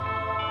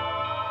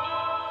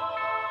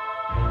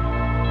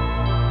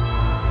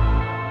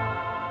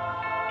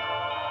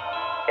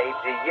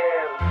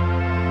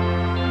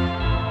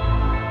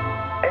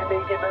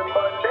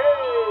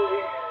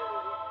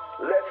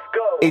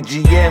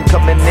AGM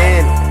coming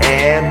in,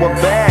 and we're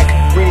back.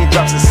 Greeny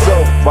drops his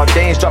soap while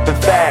Dane's dropping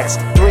facts.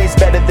 Three's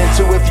better than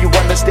two if you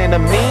understand the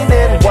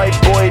meaning. White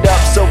boyed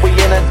up, so we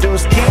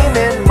introduce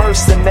Keenan.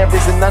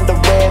 Mercenaries in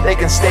underwear, they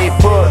can stay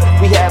put.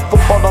 We have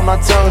football on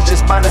our tongues,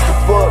 just minus the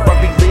foot.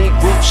 Rugby league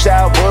group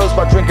showers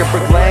while drinking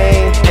Brick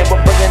Lane. And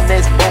we're bringing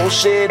this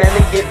bullshit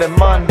any given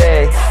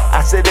Monday.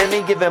 I said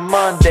any given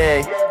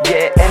Monday.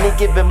 Yeah, any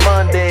given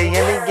Monday.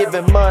 Any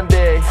given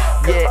Monday.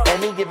 Yeah,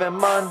 any given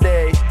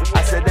Monday.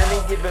 I said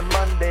any given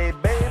Monday,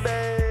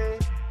 baby.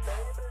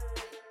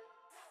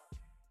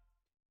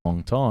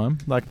 Long time.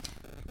 Like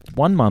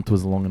 1 month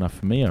was long enough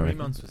for me, I 3 reckon.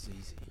 months was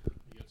easy.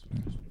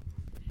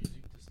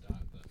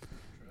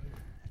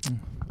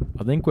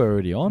 I think we're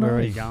already on. We're aren't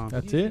already we? going.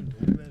 That's it.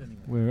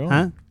 We're on.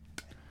 Huh?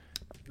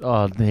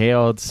 Oh, the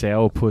old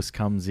sourpuss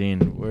comes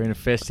in. We're in a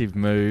festive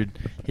mood.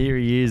 Here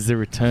he is, the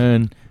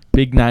return.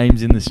 Big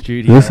names in the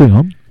studio.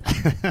 on.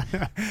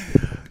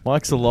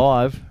 Mike's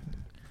alive.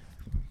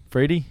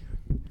 Freddie,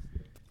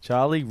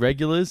 Charlie,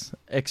 regulars,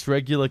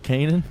 ex-regular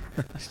Keenan,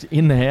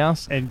 in the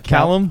house. And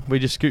Callum, we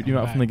just scooped him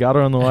up from the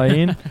gutter on the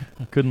way in.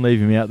 Couldn't leave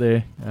him out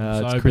there. It's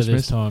Sober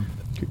Christmas. this time.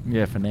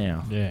 Yeah, for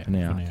now. Yeah, For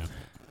now. we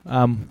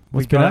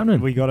What's been got happening?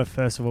 we got to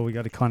first of all we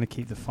got to kind of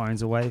keep the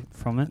phones away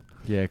from it.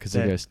 Yeah, because they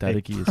That go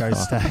it staticky goes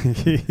as fuck.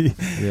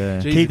 staticky. Yeah.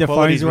 Jeez, Keep the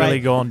quality's phones away. really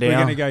gone down. We're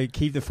gonna go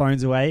keep the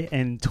phones away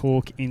and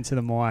talk into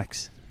the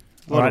mics.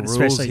 A lot of rules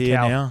especially here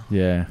Cal. now.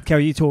 Yeah. Cal,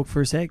 you talk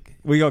for a sec.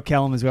 We got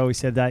Callum as well. We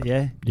said that,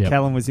 yeah. Yep.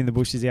 Callum was in the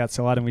bushes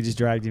outside, and we just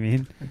dragged him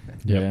in.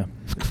 Yeah.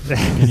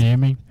 Can you hear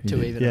me?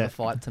 Too even Yeah. of a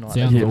fight tonight.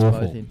 Sounds Let's awful.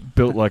 both in.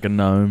 Built like a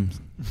gnome.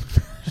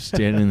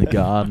 Standing in the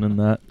garden and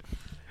that.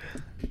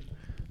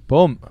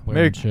 Boom. Merry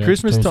Wearing shirts,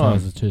 Christmas two time.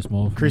 sizes too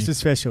small for me. Christmas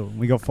special.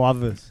 We got 5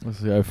 of us. Let's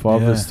go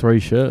 5 of us, Yeah. 3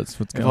 shirts.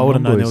 What's If going I would have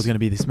on, known there boys? was going to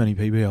be this many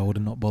people, I would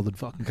have not bothered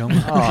fucking coming.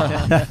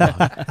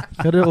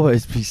 Gotta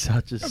always be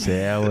such a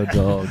sour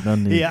dog,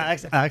 doesn't he? He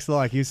acts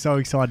like he's so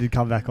excited to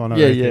come back on. I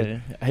Yeah,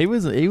 reckon. yeah. He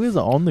was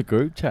on the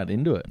group chat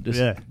into it. Just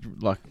Yeah.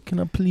 like, can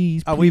I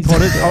please? Are we please?"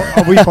 potted?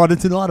 Are we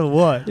potted tonight or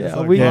what? Yeah, It's are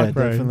like, we- Yeah, fuck,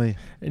 bro. definitely.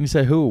 And you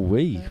say, who are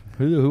we?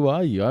 Who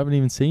are you? I haven't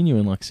even seen you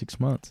in like 6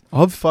 months.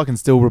 I've fucking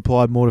still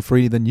replied more to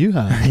Freddie than you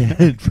have.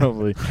 Yeah,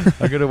 probably.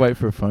 I gotta wait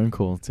for a phone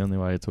call. It's the only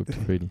way I talk to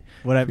Freddie.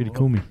 What have, Freddie,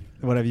 call me.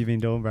 what have you been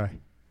doing, bro?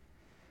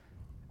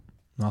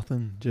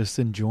 Nothing. Just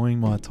enjoying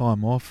my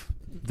time off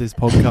this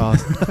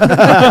podcast.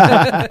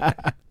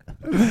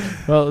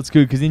 Well, it's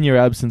good because in your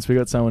absence, we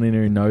got someone in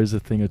here who knows a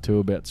thing or two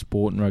about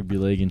sport and rugby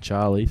league and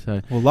Charlie.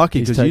 So Well, lucky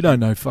He's because you taking- don't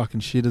know fucking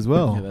shit as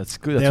well. yeah, that's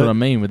good. That's There- what I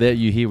mean. Without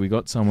you here, we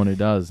got someone who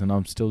does, and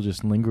I'm still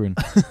just lingering.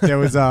 There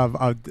was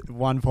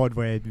one pod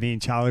where me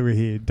and Charlie were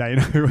here.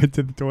 Dano went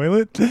to the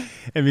toilet,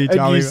 and me and And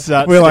Charlie you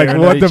sat we're like,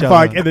 staring "What at the each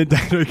fuck?" other. And then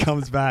Dano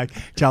comes back.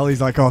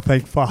 Charlie's like, "Oh,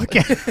 thank fuck."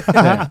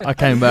 Yeah, I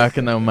came back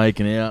and they were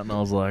making out, and I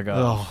was like,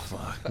 "Oh,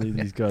 fuck, leave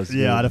these guys."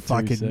 Yeah, I had a together for 2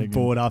 fucking seconds.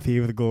 board up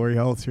here with a glory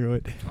hole through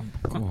it.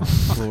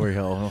 Oh, glory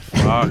hole! Oh,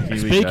 fuck! Here we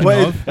Speaking go. of-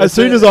 Wait, as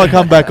soon as I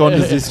come back on,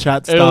 does this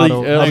chat start?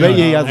 Early- I bet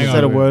he hang hasn't on.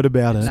 said a word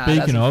about it. Nah,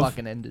 Speaking that's of-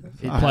 fucking ended.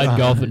 He played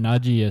golf at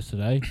Nudgee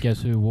yesterday.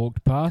 Guess who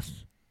walked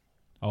past?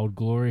 Old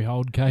Glory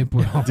Hold Cape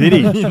World. Did he?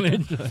 Literally,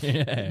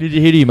 yeah. Did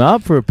you hit him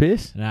up for a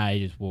piss? Nah,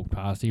 he just walked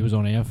past. He was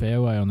on our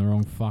fairway on the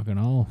wrong fucking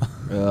hole.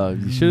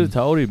 You should have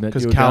told him that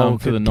Because you were Cal going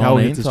for the Cal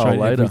hits 19th it hole straight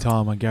later. every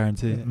time, I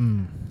guarantee it.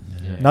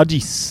 Yeah.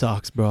 Nudgee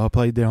sucks, bro. I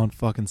played there on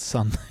fucking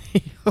Sunday.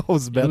 I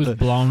was It about was to.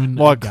 blowing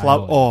my a gale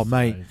club- oh,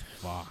 yesterday. mate.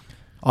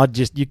 Fuck.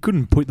 You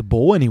couldn't put the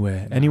ball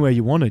anywhere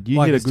you wanted. You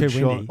Like, hit a it's good too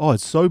shot. windy. Oh,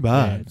 it's so Yeah,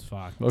 bad. it's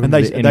fucked. Welcome And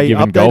to they- the Any they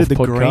Given updated Golf the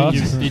podcast.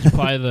 greens. Did you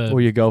play the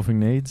All your golfing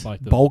needs.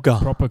 like the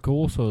Bolger. proper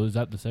course, or is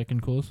that the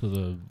second course, or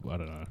the I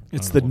don't know?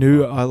 It's I the don't know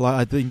new. what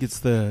I think it's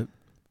the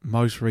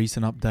most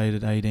recent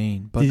updated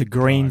 18. But Did- the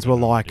greens I were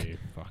don't know, like dude.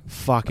 Fuck.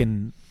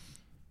 fucking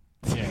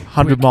Yeah,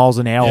 100 quick. miles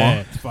an hour. Yeah,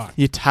 it's fucked.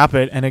 You tap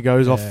it and it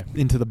goes Yeah. off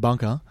into the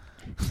bunker.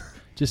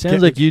 Just sounds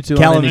Ca- like you two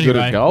Callum aren't any good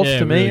at anyway. golf Yeah,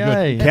 to me. really good.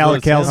 Hey, Cal,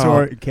 That's what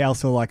it sounds Cal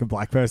saw like a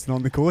black person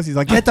on the course. He's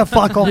like, "Get the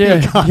fuck off me!"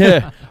 Yeah,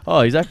 yeah. Oh,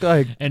 is that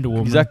guy? And a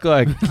woman. Is that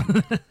guy?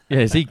 Yeah,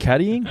 is he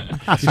caddying?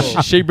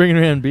 Is she bringing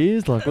around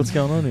beers? Like, what's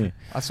going on here?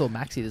 I saw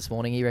Maxi this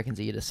morning. He reckons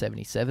he hit a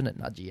 77 at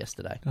Nudgee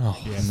yesterday. Oh,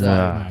 Yeah, So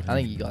Nah. I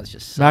think you guys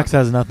just suck. Max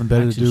has nothing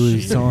better Max to is do with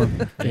his shit.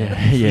 time. Yeah,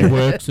 He yeah.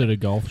 works at a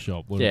golf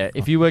shop. What Yeah, the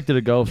if fuck? you worked at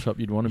a golf shop,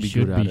 you'd want to be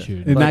Should good at be, it.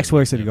 should. And Max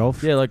works at a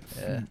golf. Yeah, like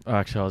Yeah.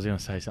 actually, I was going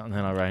to say something,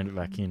 then I reined it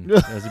back in.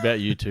 It was about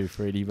you two,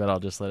 Freddie, but I'll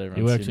just let He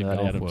everyone works see at that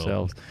Golf out World.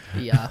 themselves.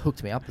 He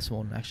hooked me up this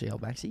morning, actually,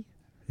 old Maxi.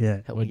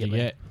 Yeah. Helped me What'd you my-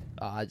 get?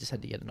 I just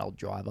had to get an old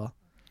driver.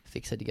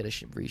 Fix had to get a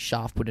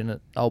shaft put in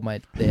it. Old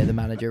mate there, the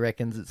manager,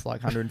 reckons it's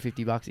like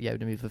 $150. He gave it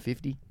to me for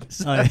 50.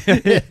 So, Oh,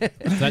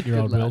 Is that your Good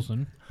old lad.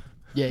 Wilson?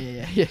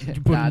 Yeah. Did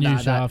you put a new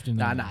shaft in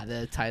there? Nah,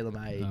 the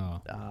TaylorMade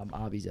Oh.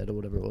 RBZ or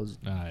whatever it was.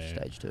 Oh, yeah.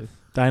 Stage 2.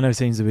 Dano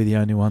seems to be the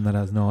only one that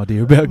has no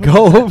idea about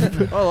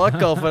golf. I like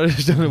golf, I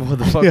just don't know what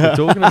the fuck we're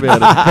talking about.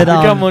 But, We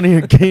come on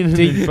here keen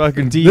and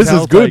fucking This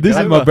is good. This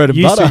is my bread and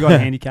You still butter. got a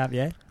handicap,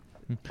 yeah?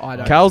 I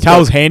don't.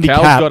 Cal's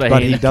handicapped, got a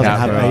but he handicap, doesn't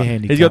have bro. a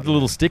handicap. He's got the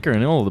little sticker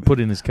and all to put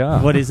in his car.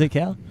 What is it,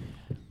 Cal?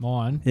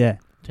 Mine, Yeah.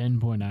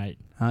 10.8.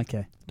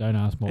 Okay. Don't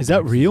ask more. Is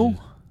that real?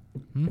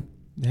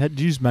 Did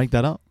you just make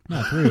that up? No,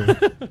 it's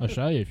real. I'll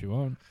show you if you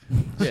want.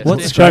 Yeah,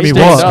 What's stand- show me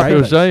Stand what? up,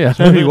 he'll show you.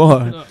 Show me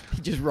what?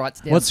 He just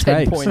writes down What's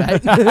scrapes?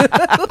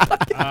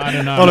 10.8 I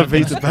don't know. On a I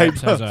think piece of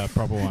Scrapes paper. has a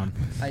proper one.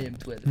 AM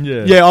Twitter.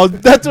 Yeah. Yeah,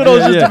 that's what I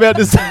was just Yeah. about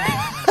to say.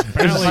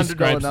 Apparently, $100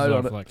 Scrapes is note on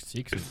off it. like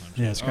 6 or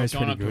something. Yeah, Scrapes it's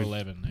gone pretty up good. to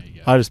 11. There you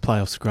go. I just play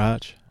off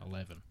scratch.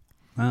 11.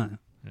 Ah,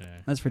 Yeah.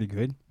 that's pretty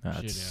good. That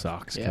Shit, yeah.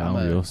 sucks, Yeah, Carl.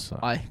 I'm a- Yours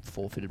sucks. I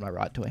forfeited my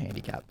right to a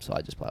handicap, so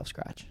I just play off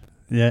scratch.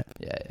 Yeah.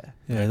 Yeah.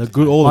 Yeah, the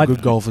good. All the I-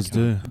 good golfers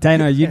do.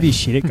 Dano, you'd be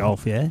shit at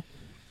golf, yeah?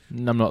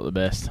 I'm not the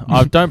best.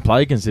 I don't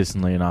play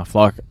consistently enough.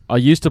 Like, I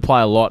used to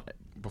play a lot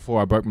before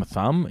I broke my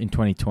thumb in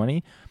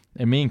 2020.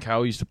 And me and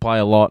Carl used to play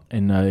a lot,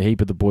 and a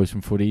heap of the boys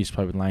from footy used to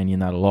play with Laney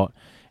and that a lot.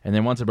 And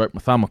then once I broke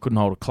my thumb, I couldn't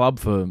hold a club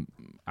for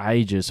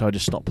ages, so I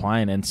just stopped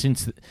playing. And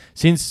since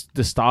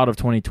the start of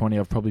 2020,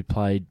 I've probably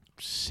played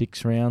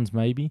 6 rounds,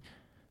 maybe.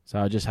 So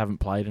I just haven't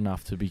played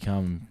enough to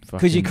become fucking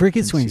Because your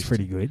cricket swing's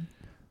consistent. pretty good.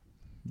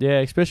 Yeah,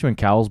 especially when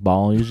Cal's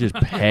bowling. You just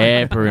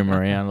pepper him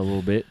around a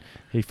little bit.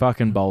 He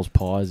fucking bowls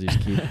pies, this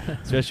kid.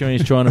 Especially when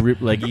he's trying to rip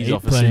leggies Eat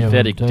off a plenty of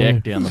synthetic them too.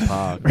 deck down the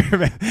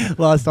park.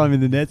 Last time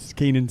in the nets,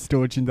 Keenan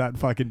Storchin that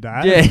fucking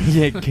dad.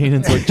 Yeah,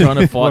 Keenan's like trying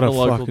to What fight a the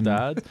local fucking-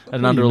 dad at What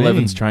an do under you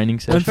mean? 11s training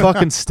Don't session.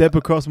 fucking step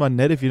across my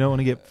net if you don't want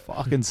to get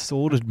fucking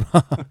sorted,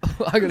 bro.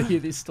 I gotta hear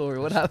this story.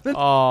 What happened?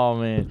 Oh,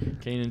 man.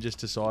 Keenan just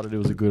decided it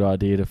was a good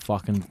idea to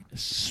fucking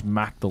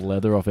smack the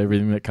leather off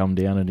everything that come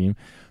down at him.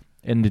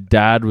 And the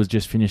dad was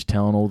just finished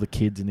telling all the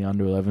kids in the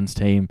under 11s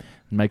team,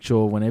 make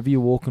sure whenever you're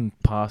walking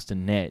past a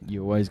net,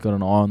 you always got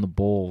an eye on the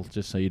ball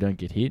just so you don't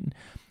get hit.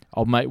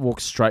 Old mate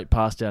walks straight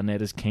past our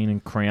net as Keenan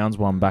crowns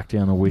one back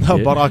down the wicket.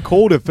 No, but I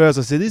called it first.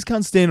 I said, this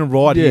cunt's standing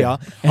right Yeah. here.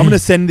 I'm going to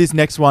send this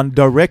next one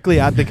directly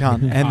at the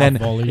cunt. And then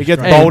volley it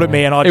gets straight bowled on. at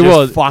me and I it just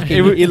was fucking...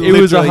 it was a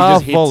literally half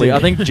just hits volley. it. I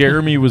think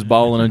Jeremy was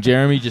bowling and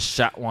Jeremy just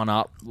sat one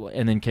up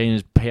and then Keenan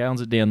just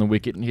pounds it down the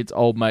wicket and hits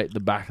old mate the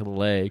back of the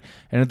leg.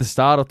 And at the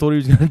start I thought he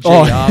was going to G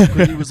up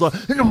because he was like,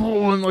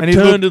 and like And he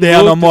turned looked and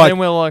down, looked, I'm and like- then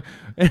we're like,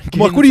 I'm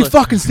like, what are you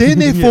fucking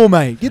standing there for,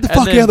 mate? Get the And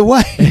fuck then- out of the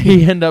way.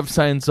 He ended up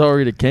saying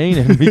sorry to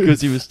Keenan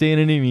because he was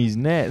standing in his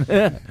net.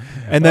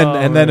 And then Oh,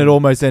 then man. it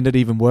almost ended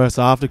even worse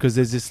after because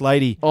there's this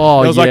lady. Oh,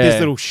 there was like yeah. this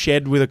little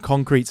shed with a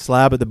concrete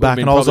slab at the Would've back.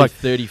 been And I was probably like,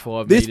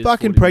 35 this metres,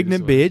 fucking 40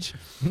 pregnant metres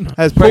bitch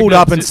has Pregnant pulled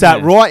up and sitting sat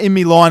there. right in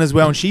me line as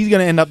well. And she's going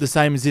to end up the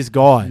same as this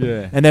guy.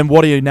 Yeah. And then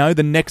what do you know?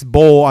 The next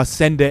ball, I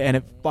send it and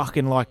it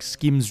fucking like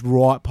skims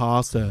right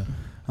past her.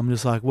 I'm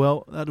just like,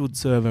 well, that would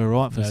serve her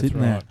right for That's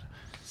sitting right.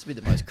 This would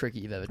be the most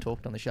cricket you've ever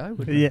talked on the show.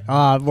 wouldn't it?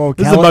 Yeah. Well,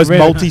 This is the Cal- most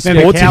remember- multi-sports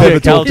remember you've Cal- ever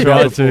Cal talked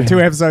tried about. to. 2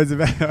 episodes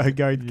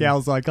ago,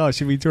 Cal's like, "Oh,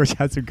 should we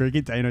chat some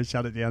cricket?" Dano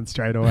shut it down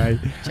straight away.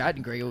 Chad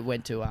and Greg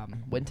went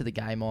to the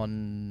game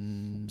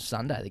on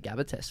Sunday, the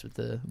Gabba test with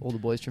all the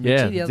boys from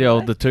Yeah, Mitchie the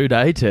old day.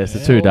 2-day test,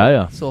 Yeah. the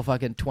 2-dayer. Saw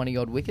fucking 20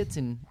 odd wickets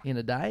in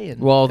a day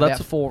and Well, about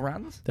that's- 4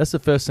 runs. That's the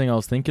first thing I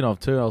was thinking of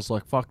too. I was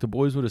like, fuck, the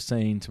boys would have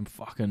seen some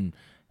fucking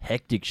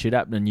hectic shit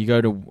happening. You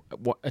go to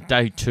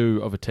day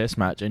 2 of a test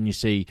match and you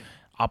see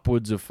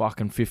upwards of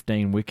fucking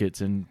 15 wickets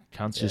and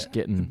cunts just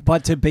getting...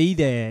 But to be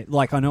there,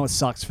 like I know it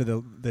sucks for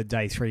the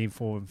day 3 and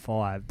 4 and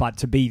 5, but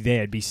to be there,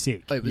 it'd be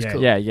sick. Oh, it was yeah.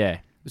 cool. Yeah, yeah. It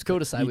was cool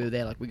to say we were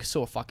there. Like we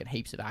saw fucking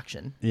heaps of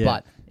action, Yeah.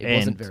 but it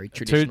wasn't And very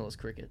two- traditional as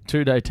cricket.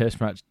 2-day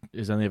test match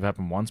has only ever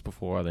happened once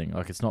before, I think.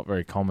 Like, it's not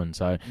very common.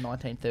 So,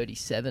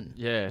 1937.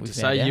 yeah, we to found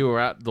say out. you were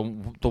at the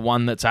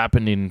one that's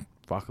happened in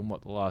fucking,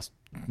 the last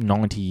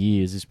 90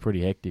 years is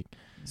pretty hectic.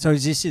 So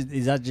is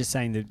that just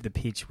saying that the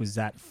pitch was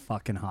that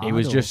fucking hard? It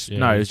was or- just, Yeah,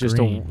 no, it it was was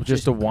green.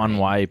 just a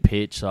one-way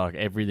pitch. Like,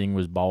 everything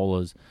was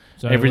bowlers.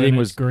 So Everything when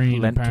was it's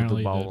green. lent to the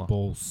Apparently, bowler.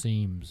 ball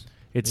seams.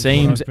 It Is what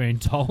seems... I've been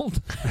told.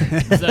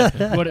 Is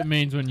that what it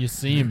means when you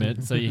seam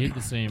it? So you hit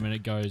the seam and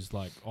it goes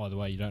like either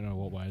way. You don't know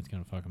what way it's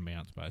going to fucking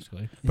bounce,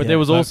 basically. But Yeah. there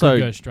was So it also... could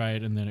go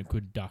straight and then it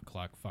could duck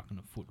like fucking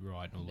a foot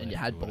right or left. And you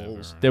had or whatever.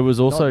 balls. There was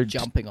also... Not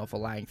jumping off a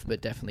length,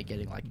 but definitely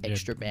getting like Yeah,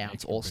 extra bounce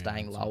extra or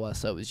staying bounce. lower.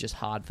 So it was just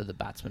hard for the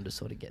batsman to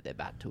sort of get their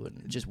bat to it.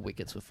 And just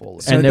wickets were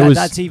falling. So And there was-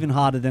 that's even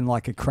harder than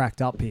like a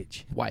cracked up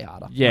pitch. way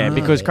harder. Yeah, Ah.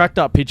 because Yeah. cracked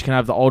up pitch can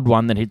have the odd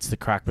one that hits the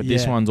crack, but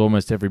this Yeah. one's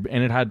almost every...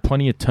 And it had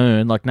plenty of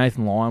turn. Like,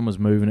 Nathan Lyon was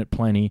moving it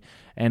plenty.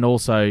 And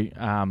also,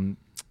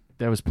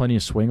 there was plenty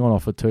of swing on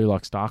offer too.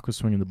 Like, Stark was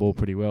swinging the ball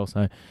pretty well.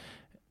 So,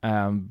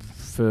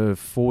 for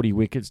 40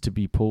 wickets to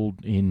be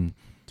pulled in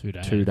 2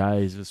 days. 2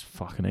 days was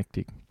fucking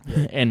hectic.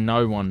 And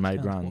no one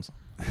made runs.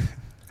 I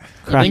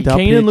Cracked think up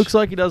Keenan pitch. looks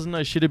like he doesn't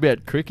know shit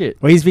about cricket.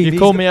 Well, You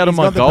called me out of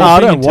my No, golfing I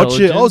don't watch it.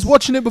 I intelligence. was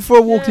watching it before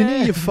I walked in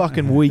here, you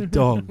fucking weak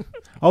dog.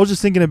 I was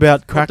just thinking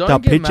about cracked Don't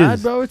up get pitches.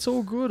 mad, bro. It's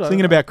all good.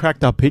 Thinking about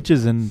cracked up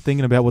pitches and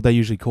thinking about what they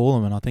usually call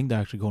them, and I think they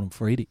actually call them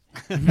Freedy.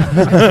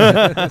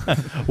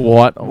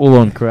 What? All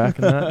on crack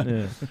and that?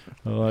 Yeah.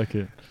 I like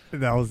it.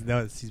 That was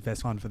his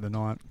best one for the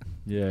night.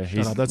 Yeah,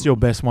 Shut up, that's your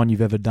best one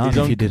you've ever done he's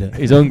if on- you did it.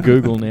 He's on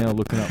Google now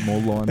looking up more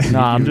lines.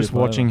 Nah, I'm just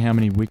watching how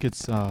many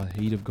wickets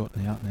Heat have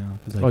gotten out now.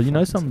 'cause they Oh, you know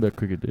fucking something about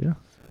cricket, do you?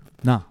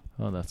 Nah,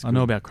 Oh, that's I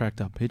know about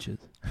cracked up pitches.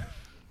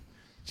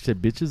 You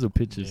said bitches or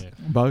pitches? Yeah.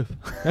 Both.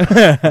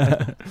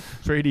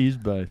 Freddie is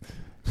both.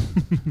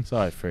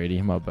 Sorry,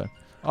 Freddie, my bad.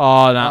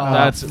 Oh, no,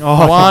 that's Oh,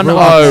 for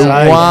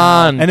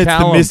 101. And it's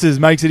Callum. the missus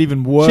makes it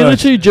even worse. She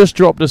literally just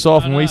dropped us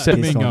off, I and know, we I've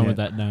said, been on going it. with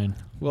that name.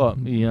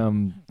 "What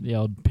the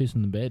old piss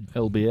in the bed.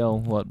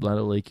 LBL, like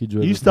bladder leakage?"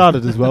 You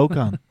started as well,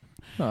 cunt.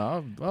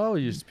 No, I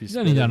used to be. He's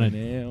only done it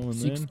now and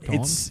 6 then.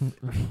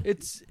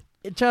 times.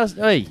 It just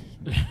hey.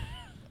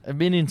 I've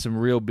been in some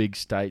real big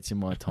states in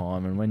my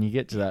time, and when you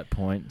get to that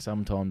point,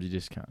 sometimes you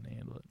just can't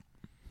handle it.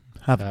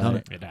 Haven't done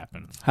it. It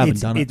happens. Haven't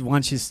done it.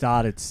 Once you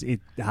start, it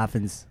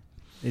happens.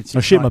 It's I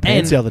just shit my like-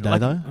 pants the And, other day, like,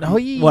 though.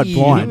 No, What,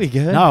 blind? Here we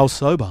go. No, I was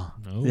sober.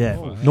 No. Yeah.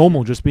 Oh,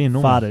 Normal, just being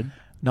normal. farted.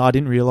 No, I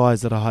didn't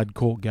realise that I had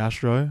caught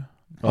gastro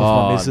off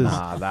Oh, my missus.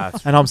 nah,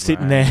 that's And I'm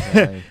sitting there.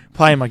 rank,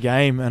 Playing my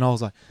game, and I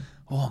was like,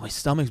 oh, my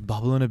stomach's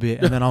bubbling a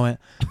bit. And then I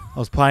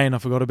was playing, I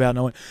forgot about it, and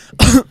I went,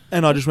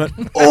 and I just went,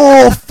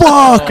 oh,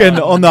 fuck. And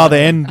on the other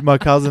end, my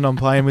cousin, I'm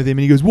playing with him,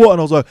 and he goes, what? And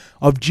I was like,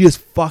 I've just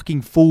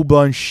fucking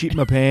full-blown shit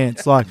my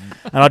pants. Like,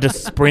 and I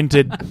just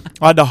sprinted.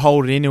 I had to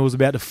hold it in. It was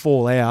about to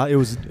fall out. It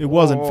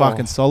wasn't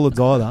fucking solids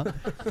either.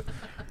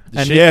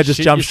 And Shit- yeah, just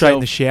shit jumped straight in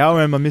yourself. the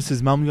shower, and my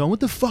missus' mum going,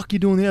 what the fuck you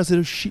doing there? I said,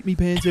 oh, shit me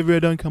pants everywhere,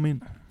 don't come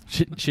in.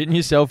 Shitting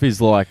yourself is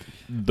like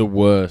the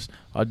worst.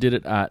 I did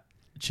it at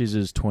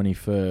Chiz's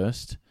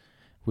 21st.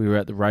 We were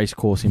at the race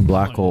course in that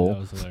Blackhall,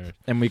 was hilarious.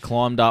 and we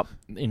climbed up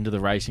into the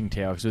racing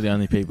tower because we were the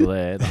only people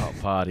there, the whole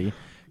party.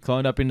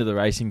 Climbed up into the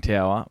racing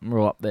tower, and we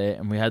were up there,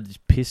 and we had this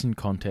pissing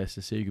contest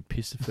to see who could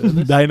piss the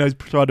furthest. Dano's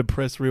tried to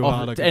press real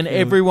hard. I could And feel it.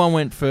 everyone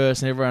went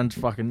first, and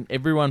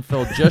everyone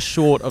fell just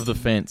short of the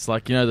fence.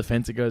 Like, you know, the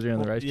fence that goes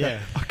around the racetrack? Yeah.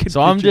 I could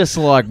So I'm picture- just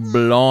like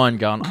blind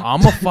going,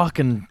 I'm going to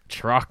fucking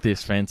truck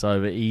this fence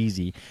over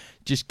easy.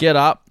 Just get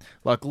up,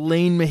 like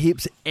lean my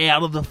hips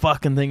out of the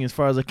fucking thing as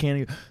far as I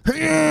can.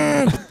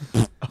 And,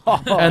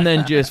 go, and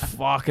then just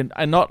fucking,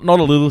 and not a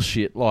little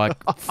shit, like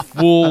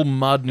full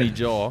mud me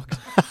jocks.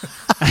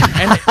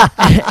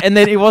 and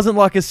then it wasn't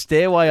like a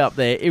stairway up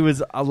there; it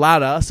was a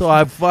ladder. So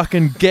I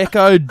fucking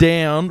geckoed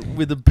down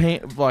with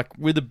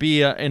with a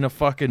beer and a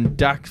fucking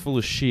duck full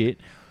of shit.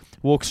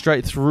 Walked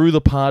straight through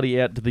the party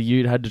out to the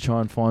ute. Had to try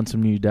and find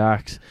some new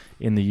ducks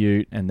in the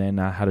ute, and then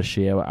had a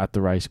shower at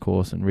the race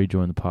course and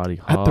rejoin the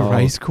party. At the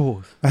race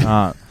course.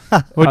 I'd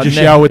Would you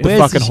shower with the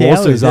Where's the fucking showers?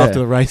 horses Yeah. after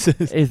the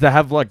races? Is they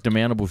have like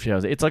demountable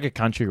showers. It's like a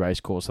country race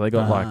course, so they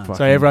got like fucking,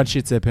 So everyone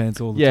shits their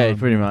pants all the yeah, time.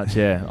 pretty much.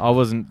 Yeah, I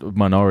wasn't a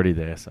minority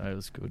there, so it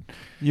was good.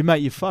 You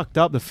mate, you fucked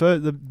up. The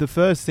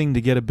first thing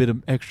to get a bit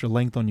of extra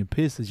length on your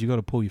piss is you got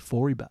to pull your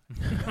forey back.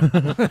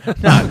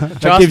 That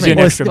Trust gives me. you an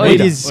extra What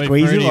meter. is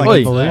squeeze it Fruity. like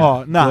Oi. a balloon?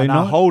 Oh no, Balloon no,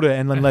 knot? hold it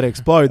and then let it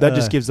explode. That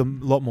just gives them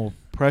a lot more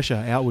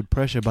pressure, outward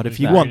pressure. But if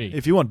you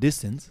Fruity. want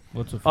distance,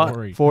 What's a Uh,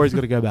 forey? forey's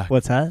got to go back.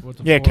 What's that? What's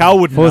a Yeah, forey? Cal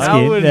would know. Foreskin.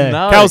 I wouldn't Yeah.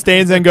 know. Cal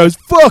stands there and goes,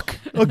 "Fuck!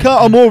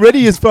 I'm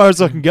already as far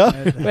as I can go."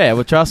 Yeah,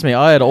 well, trust me,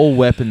 I had all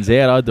weapons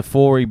out. I had the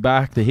forey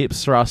back, the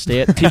hips thrust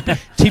out,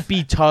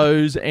 tippy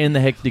toes, and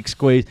the hectic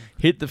squeeze.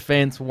 Hit the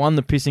fence, won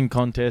the pissing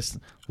contest,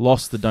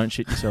 lost the don't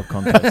shit yourself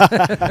contest.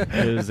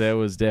 Because there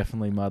was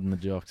definitely mud in the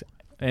jocks.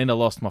 And I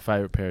lost my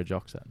favourite pair of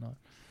jocks that night.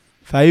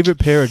 Favorite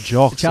pair of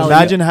jocks. Charlie,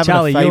 Imagine having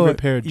Charlie, a favorite you're-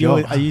 pair of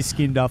you're- jocks. Are you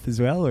skinned up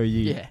as well, or are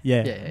you?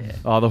 Yeah.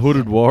 Oh, the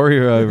hooded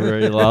warrior over here,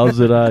 he loves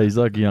it, He's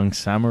like a young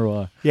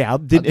samurai. Yeah,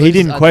 I'd he lose-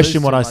 didn't I'd question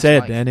lose what too I much,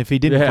 said, mate. and if he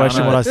didn't Yeah, I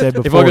question know. what I said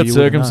before, If I got you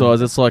would've known.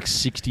 circumcised, it's like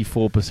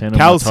 64% of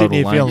Cal's my sitting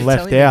here total feeling length.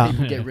 left Telling out.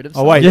 people get rid of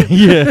Oh wait, something.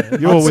 Yeah.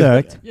 you're with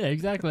circed. Yeah,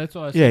 exactly. That's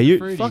why I said Yeah, you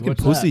fruity. fucking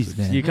What's pussies,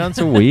 that? man. You cunts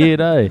are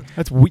weird, eh?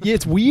 Yeah,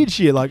 it's weird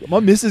shit. Like my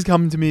missus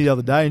coming to me the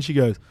other day and she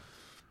goes,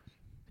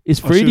 Is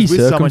Oh, she Freedy was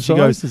with someone, she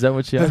circumcised? goes, Is that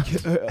what she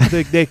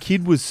asked? their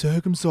kid was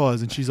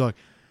circumcised, and she's like,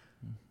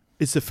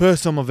 it's the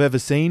first time I've ever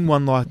seen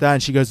one like that.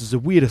 And she goes, it's the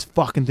weirdest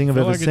fucking thing I I've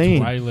feel ever like it's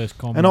seen. way less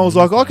common And I was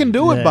than like, I can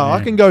do it, Yeah, but I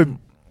man. can go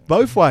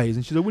both ways.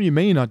 And she's like, what do you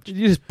mean?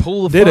 You just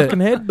pull the Did it. fucking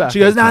head back. She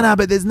goes, no,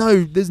 but there's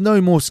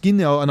no more skin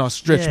there. And I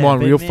stretched Yeah, mine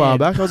but real far man.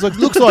 back. I was like,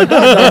 looks like that,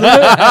 doesn't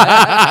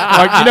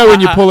it? Like, you know when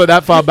you pull it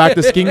that far back,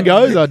 the skin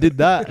goes? I did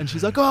that. And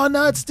she's like, oh,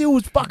 no, it still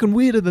was fucking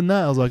weirder than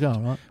that. I was like, oh,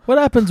 right. What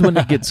happens when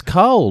it gets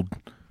cold?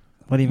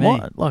 What do you mean?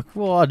 What? Like,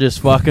 well, I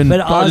just fucking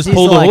But I ours just is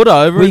pull the like, hood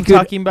over we and could-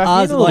 tuck him back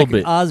ours in a little like,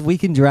 bit. Ours, we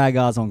can drag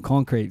ours on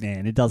concrete,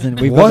 man. It doesn't.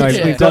 We've What? got no.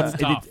 Yeah. We've got.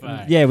 That's tough,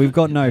 eh? Yeah, we've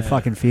got no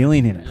fucking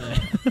feeling in it.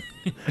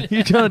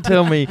 You're trying to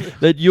tell me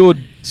that your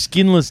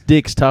skinless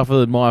dick's tougher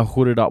than my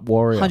hooded up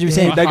warrior?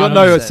 100%. They got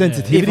no 100%,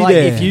 sensitivity If, like,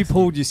 there. if you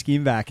pulled your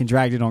skin back and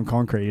dragged it on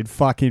concrete, it'd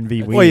fucking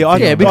be weird. Well,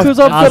 yeah, Yeah, because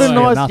I've got a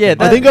nice. Yeah, I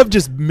that, think I've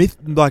just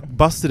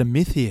busted a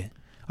myth here.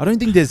 I don't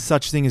think there's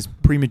such thing as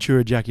premature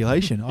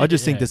ejaculation. I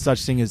just think Yeah. there's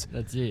such thing as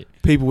That's it.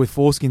 people with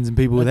foreskins and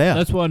people without.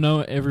 That's why I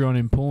know everyone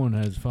in porn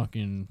has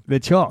fucking. They're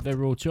chopped.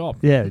 They're all chopped.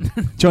 Yeah,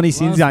 Johnny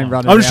Sins Last ain't one.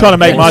 running. I'm just trying to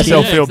make Yeah,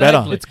 myself yeah, feel exactly.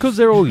 better. it's because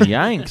they're all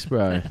Yanks,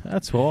 bro.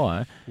 That's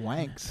why.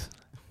 Wanks.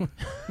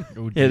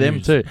 All Yeah,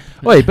 them Jews. too.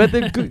 Wait, but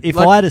they're good. If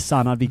like- I had a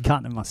son, I'd be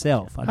cutting it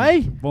myself. I'd Hey,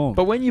 boom.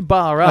 but when you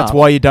bar up, That's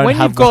why you don't when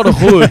have you've got a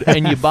one. hood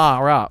and you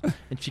bar up,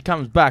 and she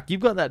comes back, you've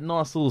got that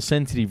nice little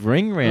sensitive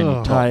ring round your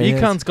Oh, top. yeah, You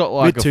it's cunts got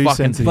like bit a too fucking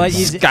sensitive. But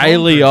you-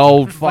 scaly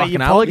old But you fucking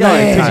pop- alligator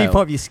yeah, 'cause tail. you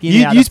pop your skin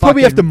You out. you the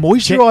probably have to fucking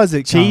moisturise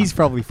it. cheese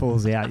probably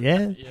falls out.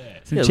 Yeah. Yeah.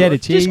 Some Yeah, cheddar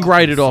look, cheese. just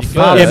grate it off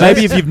Yeah, first. Yeah,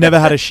 maybe if you've never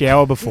had a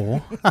shower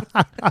before.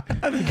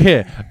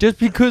 Yeah, just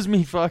because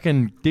me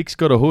fucking dick's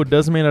got a hood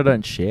doesn't mean I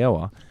don't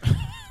shower.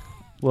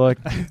 Like,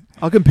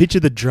 I can picture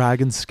the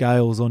dragon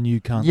scales on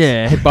you, cunts.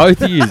 yeah,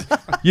 both of you.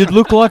 You'd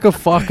look like a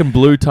fucking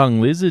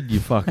blue-tongue lizard, you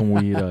fucking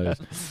weirdos.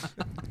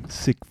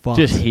 Sick fuck.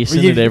 Just hissing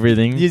Well, you- at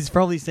everything. You've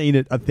probably seen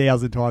it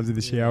 1,000 times in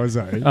the shower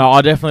zone. Oh,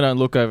 I definitely don't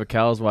look over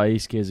Carl's way. He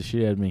scares the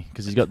shit out of me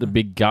because he's got the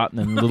big gut and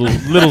then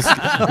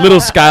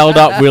little scaled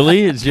up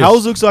willy. It's just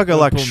Howls looks like a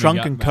Pull me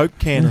shrunken gut back. Coke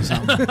can or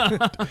something.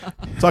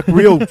 It's like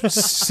real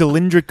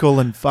cylindrical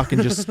and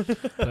fucking just.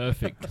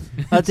 Perfect.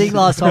 I think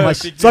last time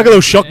It's like a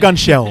little shotgun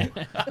shell.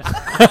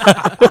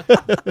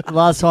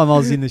 last time I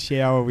was in the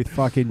shower with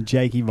fucking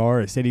Jakey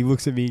Morris, and he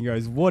looks at me and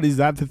goes, "What is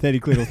that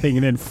pathetic little thing?"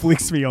 and then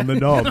flicks me on the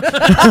knob.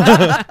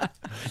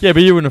 yeah,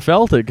 but you wouldn't have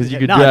felt it because you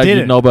could No, I drag your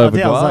didn't. knob I over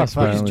did. I was like, glass.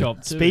 fuck, apparently.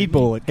 Chop too.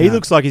 Speedball. It He can't.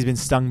 looks like he's been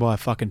stung by a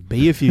fucking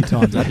bee a few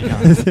times. That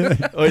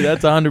cunt. Oh,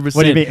 that's 100%.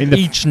 What do you mean, in the-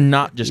 Each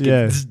nut just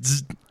Yeah. gets.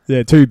 zzz.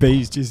 Yeah, 2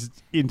 bees just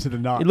into the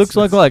nuts. It looks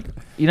like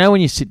you know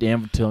when you sit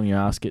down until your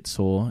ass gets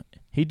sore.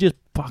 He just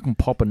fucking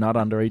pop a nut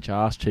under each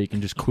ass cheek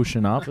and just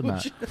cushion up and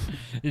that.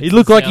 He It's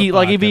looked the like South he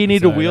like Park if he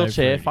needed a episode,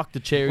 wheelchair, Freddie. fuck the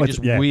chair, he What's-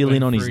 just yeah. wheel in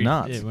When on his Freddie-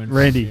 nuts. yeah, when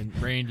Randy. fucking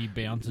Randy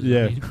bounces.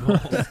 Yeah. on his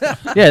balls.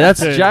 Yeah,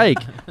 that's Yeah. Jake.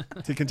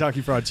 to Kentucky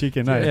Fried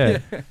Chicken. Eh?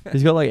 Yeah,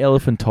 he's got like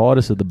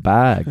elephantitis of the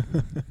bag.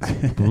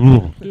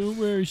 Don't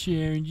worry,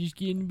 Sharon. Just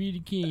getting a bit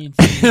of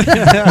cancer.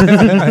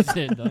 He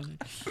said,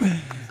 doesn't he?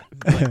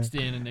 Like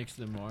standing next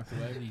to the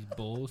microwave, these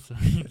balls, so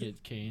he gets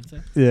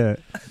cancer. Yeah.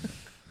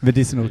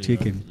 Medicinal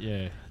chicken.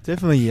 Yeah.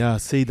 Definitely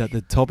see that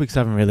the topics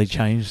haven't really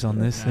changed on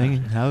this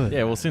thing, have it?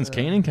 Yeah, well, since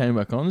Keenan came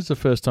back on, it's the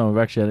first time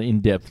we've actually had an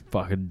in-depth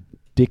fucking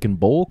dick and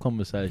ball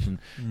conversation.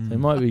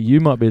 So you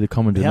might be the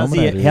common How's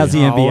denominator. the here.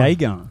 NBA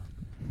going?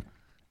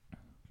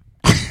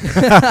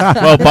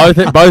 Well,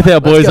 both our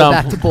boys Let's go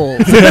aren't back to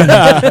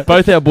balls.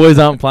 both our boys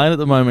aren't playing at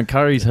the moment.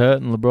 Curry's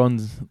hurt, and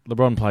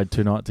LeBron played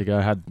 2 nights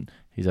ago.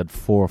 He's had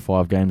 4 or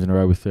 5 games in a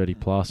row with 30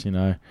 plus. You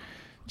know,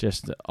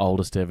 just the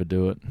oldest to ever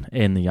do it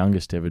and the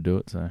youngest to ever do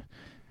it. So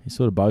he's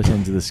sort of both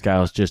ends of the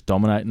scales just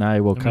dominating.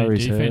 No, well, How many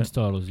Curry's defense hurt.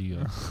 titles you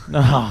got?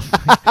 No,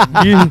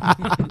 you,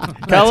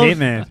 That's it,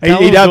 man. He'd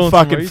Callum's have doing some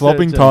fucking research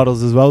flopping there.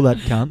 titles as well, that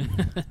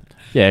cunt.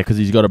 Yeah, because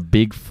he's got a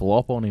big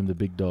flop on him, the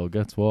big dog.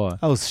 That's why.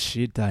 That was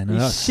shit, Dana.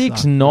 He's That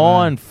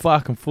 6'9",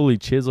 fucking fully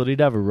chiseled. He'd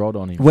have a rod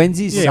on him. When's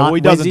his Yeah, son? well,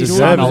 he doesn't when's his deserve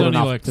son it. He's old only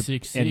enough like to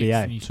 6'6",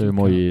 NBA? and he's 2 still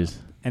more can't. years.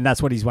 And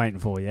that's what he's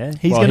waiting for, yeah?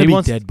 He's Well, going to he be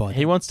wants- dead by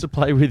He then. wants to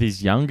play with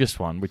his youngest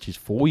one, which is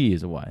 4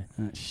 years away.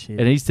 Oh, shit.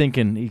 And he's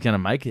thinking he's going to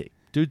make it.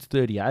 Dude's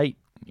 38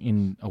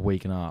 in a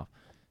week and a half.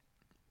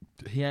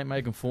 He ain't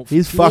making four.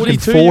 His fucking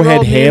 42-year-old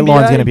forehead in the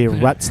hairline's NBA. going to be a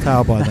rat's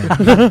tail by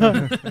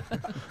then.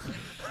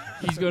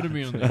 He's got to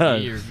be on the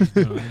gear if he's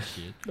doing this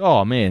shit.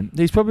 Oh man,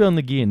 he's probably on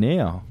the gear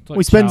now. It's like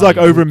We spends Charlie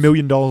like over $1 Woods.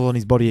 million on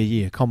his body a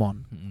year. Come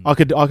on. Mm.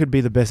 I could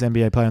be the best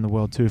NBA player in the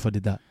world too if I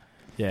did that.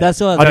 Yeah. That's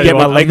what I'd I get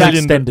my like legs that-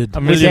 extended.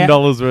 $1 million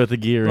Without- worth of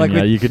gear like in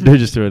you. with- You could do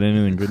just about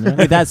anything, couldn't you?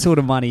 With that sort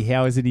of money,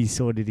 how is it he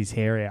sorted his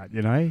hair out,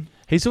 you know?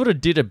 He sort of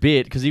did a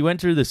bit because he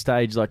went through the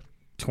stage like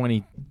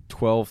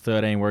 2012,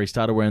 13 where he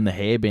started wearing the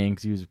hairband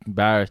because he was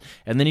embarrassed.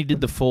 And then he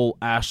did the full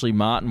Ashley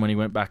Martin when he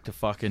went back to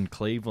fucking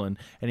Cleveland.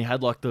 And he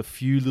had like the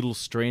few little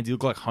strands. He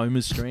looked like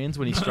Homer's strands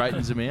when he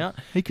straightens them out.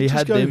 He could He just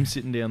had go- them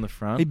sitting down the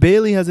front. He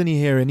barely has any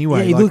hair anyway.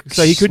 Yeah, he like, looks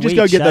so he could just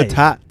go sweet get the shaved.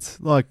 tats,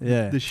 like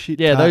Yeah. the shit.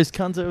 Yeah, tats. those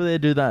cunts over there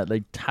do that. They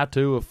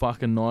tattoo a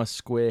fucking nice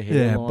square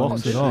hairline.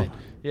 box and it off. shit.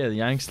 Yeah, the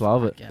Yanks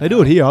love it. They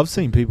do it here. I've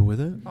seen people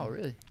with it. Oh,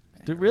 really?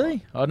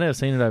 Really? I've never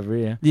seen it over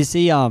here. You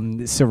see,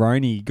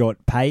 Cerrone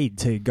got paid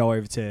to go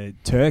over to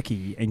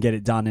Turkey and get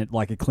it done at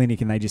like a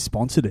clinic, and they just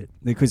sponsored it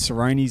because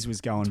Cerrone's was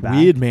going back.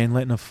 Weird, man,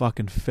 letting a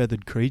fucking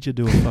feathered creature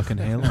do a fucking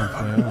hairline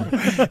for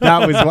you.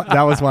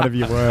 that was one of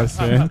your worst.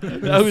 Yeah.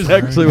 That was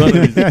actually one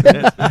of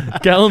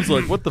his. Callum's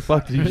like, what the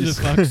fuck did you Who the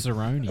just fuck's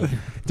Cerrone?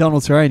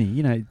 Donald Cerrone,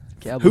 you know,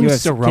 Cowboy. Who's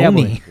US Cerrone?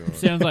 cowboy.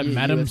 Sounds like Yeah,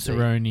 Madame UFC.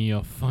 Cerrone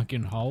of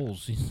fucking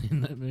Holes. He's in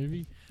that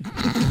movie.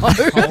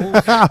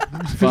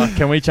 Fuck,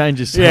 can we change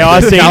this? Yeah, I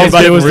seen it,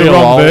 but it was the Real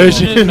wrong old.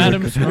 version.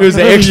 Madame It was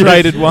the Cerrone.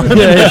 X-rated one.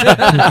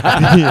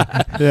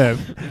 Yeah,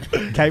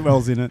 Kate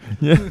Wells in it.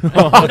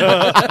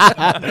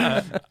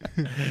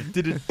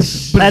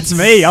 That's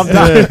me. I'm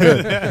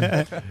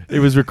done. It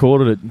was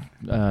recorded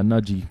at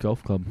Nudgy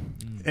Golf Club.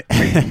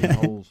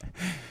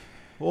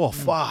 Oh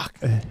fuck.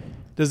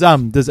 Does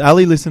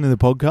Ali listen to the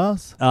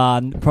podcast?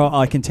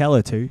 I can tell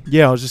her to.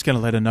 Yeah, I was just gonna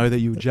let her know that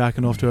you were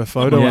jacking off to her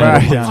photo. Yeah. when I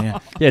went down here.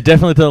 Yeah,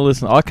 definitely tell her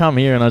listen. I come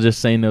here and I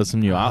just seen there was some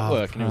new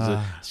artwork and it was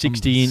a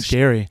 60-inch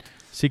Scary.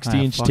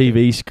 60-inch fuck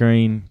TV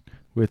screen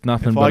with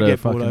nothing If but I a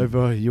get pulled fucking.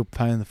 over, you're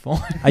paying the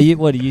fine. Are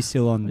you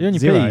still on You're on your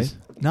zero? P's.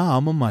 Nah,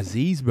 I'm on my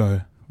Z's,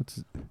 bro.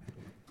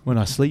 When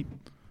I sleep.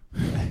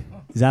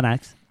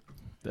 Xanax.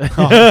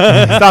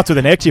 Starts with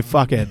an X, you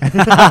fuckhead.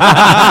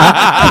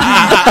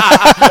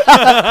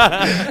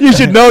 You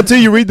should know it too.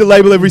 You read the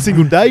label every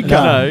single day, No,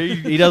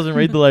 cunt. he doesn't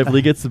read the label.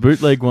 He gets the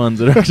bootleg ones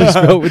that are actually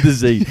spelled with a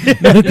Z.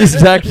 No, this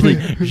is actually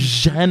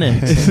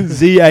Xanax.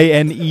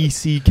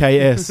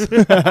 Zanecks.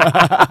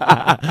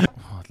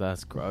 Oh,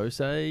 that's gross.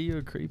 Hey, you're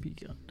a creepy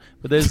cunt.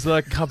 But there's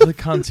like a couple of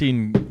cunts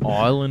in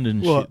Ireland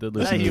and shit that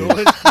listen to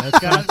it. That's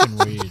fucking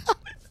weird.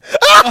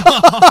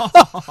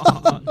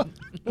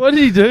 What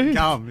did he do?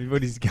 Gum. He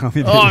put his gum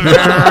in Oh,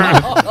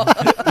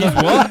 His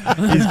what?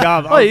 His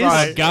gum. Oh, he's-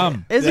 Sorry.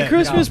 gum. It's Yeah, a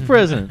Christmas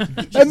present.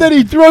 And then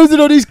he throws it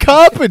on his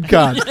carpet,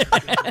 cunt.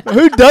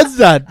 Who does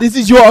that? This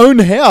is your own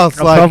house.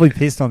 I'm Like, probably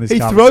pissed on this he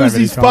carpet throws so many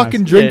his times.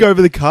 fucking drink Yeah.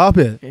 over the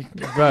carpet.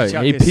 Bro,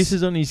 Chuck he his-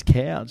 pisses on his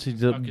couch.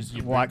 He's a, Because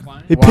you White-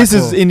 bricklaying? He White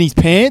pisses claw. in his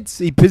pants.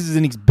 He pisses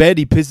in his bed.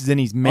 He pisses in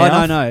his Oh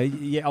mouth. no.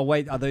 Yeah. Oh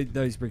wait. Are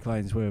those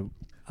bricklayers were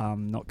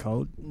not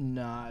cold?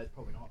 No,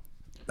 probably not.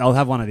 I'll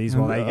have one of these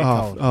while they get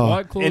cold. Oh.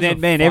 White Claws And then, are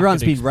man,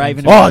 everyone's fucking been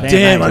raving expensive. Oh, about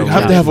damn, them, I mate.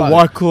 have to have a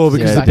White Claw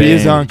because Yeah, the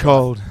beers damn. aren't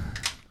cold.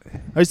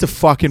 I used to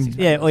fucking...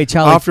 Yeah, oi,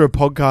 Charlie. After a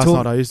podcast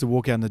talk- night, I used to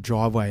walk out in the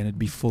driveway and it'd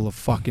be full of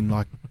fucking,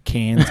 like,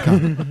 cans.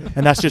 cunt.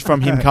 And that's just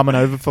from him coming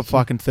over for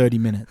fucking 30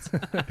 minutes.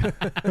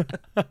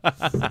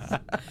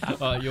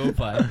 Oh, your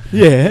play.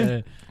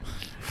 Yeah.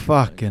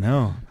 Fucking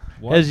hell.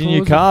 White how's your new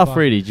Claws car, are fuck-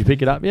 Freddie? Did you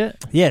pick it up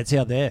yet? Yeah, it's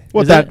out there.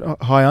 What's Is that? it-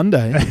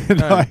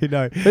 Hyundai?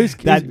 no. Who's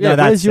That- no, yeah,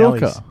 that's where's your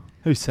Sally's. car?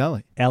 Who's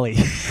Sally? Ellie.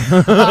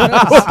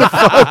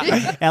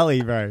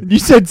 Ellie, bro. You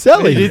said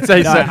Sally. He did say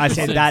No, Sally. I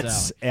said Said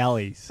that's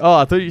Ellie's. Oh,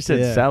 I thought you said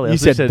Yeah. Sally. I You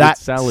thought said that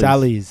it's Sally's.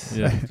 Sally's.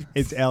 Yeah.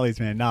 It's Ellie's,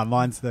 man. No,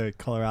 mine's the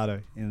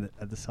Colorado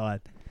at the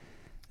side.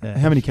 Yeah.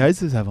 How many Ks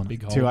does it have on it?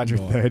 Big hole.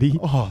 230.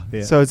 Oh,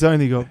 Yeah. so it's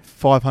only got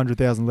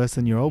 500,000 less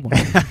than your old one.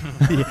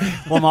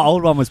 Well, my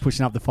old one was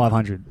pushing up to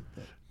 500.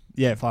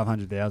 Yeah,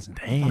 500,000.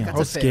 Damn, I That's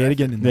was a fair scared of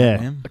getting in there,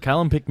 Yeah. man.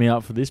 Callum picked me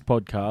up for this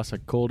podcast. I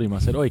called him. I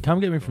said, "Oh, come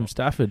get me from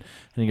Stafford."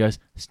 And he goes,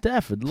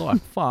 "Stafford,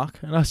 like fuck."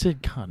 And I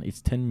said, "Cunt,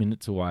 it's 10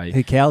 minutes away."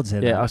 Who cowed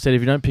said Yeah, I that? said,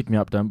 "If you don't pick me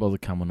up, don't bother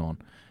coming on."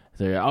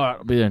 So yeah, all right,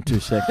 I'll be there in 2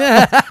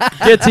 seconds.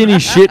 Gets in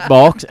his shit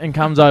box and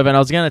comes over. And I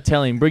was going to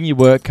tell him, "Bring your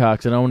work car,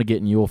 'cause I don't want to get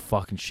in your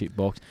fucking shit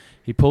box."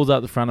 He pulls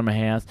up the front of my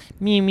house.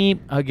 Meep meep.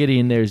 I get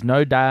in. There's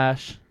no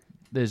dash.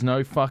 There's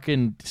no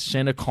fucking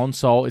center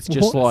console. It's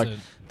just What? like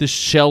the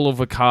shell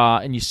of a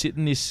car, and you sit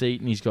in this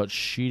seat, and he's got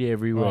shit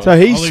everywhere. So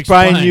he's I'll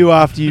spraying explain. you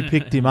after you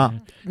picked him up.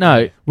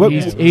 No, What-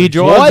 he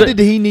drives. Why it- did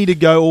he need to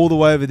go all the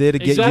way over there to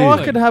get Exactly. I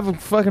you? could have a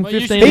fucking Well, you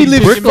 15. should He He's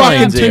lives just fucking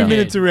around 2 there.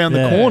 minutes around the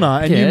Yeah. corner,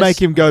 and you Yes.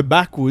 make him go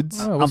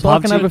backwards. Oh, well, I'm so I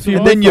can pumped have a you- few.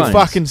 And then you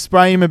airplanes. fucking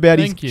spray him about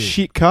Thank his you.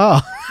 shit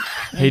car.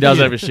 He does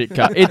have a shit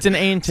car. It's an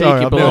antique.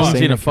 Sorry, it I've never belongs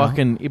seen in a a car.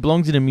 fucking. It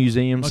belongs in a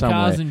museum My somewhere,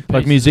 car's in like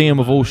pieces museum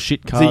at of the all moment.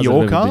 shit Is cars. it your I've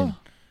ever car? been.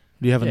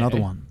 Do you have Yeah.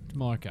 another one? It's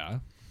my car.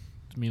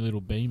 It's me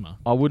little Beamer.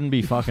 I wouldn't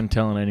be fucking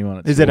telling anyone.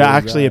 It's Is it yours,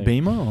 actually a eh?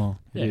 Beamer? Or?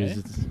 Yeah. It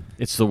is.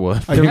 It's the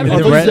worst. I haven't- The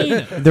I've red- seen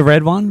it. The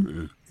red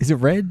one? Is it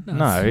red?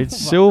 No, it's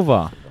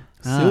silver.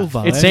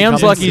 Silver. It eh?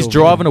 sounds Comes like in he's silver.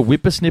 driving a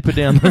whippersnipper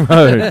down the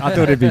road. I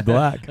thought it'd be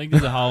black. I think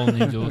there's a hole in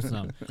the exhaust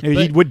something.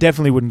 He would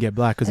definitely wouldn't get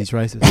black because he's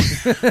racist.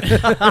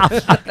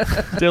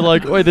 They're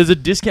like, "Wait, there's a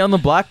discount on the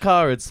black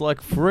car. It's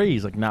like free."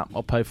 He's like, "Nah,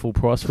 I'll pay full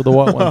price for the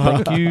white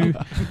one. Thank you."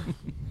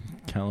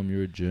 Callum,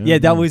 you're a German. Yeah,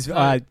 that was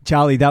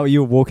Charlie. That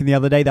you were walking the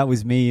other day. That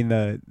was me in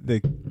the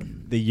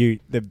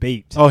ute, the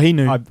beep. Oh, he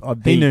knew. I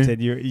He knew. beeped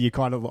and you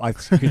kind of I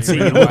could see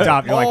you looked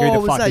up. You're like, who Oh, the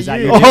was fuck that is that?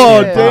 you? You Oh,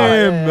 Yeah.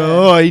 damn. Yeah.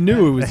 Oh, he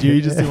knew it was you.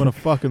 He just didn't want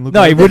to fucking look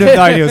No, at he it. wouldn't have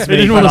known it was He me.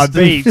 didn't But I want to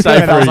beeped. stay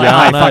And for I a was like,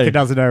 yarn, he eh? fucking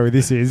doesn't know who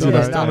this is. You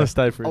Yeah, know? I want to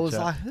stay for I a was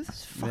chat. like, who's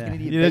this fucking Yeah.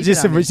 idiot? You know, beeping just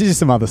at some, me? it's just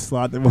some other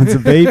slut that wants a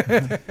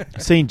beep.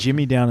 Seen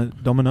Jimmy down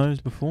at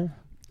Domino's before?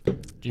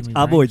 Jimmy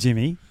Our boy Ranks.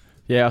 Jimmy,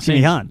 Yeah, I Jimmy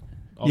seen. Hunt.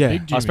 Oh, Yeah.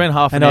 big I Jimmy. spent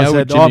half And an I hour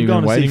with said, oh, Jimmy I'm going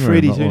in to waiting see room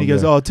Freddie not soon. He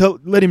long goes, ago.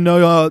 let him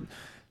know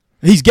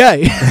he's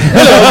gay.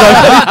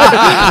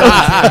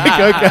 I was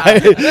like, okay.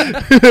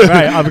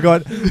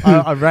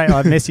 Right,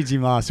 I messaged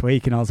him last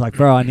week and I was like,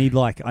 bro, I need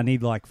like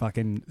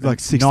fucking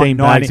Like 16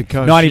 bags of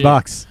coke. 90 Shit.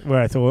 bucks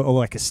worth or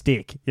like a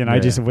stick, Yeah.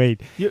 just a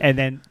weed. You- If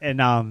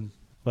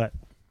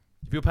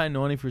you're paying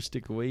 90 for a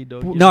stick of weed,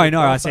 dog. Well, you No, should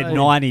I pay. said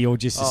 90 or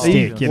just a Oh,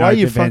 stick. yeah. Why are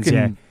you depends,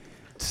 fucking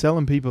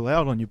selling people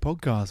out on your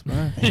podcast,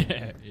 bro?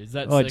 Is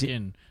that Oh,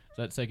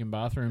 second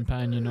bathroom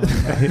paying you 90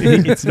 bucks?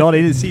 It's not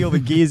in. See all the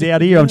gears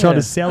out here. I'm trying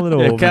to sell it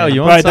all. Yeah, Cal, man.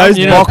 you Bro, want some? those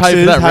You know, pay boxes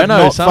for that have reno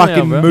not somehow,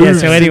 fucking bro. moved. Yeah, so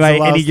since anyway, the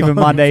last any given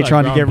time. Monday, It's like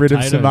trying to growing get rid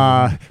of some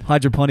potatoes.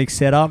 hydroponic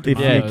setup. If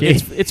Yeah, you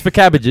It's, can. it's for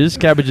cabbages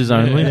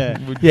only. Yeah.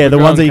 Yeah, the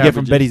We're ones that growing you get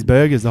from cabbages. Betty's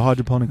Burgers, the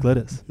hydroponic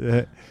lettuce.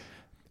 Yeah.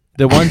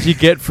 The ones you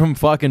get from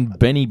fucking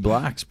Benny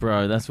Blacks,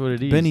 bro. That's what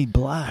it is. Benny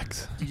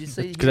Blacks. Did you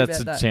see? Because Hear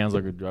that about that? sounds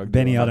like a drug.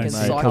 Benny, dealer, I don't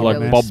mate. know. Like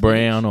Psychedelic Bob spinach.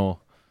 Brown or.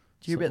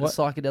 Do you hear about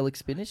the psychedelic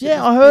spinach? Yeah,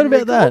 It's I heard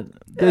been about that. recalled?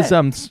 There's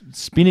Yeah.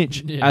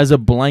 spinach Yeah. as a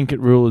blanket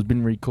rule has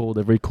been recalled.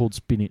 They've recalled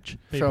spinach.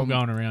 People From-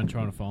 going around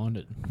trying to find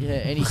it. Yeah,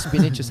 any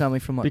spinach or something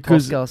from like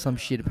Because- Costco or some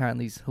shit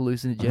apparently is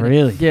hallucinogenic.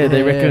 Really? Yeah,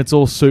 they Yeah. reckon it's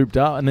all souped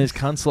up, and there's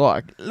cunts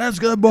like, let's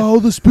go buy all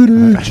the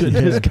spinach. And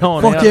just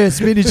going Fuck out. yeah,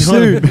 spinach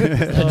soup.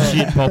 That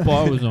shit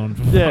Popeye was on.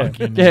 For Yeah,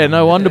 fucking, yeah.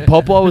 No wonder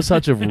Popeye was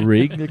such a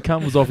rig. The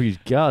cunt was off his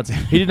guts.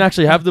 He didn't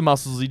actually have the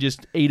muscles. He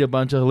just eat a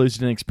bunch of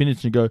hallucinogenic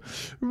spinach and go.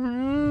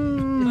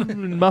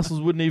 And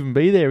muscles wouldn't even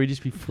be there. He'd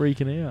just be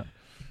freaking out.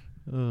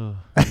 Ugh.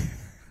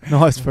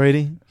 Nice,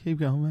 Freddie. Keep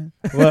going, man.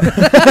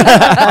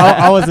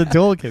 I wasn't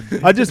talking.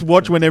 I just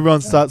watch when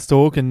everyone starts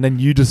talking, then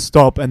you just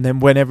stop, and then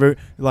whenever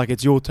like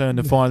it's your turn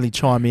to finally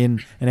chime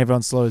in, and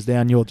everyone slows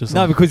down, you're just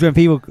No, like, because when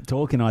people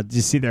talking, I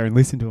just sit there and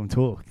listen to them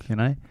talk. You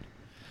know.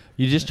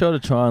 You just try to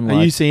and are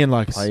like you seeing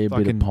like play a bit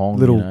fucking of pong,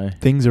 little you know,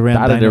 things around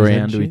bat it Dano's around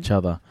head to and each shit?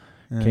 other.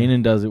 Yeah.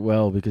 Keenan does it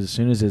well because as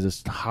soon as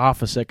there's a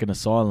half a second of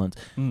silence,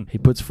 he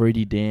puts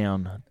Freddie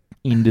down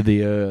into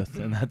the earth,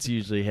 and that's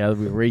usually how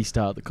we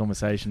restart the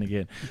conversation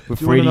again. With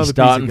Do you want Freddie another piece of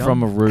starting gum?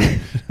 from a root.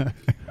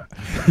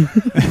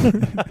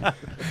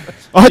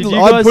 I'd Did you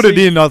I'd guys put it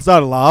see- in, I'd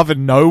start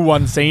laughing, no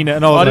one seen it,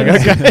 and I was I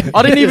like, didn't, okay.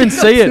 I didn't even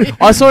see it.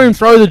 I saw him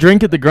throw the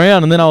drink at the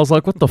ground, and then I was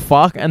like, "What the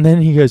fuck?" And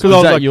then he goes, Because "Was I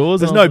was that like, yours?"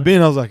 there's And I no was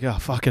bin. I was like, oh,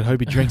 fuck it, hope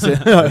he drinks it.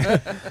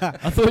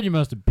 I thought you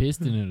must have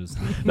pissed in it or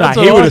something. Nah, That's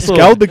he what would I have thought.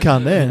 sculled the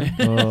cunt then.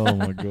 Oh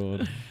my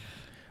god.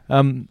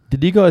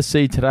 Did you guys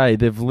see today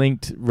they've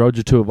linked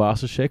Roger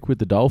Tuivasa-Sheck with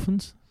the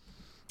Dolphins?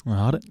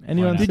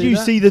 Anyone Did see you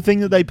that? see the thing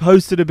that they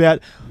posted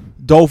about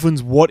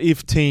Dolphins'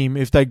 what-if team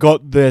if they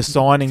got their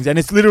signings? And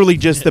it's literally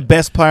just the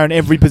best player in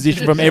every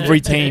position from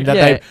every team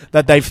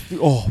that they've.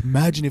 Oh,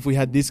 imagine if we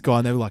had this guy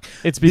and they were like,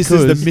 It's this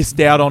because is the missed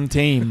out on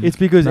team. It's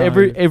because No.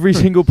 every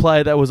single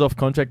player that was off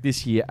contract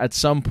this year, at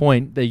some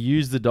point, they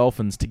used the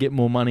Dolphins to get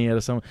more money out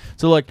of someone.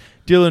 So, like,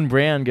 Dylan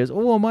Brown goes,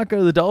 "Oh, I might go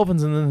to the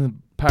Dolphins," and then the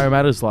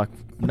Parramatta's like,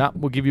 "Nah,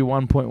 we'll give you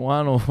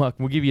 1.1, or like,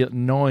 we'll give you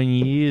 9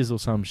 years or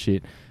some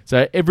shit."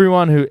 So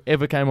everyone who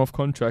ever came off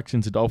contract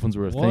since the Dolphins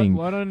were a thing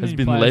Why don't has any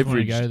been players want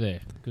to leveraged. go there?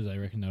 Because they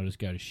reckon they'll just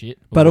go to shit.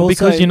 But Well, also,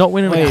 because you're not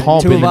winning a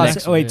comp two in of the us.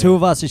 next- Wait, two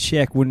of us at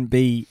Sheck wouldn't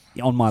be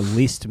on my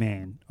list,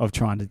 man, of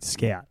trying to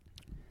scout.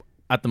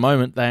 At the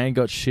moment, they ain't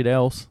got shit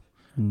else.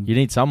 You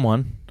need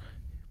someone.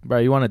 Bro,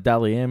 you want a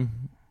Dally M.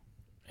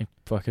 He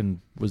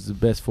fucking was the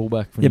best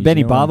fullback for Yeah, New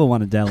Benny Zealand. Barber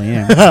won a Dally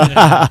M.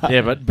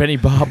 Yeah, but Benny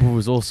Barber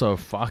was also a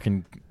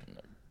fucking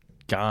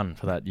gun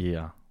for that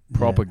year.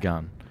 Proper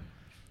gun.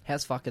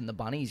 How's fucking the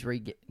Bunnies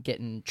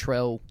getting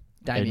Trell,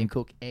 Damien And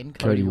Cook, and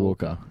Cody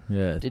Walker.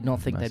 Yeah. Did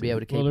not think they'd be able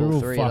to keep Well, they're all all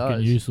three of fucking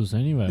those. useless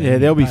anyway. Yeah,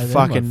 they'll be Pay them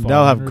fucking. like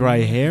They'll have 500.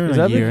 grey hair in Is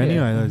a that year the-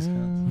 anyway. Those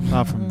guys.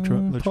 Apart from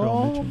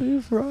Latrell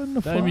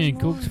Mitchell. Damien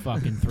Cook's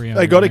fucking 300.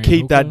 They got to grand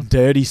keep that hooker.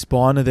 dirty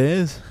spine of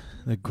theirs.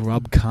 The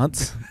grub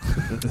cunts.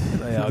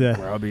 They are Yeah.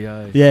 grubby,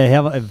 eh? Yeah,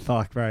 how about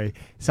fuck, bro?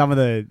 Some of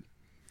the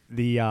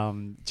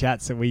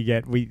chats that we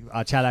get,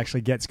 our chat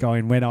actually gets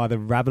going when either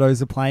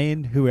Rabbitohs are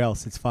playing. Who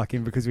else? It's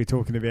fucking because we're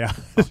talking about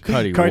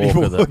Cody, Cody Walker,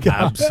 Walker. the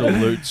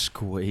absolute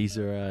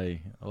squeezer, eh?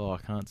 Oh, I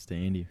can't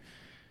stand him.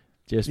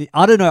 Just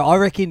I don't know. I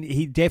reckon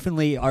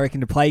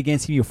to play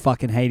against him, you'll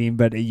fucking hate him,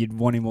 but you'd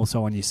want him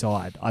also on your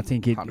side. I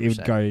think it would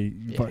 100%. go,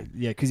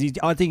 Yeah. because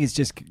I think it's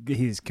just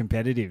his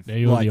competitive Yeah,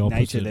 you're like the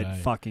nature opposite, that eh?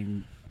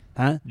 fucking.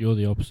 Huh? You're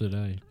the opposite,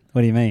 eh?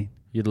 What do you mean?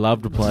 you'd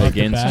love to play Like the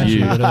against bash,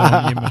 you. but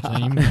I don't want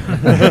you in my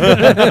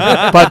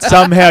team. But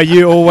somehow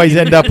you always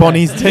end up on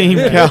his team,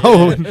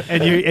 Carl.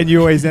 and you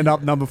always end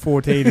up number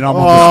 14, and I'm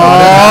on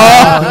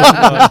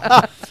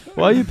the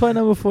Why are you playing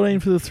number 14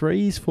 for the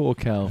threes for,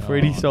 Cal?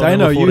 Freddie sold Dano,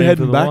 number you 14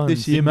 heading for the back ones.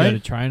 this year, Didn't go mate? to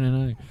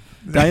training, eh?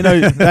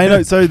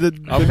 Dano. So the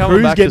I'm coming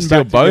crew's back to getting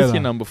steal back both together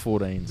your number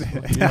 14s.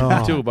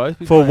 Oh. Two will both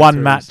be for playing one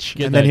threes. match,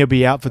 Get and then that- he'll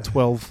be out for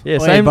 12. Yeah,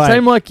 Wait, same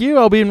but- like you.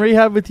 I'll be in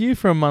rehab with you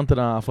for a month and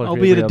a half. Like I'll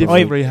be at a every other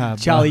different week. rehab.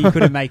 Charlie, you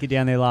couldn't make it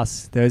down there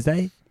last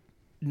Thursday.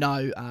 No,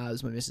 it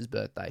was my missus'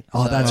 birthday.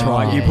 Oh, So, that's Oh.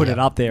 right. You yeah, put it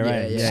up there, Yeah,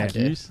 eh? yeah.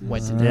 Excuse?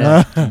 Went to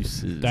Yeah.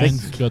 Excuses.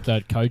 Dane's got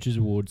that coaches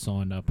award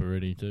signed up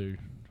already too.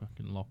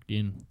 Fucking locked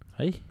in.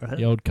 Hey?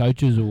 The old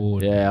coaches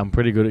award. Yeah, I'm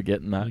pretty good at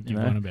getting I that. think You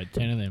you've won know? about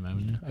 10 of them,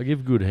 haven't you? I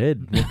give good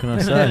head. What can I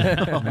say?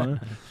 You know?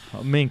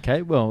 Me and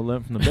Kate, well,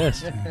 learned from the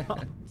best.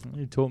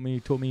 He taught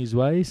me his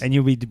ways. And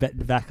you'll be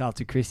back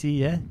after Chrissy,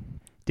 yeah?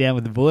 Down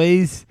with the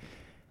boys.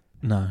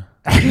 No.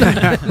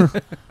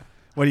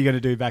 What are you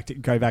going to do?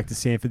 Go back to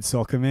Sanford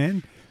Soccer,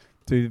 man?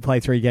 Play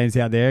 3 games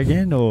out there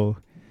again, or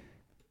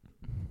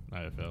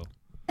AFL.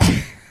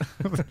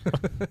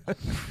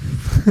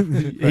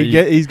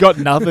 He's got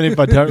nothing if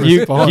I don't You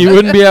respond.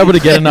 wouldn't be able to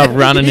get enough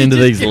running into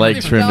these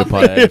legs for him to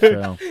play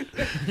AFL.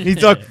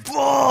 He's like,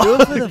 Do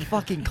it for the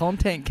fucking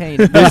content, Keen.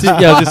 This is, yeah, I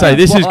was going to say,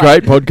 this is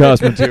great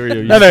podcast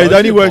material. no, it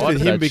only works with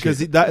with him because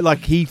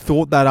he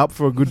thought that up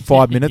for a good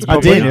 5 minutes. I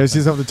probably. did. It was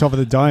just off the top of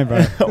the dome, bro.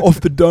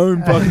 Off the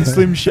dome, fucking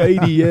Slim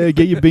Shady. Yeah,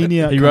 get your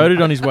beanie out. He wrote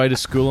it on his way to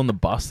school on the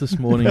bus this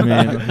morning,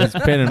 man. His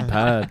pen and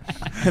pad.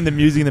 and the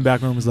music in the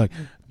background was like,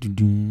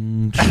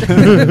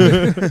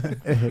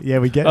 Yeah,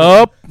 we get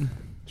Up.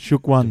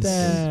 shook ones,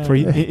 Damn.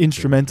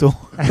 instrumental.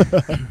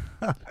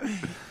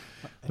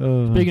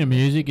 Speaking of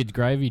music, it's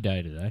Gravy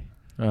Day today.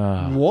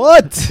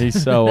 What?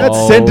 He's so That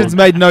old. sentence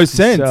made no He's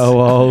sense. so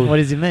old. what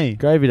does it mean?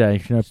 Gravy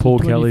Day, you know Paul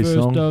Kelly's 21st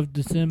song. of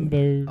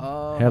December.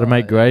 How to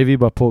Make Gravy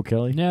by Paul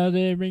Kelly. Now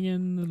they're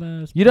ringing the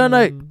last. You don't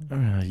know.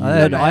 bell. You I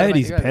heard How to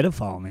he's a Make Gravy.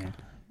 pedophile, man.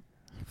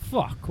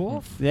 Fuck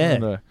off. Yeah.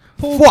 No.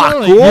 Paul Fuck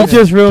Kelly. You off.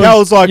 just ruined.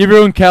 Cal's like, You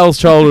ruined Cal's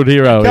childhood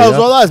hero. Cal's yeah?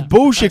 like, that's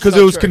bullshit because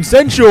That's it was not true.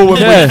 consensual when we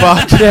Yeah.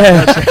 fucked.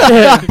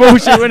 yeah,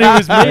 bullshit. When it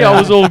was me, I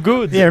was all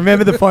good. Yeah,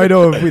 remember the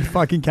photo with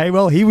fucking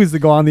K-Well? He was the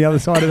guy on the other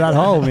side of that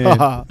hole, man.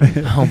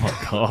 Oh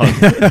my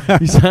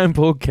god! You saying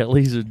Paul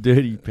Kelly's a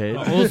dirty pet?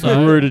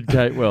 Also- Rooted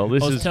Kate. Well,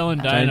 this I was is telling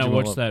Dana changing I my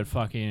watched life. that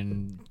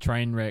fucking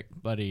train wreck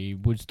bloody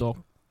Woodstock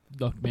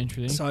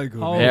documentary thing. So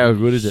good. Holy How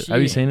good is it? Have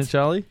you shit. seen it,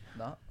 Charlie?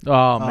 No.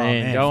 Oh, man.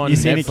 man, go on You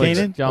seen it, Netflix.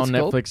 Keenan? Go on What's it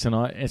called? Netflix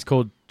tonight. It's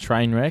called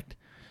Trainwrecked,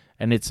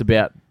 and it's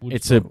about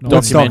it's a Woodstock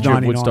documentary of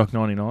 99. Woodstock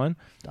 '99.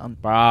 Done.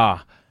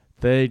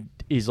 There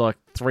is like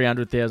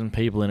 300,000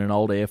 people in an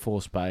old Air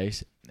Force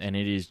base, and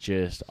it is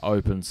just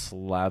open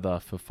slather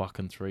for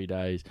fucking 3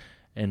 days.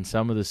 And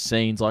some of the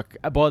scenes, like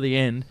by the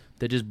end,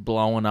 they're just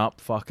blowing up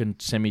fucking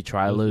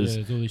semi-trailers.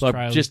 Yeah, there's all these Like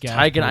trailers, just gas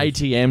taking pumps.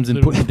 ATMs and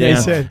Little- putting it They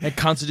down, said- and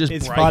cunts are just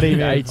It's breaking funny, the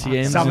man.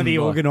 ATMs. Some of and the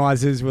like-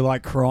 organisers were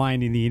like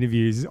crying in the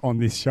interviews on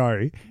this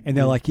show, and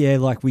they're like, "Yeah,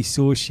 like we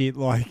saw shit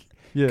like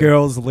Yeah.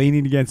 girls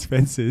leaning against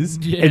fences,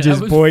 Yeah, and just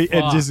that was boy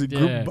and fucked, just a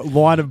yeah.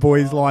 line of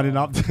boys lining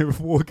up to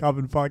walk up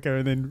and fuck her,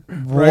 and then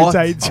What?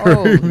 rotate through."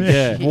 Holy man.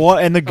 Yeah. shit.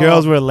 What? And the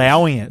girls were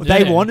allowing it.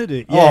 They Yeah. wanted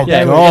it. Oh, Yeah, Yeah,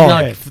 they God. were- and, Yeah.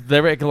 like,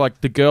 they reckon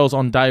like the girls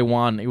on day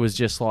one, it was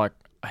just like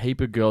a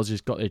heap of girls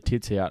just got their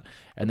tits out,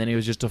 and then it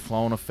was just a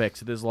flow-on effect.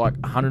 So there's like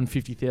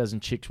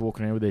 150,000 chicks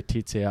walking around with their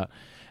tits out.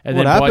 And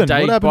What then happened? by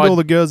day, What happened by, to all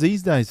the girls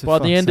these days? for by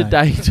the fuck's end of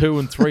sake? day 2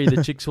 and 3,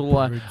 the chicks were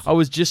like, I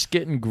was just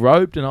getting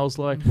groped, and I was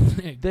like,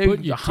 there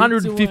Put your tits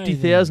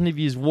 150,000 away of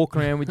yous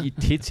walking around with your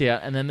tits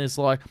out, and then there's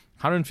like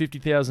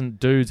 150,000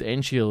 dudes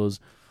and Sheilas,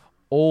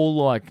 all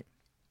like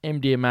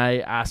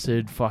MDMA,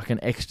 acid, fucking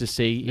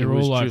ecstasy. They're it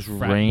was all like just frat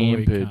boy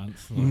rampant.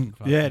 cunts,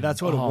 like Yeah, fucking-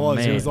 that's what it Oh, was.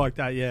 It man. was like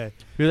that. Yeah,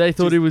 They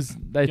thought it was.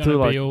 They Gonna thought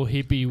like. be all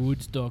hippie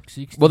Woodstock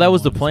 60. Well, that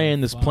was the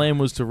plan. This plan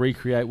was to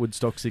recreate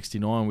Woodstock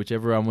 '69, which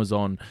everyone was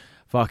on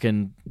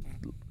fucking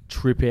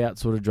trip out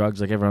sort of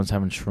drugs, like everyone's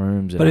having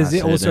shrooms. but and is it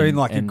acid also in and-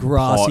 like a and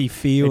grassy pot.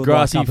 field? A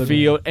grassy like up in-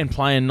 field and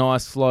playing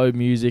nice slow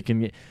music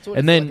and It's what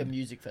And it's then- like a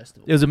music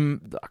festival. it was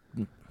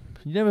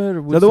you never heard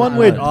of Is that the one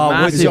Woodstock? where- Oh,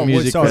 Massive Woodstock,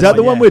 music Woodstock. Is that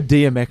the Yeah. one where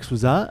DMX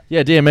was at?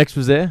 Yeah, DMX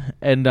was there,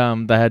 and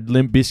they had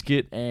Limp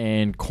Bizkit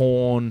and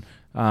Korn,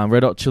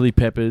 Red Hot Chili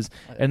Peppers,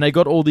 and they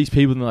got all these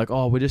people, and they're like,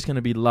 "Oh, we're just going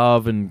to be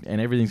love, and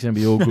everything's going to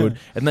be all good."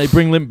 And they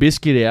bring Limp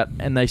Bizkit out,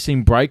 and they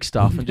sing break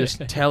stuff, and just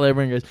tell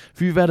everyone, "Goes,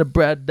 if you've had a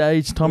bad day,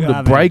 it's time Yeah, to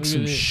man. break Look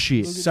some at this.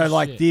 shit." Look at So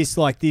like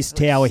shit. this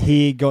tower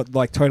here got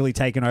like totally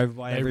taken over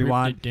by They ripped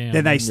everyone. it down.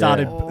 Then they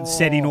started Yeah.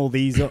 setting all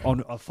these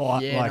on a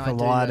fire, Yeah, like no, a I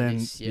do light, know and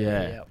this.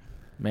 Yeah.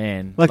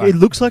 Man, Like it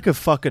looks like a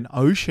fucking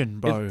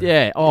ocean, bro.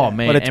 yeah. Oh Yeah.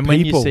 man, But it's and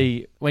people.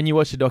 when you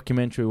watch the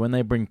documentary, when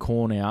they bring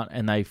Korn out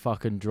and they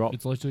fucking drop,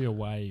 It's literally a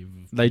wave.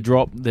 they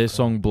drop their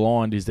song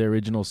 "Blind" is their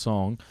original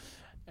song,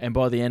 and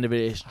by the end of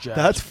it, it's just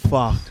That's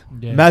fucked.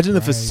 Yeah, Imagine the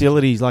crazy.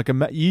 facilities. Like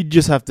you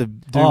just have to do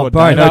Oh, what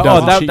bro, Dano no,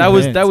 does. that, and that shit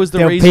was your that was the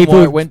There were reason people-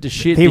 why it went to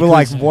shit. people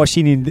like because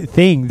washing in the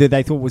thing that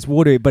they thought was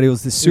water, but it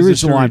was the it was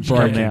sewage line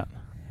coming broken. out.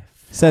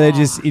 So they're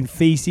just in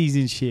feces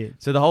and shit.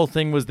 So the whole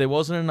thing was there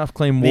wasn't enough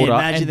clean Man, water,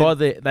 imagine and the- by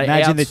they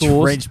Imagine the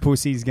outsourced. trench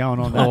pussies going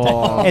on that Oh,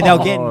 day. And they'll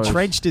get gosh.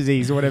 trench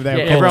disease or whatever they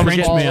Yeah, were everyone called. was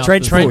trench getting mouth.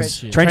 trench Trench puss.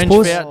 shit. Trench Trench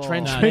puss? out,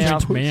 trench No, out,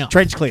 trench mouth.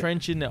 Trench clip.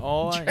 trench in the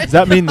eye. Does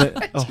that mean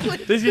that? Oh,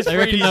 This is They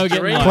reckon they were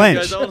getting dream. like- Clench.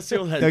 Goes, "I wanna see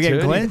all that They'll get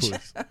dirty clenched?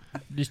 puss."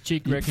 This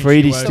chick reckons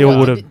Freddie she woke still up-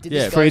 would've- Did this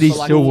Yeah, go Freddie for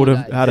like still all would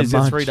have day? had a It's a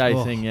munch. 3-day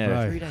Oh, thing, yeah. bro.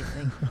 3-day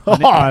thing.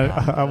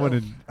 I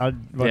wanted I'd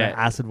want Yeah. to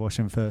acid wash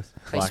him first.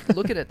 Hey, Like-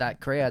 looking at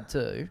that crowd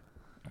too.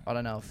 I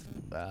don't know if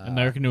And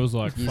they reckon it was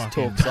like you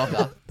fucking. talk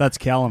soccer. That's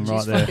Callum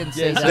Just right fucking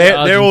see Yeah,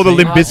 that. they're all the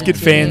Limp Argentina. Bizkit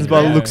fans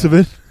by the Yeah. looks of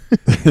it.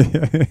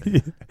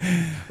 there.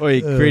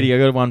 Oi, Greedy, I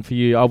got one for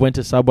you. I went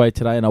to Subway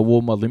today and I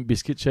wore my Limp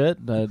Bizkit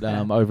shirt that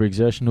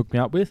Overexertion hooked me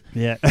up with.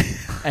 Yeah.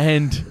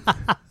 And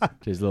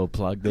just a little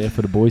plug there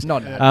for the boys.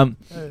 Not now.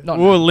 Wore Not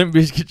a now. Limp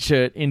Bizkit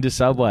shirt into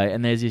Subway,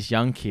 and there's this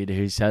young kid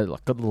who's had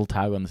like got a little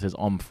tag on that says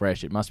 "I'm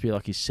fresh." It must be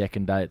like his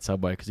second day at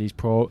Subway because he's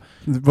Probably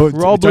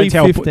don't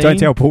tell, 15. don't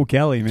tell Paul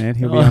Kelly, man.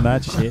 He'll be on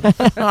that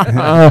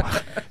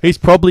shit. he's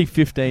probably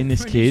 15.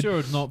 This Pretty kid. sure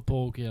it's not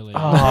Paul Kelly.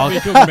 Oh, We're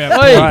talking about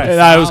Oi, Paul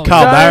no, it was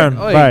Carl Fowler. Barron.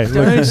 Oi, Right,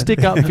 don't look.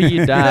 stick up for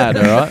your dad,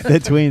 all right? They're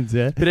twins,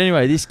 yeah. But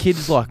anyway, this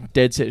kid's like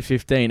dead set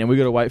 15, and we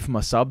got to wait for my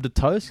sub to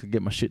toast,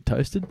 get my shit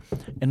toasted,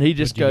 and he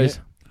just What'd you goes,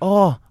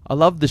 "Oh, I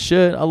love the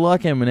shirt. I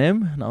like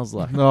Eminem," and I was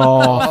like,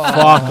 Oh,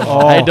 fuck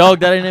off. "Hey dog,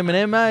 that ain't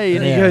Eminem, eh?"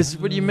 And he Yeah. goes,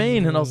 "What do you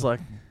mean?" And I was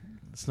like,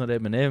 "It's not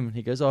Eminem." And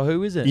he goes, "Oh,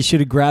 who is it?" You should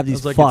have grabbed I his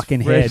was like, "It's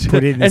fucking head, Fred."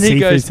 put it in the and he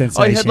seafood goes,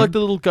 sensation. "Oh, he had like the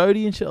little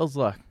goatee and shit." I was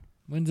like,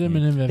 When's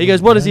Eminem ever he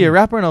goes, "What is he, a done?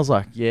 rapper?" And I was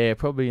like, "Yeah,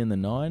 probably in the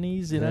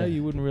 90s, you know, Yeah.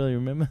 you wouldn't really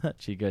remember that."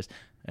 She goes,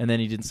 and then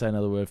he didn't say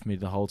another word for me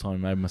the whole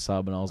time, made my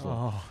sub, and I was like,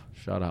 Oh.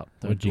 "Shut up.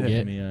 Don't What'd you talk to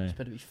get? me, eh?" It's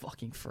better be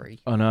fucking free.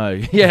 I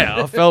know.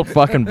 Yeah, I felt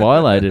fucking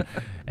violated.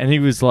 And he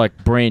was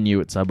like brand new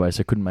at Subway,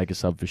 so I couldn't make a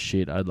sub for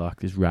shit. I had like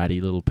this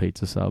ratty little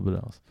pizza sub, but I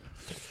was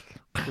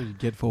What do you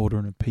get for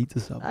ordering a pizza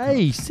sub?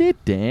 Hey,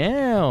 sit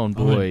down,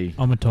 boy.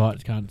 I'm a tight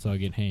cunt, so I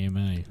get ham,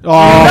 eh?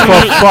 Oh,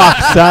 for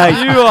fuck's sake.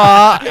 You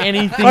are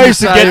anything. I used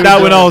to say get that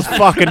with when I was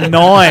fucking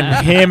 9.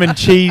 Ham and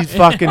cheese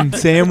fucking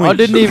sandwich. I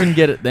didn't even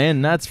get it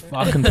then. That's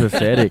fucking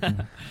pathetic.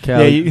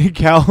 Cal, Yeah,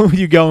 Cal,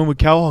 you go in with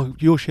Cal. Oh,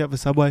 you'll shout for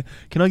Subway.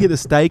 Can I get the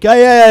steak?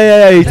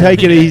 Hey,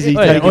 take it easy.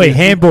 Wait, Take it Oi, easy.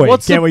 ham boy.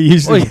 What's Get the- what you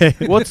usually Oi,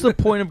 get. what's the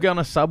point of going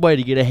to Subway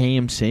to get a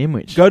ham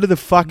sandwich? Go to the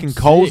fucking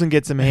Sick. Coles and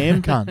get some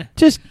ham, cunt.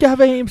 Just have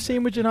a ham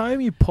sandwich at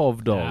home, you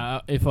pov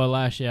dog. If I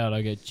lash out,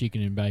 I get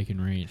chicken and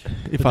bacon ranch.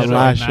 If But I that's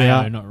lash mayo,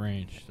 out. not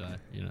ranch. So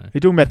you know.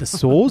 You're talking about the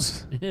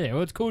sauce? Yeah,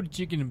 well, it's called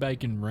chicken and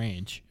bacon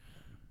ranch,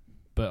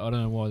 but I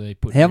don't know why they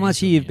put. How ranch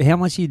much are on you? it. How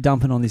much are you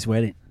dumping on this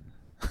wedding?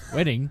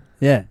 Wedding?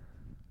 Yeah.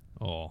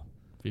 Oh,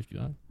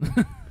 51.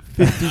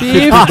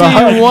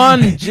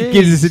 51, geez.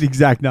 Gives us an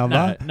exact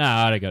number. No,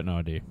 I got no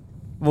idea.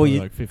 Well,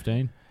 you. Like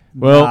 15.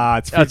 Well, Nah,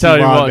 it's I'll tell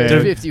you 51, what, man.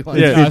 dude. 51.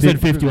 Yeah. No, I said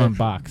 51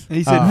 bucks.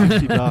 He said Ah.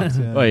 $50.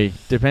 Yeah. Wait,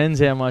 depends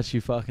how much you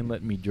fucking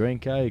let me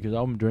drink, eh? Because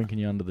I'm drinking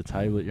you under the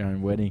table at your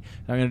own wedding.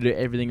 I'm going to do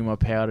everything in my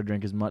power to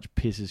drink as much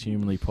piss as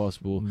humanly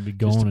possible Be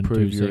just gone to in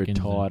prove 2 you're seconds.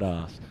 a tight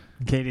ass.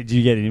 Okay, did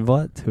you get an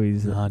invite to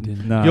his? No, I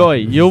didn't. No. Yo,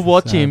 you'll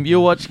watch sad. him.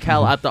 You'll watch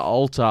Cal at the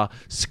altar,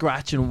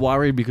 scratch and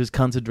worry because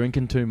cunts are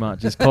drinking too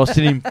much. It's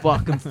costing him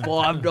fucking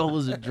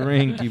 $5 a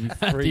drink. You'll be At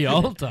the freaking.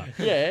 altar.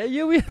 Yeah,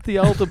 you'll be at the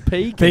altar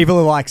peak. People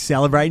are like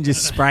celebrating,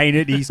 just spraying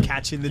it. He's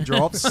catching the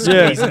drops,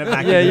 Yeah, squeezing it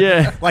back. yeah, in the-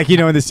 yeah. Like you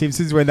know in The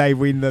Simpsons when they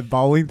win the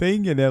bowling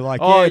thing, and they're like,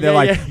 Oh, they're yeah,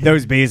 like, yeah.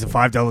 those beers are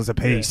 $5 a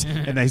piece,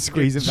 and they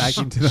squeeze it back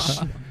into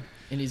the.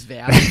 In his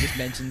vows, he just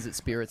mentions that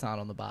spirits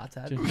aren't on the bar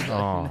tab.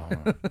 Oh.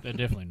 They're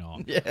definitely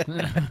not.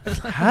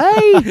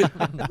 Hey,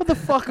 what the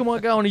fuck am I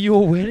going to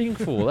your wedding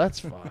for? That's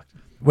fucked.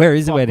 Where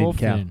is the Fuck wedding, off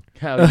Cal? then.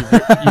 Cal,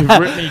 you've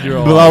ripped me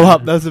dry. Blow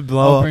up. That's a I'll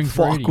blow up. bring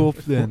Fuck Freddie. off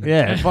then.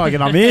 Yeah, fucking,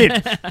 I'm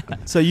in.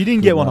 So you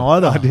didn't get one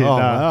either? I did, Oh,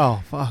 no.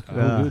 wow. Fuck.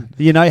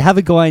 You know, have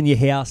a guy in your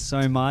house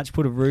so much,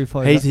 put a roof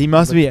over. He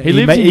must be. He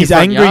lives in he's your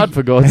front angry. yard,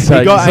 for God's He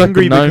sake. got He's like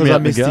angry the gnome because out I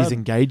in the missed his garden.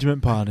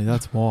 engagement party.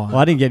 That's why. Well,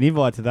 I didn't get an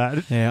invite to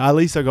that. Yeah, at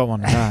least I got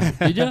one of that.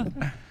 Did you?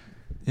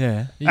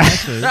 Yeah. Did you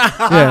actually?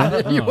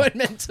 Yeah. You Oh. weren't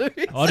meant to.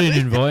 I didn't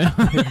invite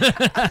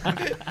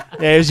him.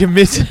 Yeah, it was your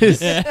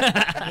missus.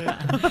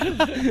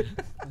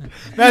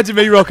 Imagine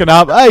me rocking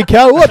up. Hey,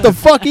 Cal, what the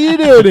fuck are you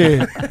doing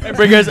here? And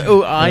Brett goes,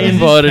 oh, I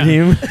invited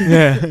him.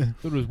 Yeah. Thought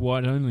it was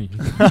white only.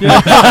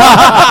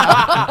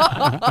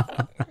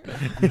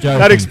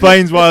 That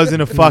explains why I was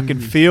in a fucking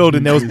field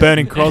and there was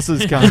burning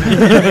crosses coming.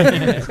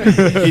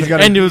 He's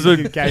got And it was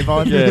a cave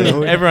on.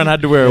 Yeah, everyone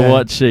had to wear Yeah. a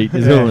white sheet.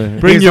 Is Yeah. all there.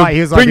 Bring He was your, like-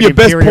 he was bring like your an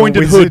best imperial pointed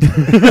wizard.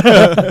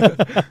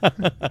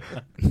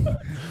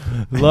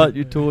 hood. Light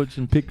your torch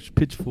and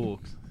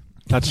pitchforks.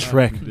 That's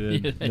Shrek.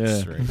 Yeah, Yeah.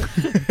 that's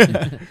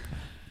right.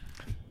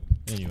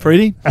 Anyway.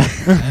 Freddie?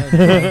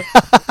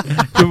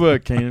 Good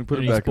work, Keenan. Put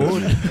it Any back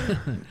on.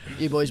 sport?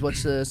 You boys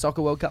watched the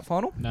Soccer World Cup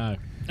final? No.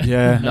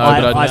 Yeah. No,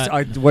 I, but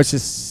I watched the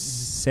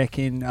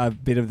second, a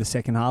bit of the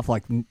second half,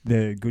 like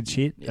the good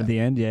shit Yeah. at the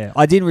end. Yeah,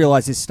 I didn't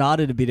realize it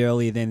started a bit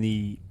earlier than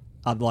the,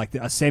 like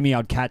a semi.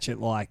 I'd catch it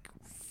like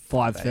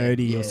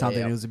 5:30 Yeah, or something.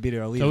 yeah. It was a bit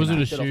earlier. So was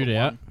than it a that. Bit off at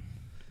shootout? one.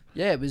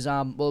 Yeah, it was.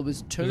 Well, it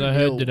was 2-0. Because I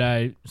heard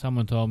today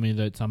someone told me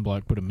that some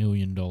bloke put $1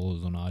 million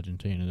on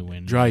Argentina to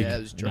win. Drake. Yeah,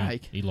 it was And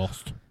Drake. He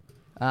lost.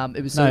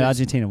 It was No, it was-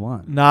 Argentina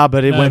won. Nah,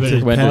 but it No, went but to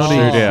it went to penalty.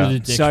 shootout.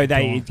 It's So extra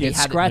they time. it He gets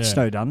had it- scratched yeah.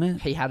 though, doesn't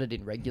it? He had it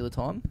in regular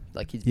time.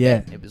 Like his Yeah.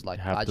 bet, it was like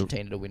Have to-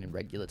 Argentina to win in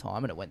regular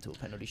time, and it went to a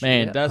penalty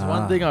Man, shootout. that's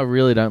one thing I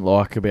really don't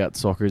like about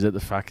soccer is that the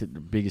fact that the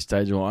biggest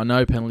stage. I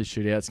know penalty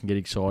shootouts can get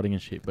exciting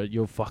and shit, but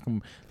you're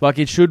fucking like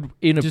it should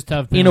in a Just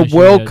have in a penalty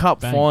World shootout, Cup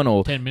bang,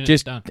 final. 10 minutes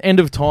Just done. end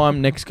of time,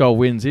 next goal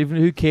wins. Even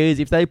who cares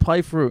if they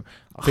play for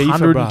FIFA,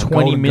 120 bro,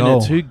 golden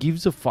minutes? goal. Who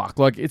gives a fuck?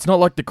 Like it's not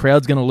like the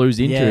crowd's going to lose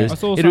Yeah. interest. I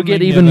saw It'll get something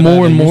the even other day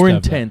more and they more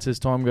used to have that. intense as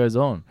time goes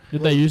on.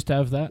 Did they used to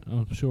have that?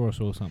 I'm sure I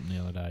saw something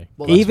the other day.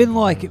 Well, that's- Even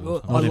like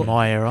Not in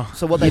my era.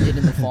 So what they did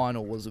in the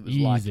final was it was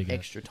Years like ago.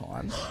 extra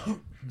time.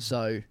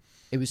 So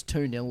it was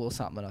 2-0 or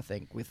something, I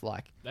think, with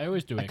like They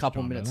always do a extra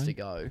couple time, minutes don't to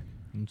they, go.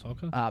 in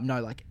soccer.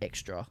 No, like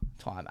extra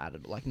time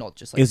added, like not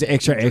just like It was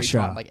extra, injury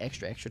extra. time, like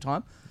extra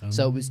time.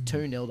 So it was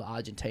 2-0 to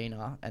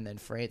Argentina, and then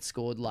France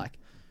scored like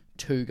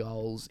 2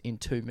 goals in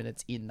 2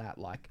 minutes in that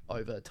like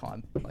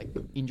overtime, like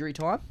injury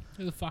time.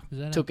 Who the fuck is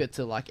that? Took it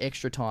to like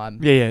extra time.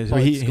 Yeah. So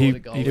Both he scored a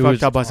goal. he It fucked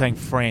was up by time. saying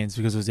France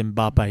because it was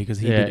Mbappe because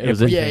he Yeah, did it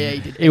was everything. Yeah, he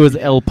did. It was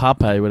everything. El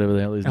Pape, whatever the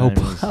hell his El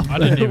name is. I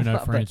didn't even know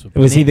France were.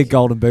 Was he the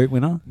Golden Boot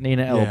winner?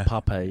 Nina El Yeah.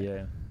 Pape,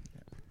 yeah.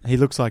 He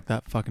looks like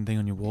that fucking thing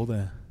on your wall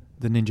there.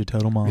 The Ninja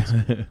Turtle mask.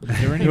 Is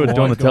there any You're white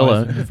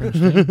Donatello. guys in the French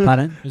team?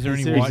 Pardon? Is there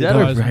any Is white that a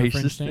guys in the French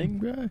racist team? thing,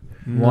 bro?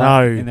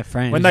 No. In the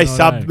French. When they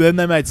No, no. when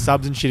they made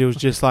subs and shit, it was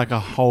just like a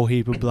whole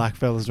heap of black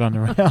fellas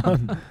running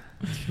around.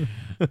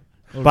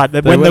 But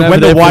They when went the over when there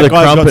the for white the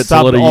guys got crumpets a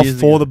lot subbed of off years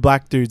for ago. the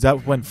black dudes,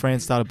 that's when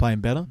France started playing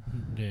better.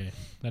 Yeah,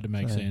 that'd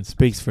make So it sense.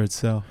 speaks for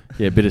itself.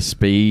 Yeah, a bit of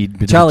speed,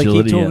 bit Charlie, of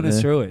keep agility. talking out us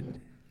there. through it.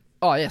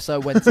 Oh yeah, so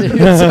it went to,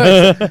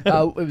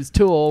 it was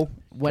 2-2.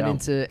 Went Go.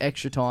 into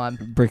extra time.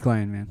 Brick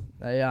Lane, man.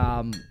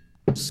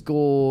 They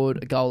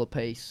scored a goal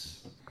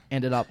apiece.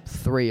 ended up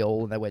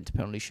 3-3, and they went to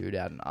penalty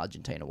shootout, and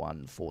Argentina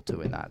won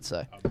 4-2 in that.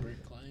 So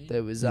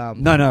there was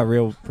No,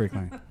 real brick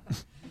lane.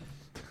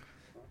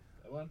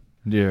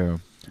 Yeah.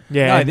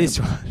 Yeah, No, and this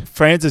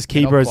France's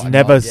keeper has quite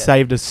never right yet.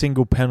 saved a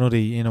single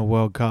penalty in a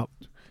World Cup.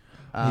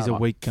 He's a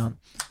weak cunt.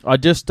 I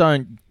just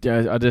don't.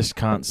 I just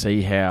can't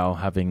see how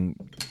having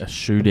a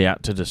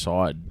shootout to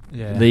decide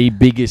Yeah. the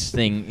biggest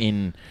thing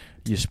in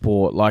your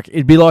sport. Like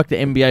it'd be like the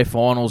NBA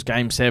Finals,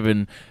 Game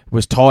 7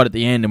 was tied at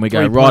the end, and we go,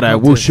 3-point righto,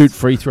 we'll contest. shoot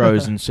free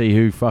throws and see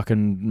who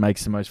fucking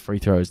makes the most free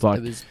throws. Like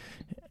it was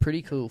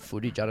pretty cool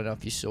footage. I don't know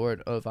if you saw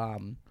it of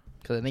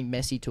because I think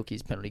Messi took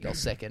his penalty goal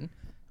second.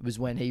 It was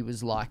when he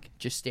was like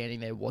just standing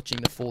there watching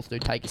the fourth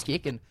dude take his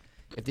kick, and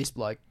if this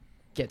bloke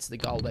gets the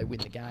goal, they win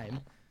the game.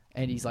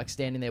 And he's like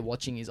standing there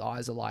watching, his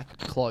eyes are like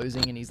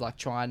closing, and he's like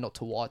trying not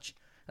to watch.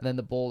 And then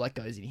the ball that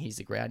goes in, hits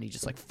the ground, and he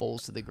just like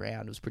falls to the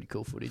ground. It was pretty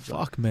cool footage.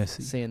 Fuck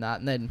Messi. Seeing that,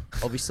 and then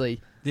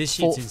obviously This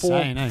shit's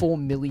insane, eh? 4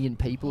 million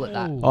people at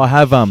that. I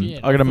have Shit,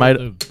 I got a thought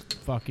mate. the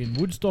fucking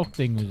Woodstock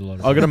thing was a lot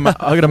of I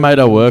got a mate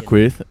I work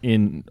with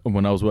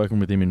when I was working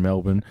with him in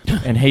Melbourne,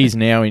 and he's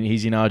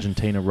in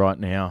Argentina right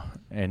now,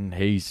 and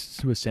he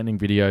was sending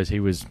videos.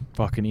 He was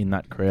fucking in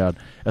that crowd.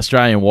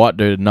 Australian white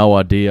dude, no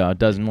idea,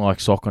 doesn't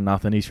like soccer or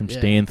nothing. He's from Yeah.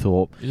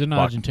 Stanthorpe, Isn't like,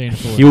 Argentina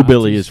full of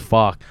hillbilly as Nazis?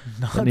 fuck.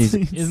 And he's-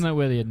 Isn't that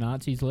where the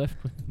Nazis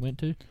went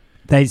to?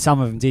 Some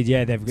of them did,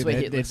 yeah. That's where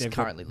they- Hitler they've got-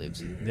 currently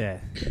lives. Yeah.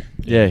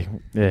 yeah,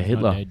 Not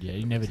Hitler. dead yet.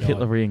 He never died.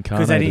 Hitler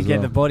reincarnated Because they didn't as get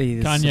well. the body.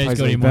 that's Kanye's got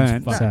supposedly him on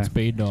burnt, fucking so.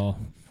 speed dial.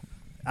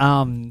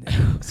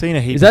 Seen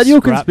a heap Is that of your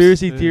scraps,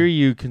 conspiracy too. theory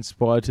you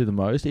conspire to the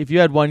most? If you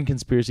had one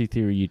conspiracy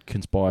theory you'd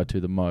conspire to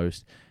the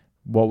most,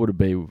 what would it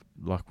be?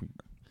 Like,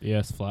 The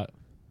Earth's flat.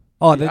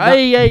 Oh, the,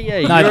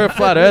 hey, No, you're a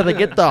flat earther.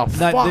 Get the no,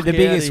 fuck the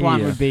biggest outta one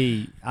here. would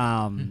be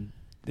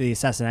the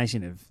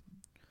assassination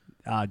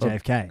of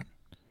JFK.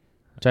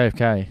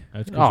 JFK.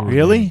 That's 'cause Oh, he was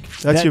Really?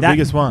 a- That's your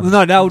biggest one.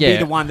 No, that would be Yeah.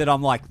 the one that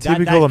I'm like,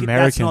 Typical That's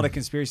American. not a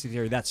conspiracy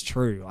theory. That's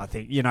true. I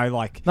think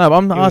like No, but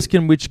I'm It was-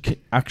 asking which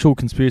actual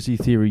conspiracy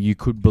theory you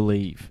could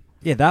believe.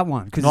 yeah, that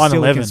one because it's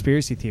still a 9/11.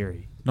 conspiracy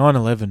theory.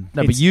 9/11.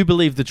 No, but It's- you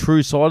believe the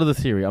true side of the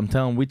theory. I'm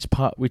telling which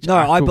part. No,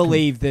 I actual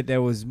believe that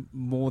there was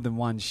more than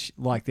one.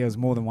 There was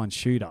more than one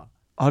shooter.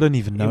 I don't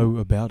even know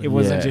about it. It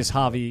wasn't Yeah. just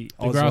Harvey. The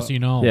Oswald. grassy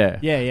knoll. Yeah.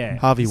 Yeah.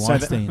 Harvey So that-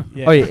 Weinstein.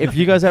 yeah. Oh yeah, if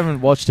you guys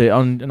haven't watched it,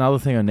 on another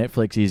thing on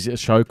Netflix is a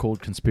show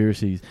called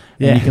Conspiracies.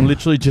 And Yeah. you can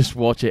literally just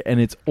watch it, and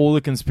it's all the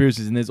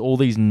conspiracies, and there's all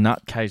these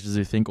nutcases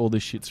who think all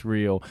this shit's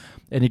real.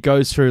 And it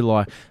goes through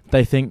like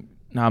they think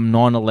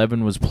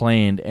 9/11 was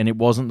planned, and it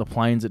wasn't the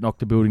planes that knocked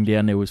the building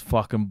down. There was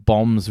fucking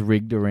bombs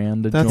rigged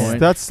around the joint.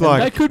 That's That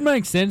like could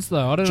make sense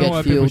though. I don't Jet know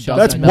why people fuel shut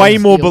that's doesn't that way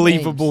down. more Steel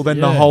believable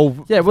than the Yeah. whole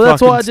Yeah, well, that's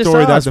fucking what I just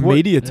story that asked. the What-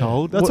 media yeah.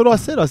 told. That's what I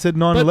said. I said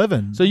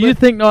 9/11. So you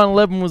think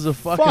 9/11 was a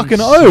fucking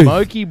Fucking oath.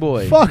 smoky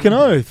boy? Fucking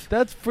oath.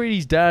 That's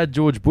Freddie's dad,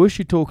 George Bush.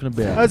 You're talking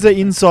about. That's an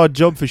inside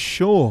job for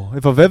sure.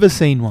 If I've ever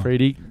seen one.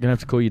 Freddie, gonna have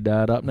to call your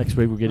dad up next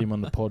week. We'll get him on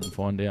the pod and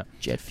find out.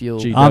 Jet fuel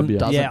GW.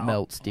 doesn't Yeah.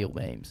 melt steel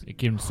beams. It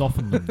can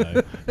soften them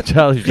though.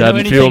 Charlie's You know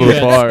dad fuel to anything the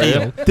about fire.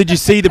 steel? Yeah? Did you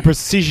see the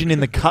precision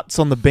in the cuts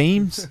on the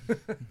beams?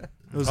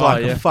 It was Oh,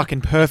 like yeah. a fucking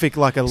perfect,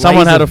 like a Someone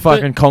laser. had a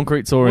fucking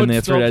concrete saw in What there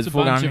 3 stops days a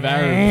before bunch going. of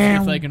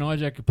Arabs if they can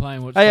hijack a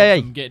plane? What stops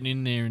Hey. them getting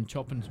in there and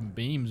chopping some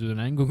beams with an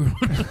angle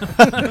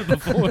grenade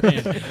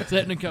beforehand,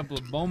 setting a couple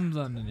of bombs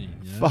underneath?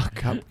 You know?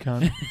 Fuck up,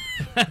 cunt.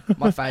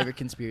 My favourite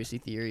conspiracy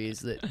theory is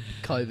that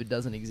COVID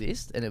doesn't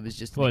exist, and it was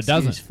just an Well, it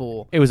excuse doesn't.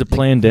 for It was a the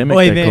pandemic.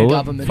 Oi, They man. call it.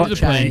 government Fuck to the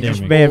change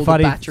pandemic. all Man, the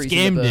funny. batteries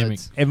in the Scamdemic.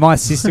 birds. And my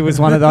sister was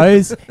one of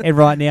those, and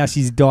right now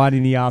she's dying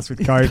in the ass with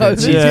COVID. COVID,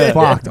 She's yeah.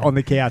 fucked on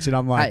the couch, and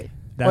I'm like, Hey,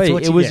 that's Wait,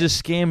 what it you was get. a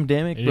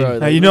scamdemic, It bro. is.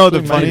 Now, They you know what the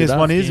literally made it funniest up.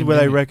 one is? Where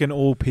they Scamdemic. reckon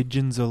all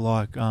pigeons are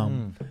like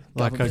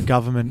a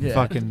government Yeah.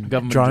 fucking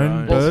Government drone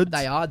drones. well, birds.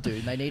 they are,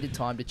 dude. They needed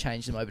time to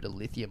change them over to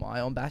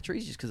lithium-ion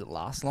batteries just because it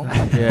lasts longer.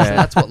 Yeah. So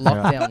that's what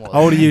lockdown was.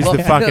 I would have used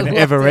the fucking Lockdown.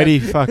 ever ready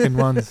fucking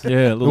ones.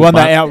 Yeah, The little one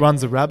that bun-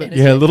 outruns the rabbit.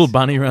 Yeah, little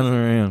bunny running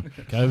around.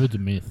 COVID's a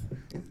myth.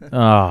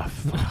 Ah,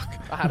 fuck.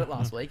 I had it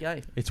last week,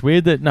 eh? It's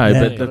weird that no, Yeah.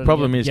 but the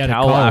problem is You had a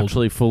Cal cold.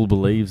 actually full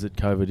believes that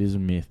COVID is a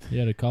myth He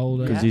had a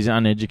cold. because Yeah. he's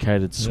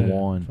uneducated Yeah,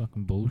 swine.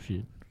 fucking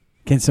bullshit.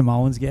 Can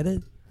Samoans get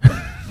it?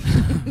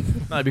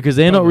 No, because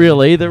they're not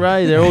real either,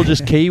 eh? They're all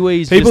just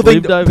Kiwis. People just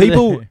think lived over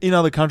people there. in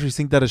other countries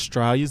think that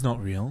Australia's not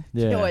real.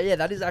 Yeah. Oh, yeah,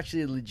 that is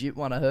actually a legit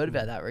one. I heard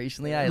about that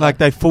recently, eh? Like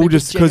they full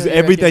just because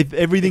genuinely reckon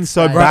everything's it's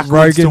so fake.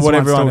 backwards to Rogan's what once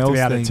everyone talked else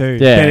about thinks. it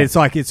too. Yeah. That it's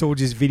like it's all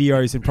just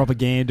videos and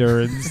propaganda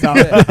and stuff.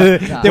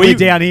 Nah. then we're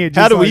down here. Just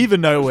How do like, we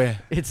even know where?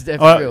 It's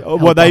definitely real. Well,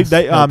 Help they us Joe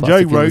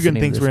if you're Rogan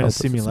listening thinks to we're in a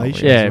this, help us, it's not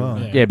simulation real. Yeah, as well.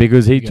 Yeah. yeah,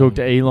 because he Yeah. talked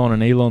to Elon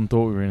and Elon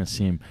thought we were in a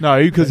sim. No,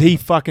 because he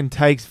fucking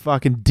takes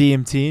fucking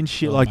DMT and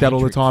shit Oh, like that all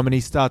the Matrix. time, and he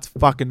starts starts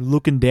fucking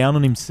looking down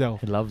on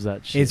himself. He loves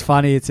that shit. It's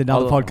funny. It's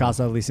another Oh. podcast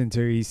I listened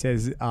to. He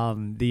says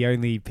the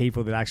only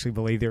people that actually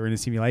believe they're in a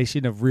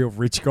simulation are real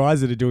rich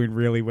guys that are doing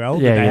really well.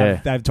 Yeah, they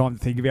yeah. They have time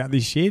to think about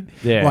this shit.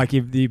 Yeah. Like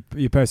if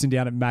your person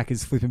down at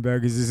Macca's flipping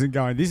burgers isn't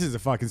going, this is a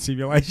fucking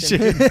simulation.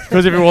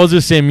 Because if it was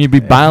a sim, you'd be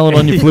bailing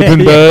on your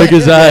flipping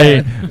burgers,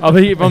 eh? I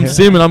mean, if I'm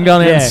simming, I'm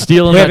going out and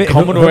stealing that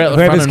Commodore out the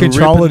front Whoever's and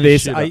controlling ripping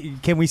this, shit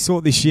up. can we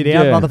sort this shit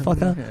out, Yeah.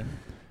 motherfucker?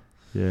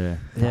 Yeah.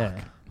 Yeah.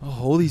 Oh,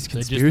 all these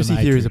They're just conspiracy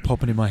the theories are Matrix.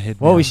 popping in my head.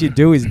 What now. we should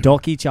do is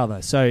dock each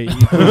other. So,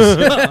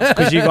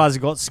 because you guys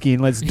have got skin,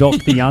 let's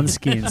dock the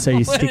unskin. So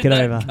you stick it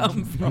over.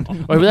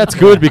 Wait, but that's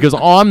good because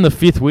I'm the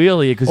fifth wheel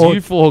here because Or- you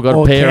four got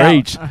or a pair Cal-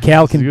 each.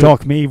 Cal can Good.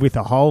 dock me with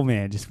a hole,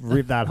 man. Just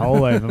rip that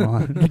hole over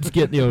mine. Let's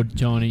get the old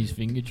Chinese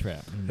finger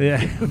trap.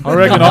 Yeah. I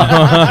reckon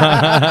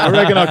I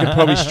reckon I could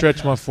probably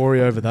stretch my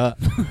 40 over that.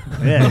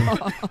 Yeah.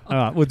 All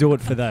right, we'll do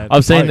it for that.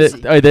 I've seen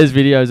that. Oh, there's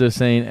videos I've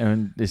seen,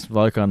 and this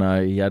bloke I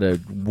know, he had a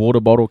water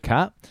bottle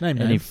cap, Name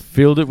and he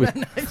filled it with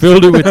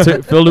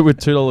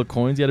 $2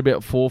 coins. He had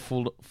about four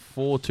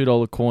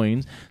 $2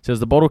 coins. So as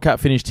the bottle cap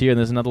finished here, and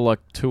there's another like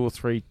 2 or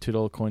 3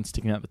 $2 coins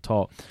sticking out the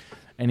top,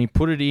 and he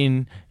put it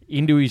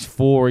into his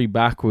 4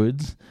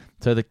 backwards,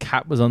 so the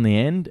cap was on the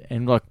end,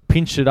 and like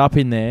pinched it up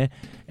in there,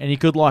 and he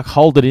could like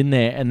hold it in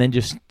there, and then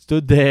just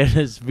stood there.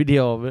 There's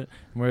video of it.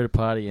 And we're at a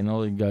party, and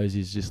all he goes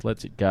is just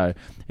lets it go,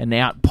 and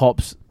out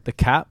pops the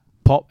cap,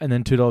 pop, and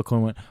then $2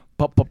 coin went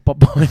pop, pop, pop,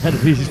 pop out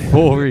of his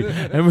 4,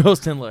 and we all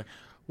stand like,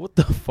 what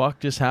the fuck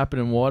just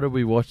happened, and why did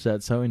we watch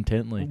that so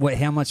intently? Wait,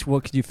 how much?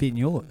 What could you fit in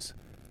yours?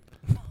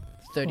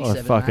 37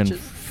 a fucking matches.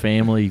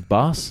 family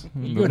bus,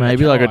 You got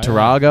maybe a like a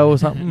car, Tarago or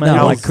something. Maybe. No,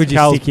 Cal's- like could you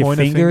Cal's stick your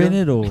pointer finger in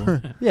finger?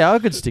 it, or Yeah, I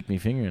could stick my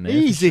finger in there. for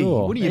Easy.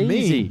 sure. What do you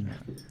Easy. mean?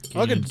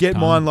 I could get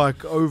mine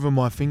like over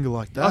my finger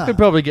like that. I could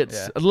probably get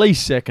Yeah. at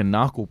least second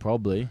knuckle,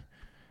 probably.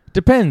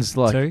 Depends,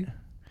 like two?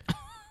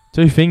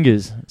 2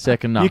 fingers,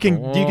 second knuckle.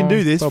 You can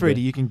do this, Probably.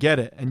 Freddie. You can get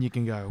it and you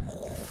can go.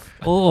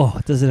 Oh,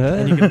 does it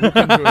hurt?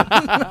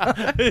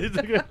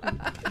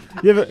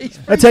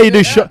 That's how you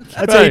do shot.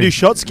 That's how you Right. do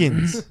shot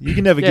skins. You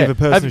can never Yeah. give a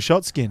person Have- a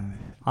shot skin.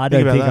 I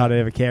don't about think that. I'd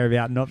ever care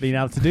about not being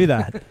able to do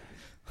that.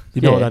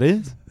 You know Yeah. what that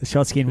is? The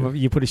shot skin,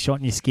 you put a shot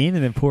in your skin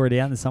and then pour it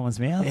out into someone's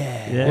mouth.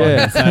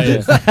 Yeah.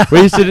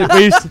 we used to do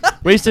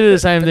the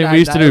same thing.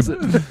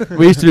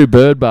 We used to do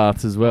bird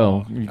baths as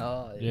well.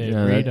 Oh, Yeah,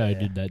 Yeah, Rito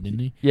did that, didn't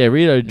he? Yeah,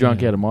 Rito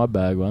drunk Yeah. out of my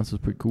bag once. It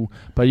was pretty cool.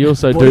 But you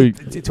also What- do.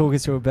 talk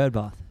us through a bird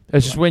bath.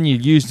 It's just when you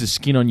use the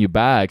skin on your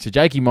bag. So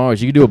Jakey Morris,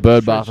 you could do a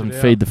bird Stretch bath and it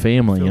out. feed the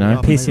family. Fill You it know.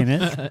 up. Piss in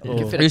it. You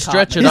can fit You a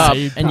stretch it carton up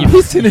in and you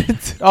Pissing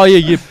it. Oh yeah,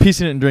 you're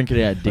pissing it and drinking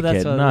it out, Well,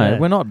 that's dickhead. what- No, yeah.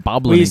 we're not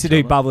bubbling. We used to each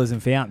do other. bubblers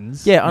and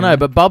fountains. Yeah, I know,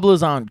 but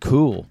bubblers aren't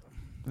cool.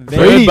 They're,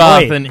 Bird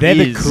bath wait, and they're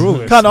the is.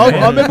 cruelest. Cunt, I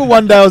man. remember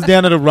one day I was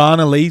down at a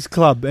Rana Lee's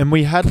club and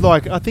we had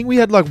I think we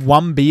had like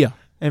one beer.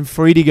 And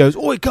Freedy goes,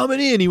 "Oi, coming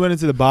in." He went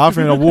into the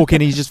bathroom and I walk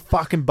in, he's just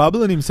fucking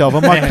bubbling himself.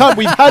 I'm like, "Cunt,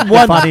 we've had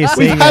one. funniest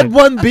We've thing, had man.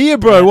 one beer,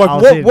 bro. Like, I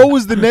was what? in- What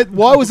was the net?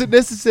 Why was it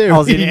necessary?" I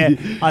was in.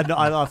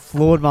 I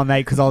floored my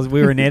mate because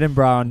we were in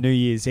Edinburgh on New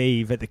Year's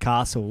Eve at the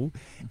castle,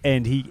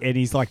 and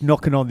he's like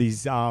knocking on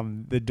these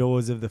the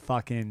doors of the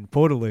fucking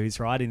Portaloos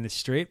right in the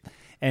strip.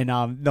 And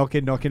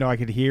knocking, I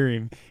could hear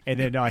him, and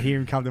then I hear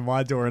him come to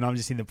my door, and I'm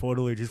just in the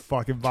Portaloo, just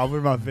fucking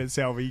bubbling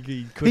myself.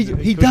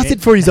 He does it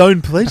for his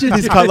own pleasure.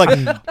 This guy,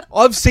 like,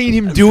 I've seen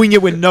him doing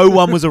it when no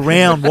one was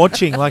around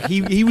watching. Like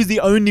he was the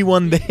only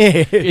one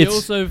there. He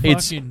also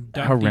it's fucking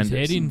ducked horrendous.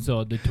 his head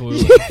inside the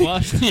toilet and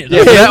flushed it.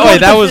 Yeah,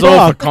 that was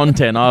all for fuck?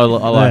 content. I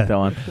like that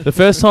one. The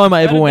first time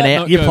I ever went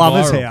out, Your Go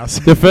plumber's viral. house.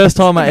 the first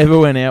time I ever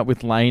went out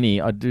with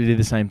Laney, I did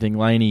the same thing.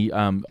 Laney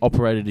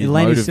operated his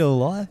Elaine's motor. still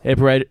alive.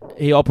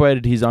 He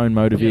operated his own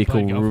motor Yeah,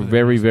 played vehicle, golf with him.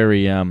 very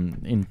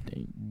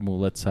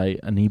let's say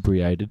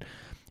inebriated,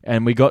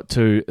 and we got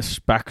to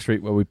Back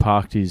Street where we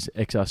parked his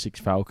XR6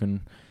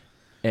 Falcon,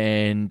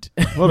 and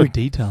A lot of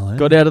detail. Eh?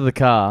 got out of the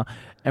car.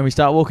 And we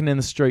start walking down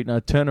the street, and I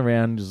turn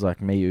around, it was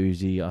like me,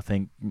 Uzi, I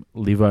think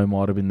Livo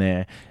might have been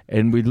there.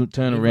 And we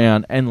turn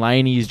around, and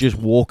Laney is just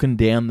walking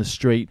down the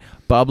street,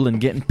 bubbling,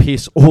 getting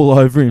piss all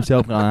over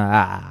himself.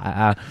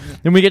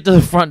 Then we get to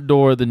the front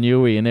door of the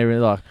Newey, and they're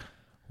like,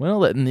 we're not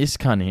letting this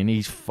cunt in.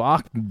 He's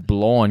fucked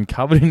blind,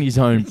 covered in his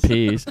own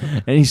piss,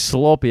 and he's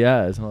sloppy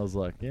ass. And I was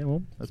like, yeah,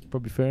 well, that's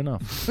probably fair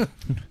enough.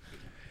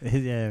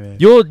 Yeah, man.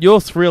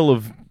 Your thrill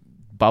of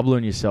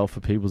bubbling yourself for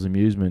people's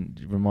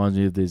amusement reminds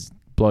me of this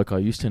bloke I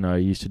used to know.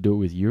 He used to do it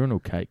with urinal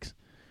cakes.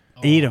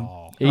 Eat 'em.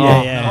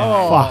 Yeah. yeah.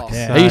 Oh, fuck.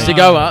 Yeah. He used to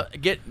go up,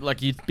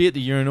 you'd be at the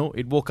urinal,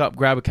 he'd walk up,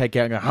 grab a cake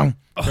out, and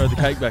go, throw the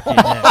cake back in.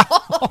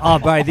 Oh,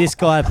 bro, this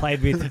guy I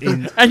played with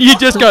in And you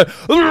just go,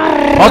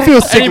 I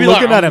feel sick he'd be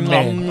looking like, at him,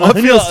 man. and I you'd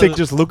be feel like- sick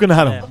just looking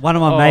at him. one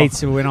of my Oh.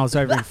 mates when I was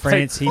over in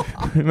France. He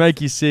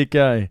make you sick,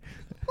 eh?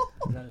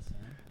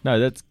 No,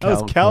 that's That was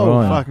Cal. Cal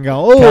Ryan. fucking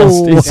going,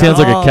 Cal's- oh. it sounds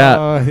like a cat.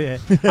 Oh,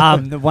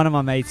 yeah. One of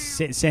my mates,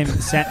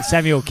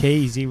 Samuel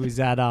Keys. He was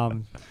at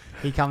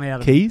he come out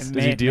of Keys?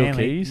 Does he deal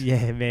Manly. keys?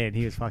 Yeah, man,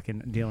 he was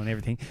fucking dealing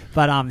everything.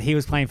 But he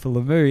was playing for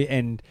Lamu,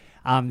 and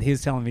he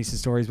was telling me some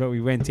stories, but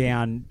we went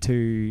down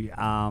to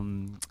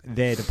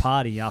there to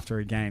party after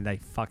a game. They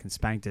fucking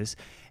spanked us.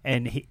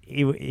 And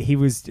he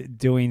was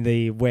doing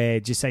where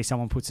just say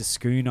someone puts a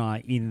schooner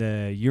in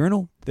the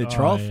urinal, the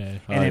trough, yeah.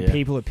 and then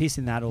people are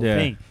pissing that whole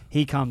thing.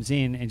 He comes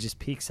in and just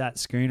picks that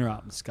schooner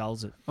up and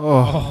sculls it.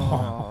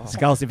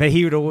 Sculls it. But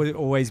he would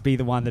always be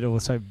the one that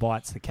also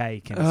bites the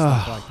cake and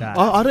stuff like that.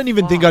 I don't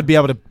even think I'd be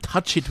able to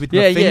touch it with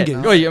my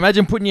fingers. Oh, yeah.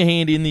 Imagine putting your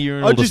hand in the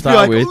urinal I'd to just be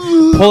start like,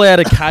 with, pull out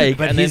a cake,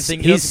 But and then his,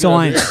 think his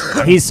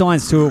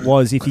science to it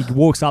was if he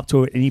walks up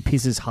to it and he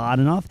pisses hard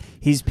enough,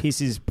 his piss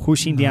is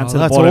pushing down to the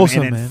that's bottom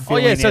awesome, and then man. Oh,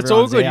 yes, that's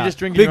all good. You just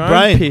drink your Big own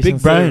brain, piss big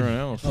instead of brain. everyone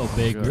else. Oh,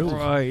 big God.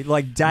 Bro,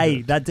 like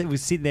that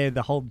was sitting there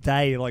the whole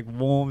day, like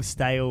warm,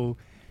 stale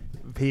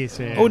piss.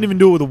 Man. I wouldn't even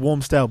do it with a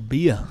warm stale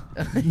beer.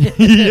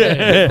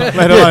 Yeah.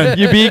 Let alone,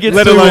 Your beer gets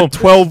let too alone warm.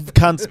 12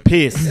 cunts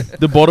piss.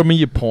 The bottom of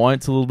your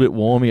pint's a little bit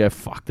warm. You go,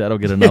 fuck that, I'll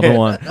get another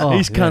one.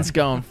 These cunts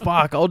going,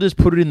 fuck, I'll just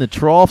put it in the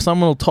trough.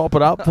 Someone will top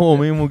it up for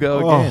me and we'll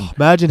go again.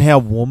 Imagine how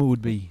warm it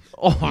would be.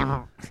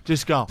 Oh.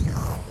 Just go.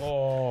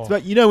 It's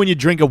about, you know when you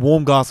drink a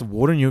warm glass of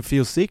water and you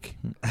feel sick?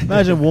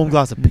 Imagine a warm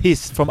glass of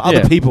piss from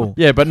other people.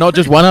 Yeah, but not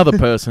just one other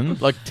person.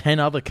 Like 10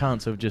 other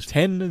cunts have just...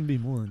 10 would be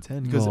more than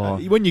 10. Because Oh.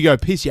 when you go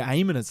piss, you're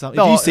aiming at something.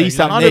 No, If you see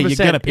something there, you're 100%.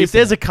 going to piss. If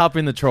there's a cup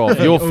in the trough,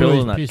 you're Always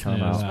filling that piss me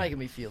cunt off. It's up. making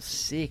me feel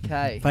sick,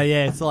 hey. But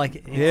yeah, it's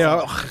like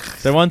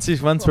So once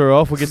we're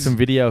off, we'll get some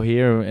video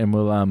here and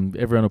we'll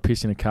everyone will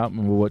piss in a cup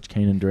and we'll watch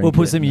Keenan drink. we'll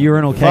put it. some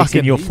urinal cakes in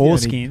Fucking your easy,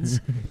 foreskins,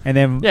 and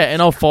then Yeah,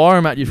 and I'll fire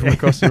them at you from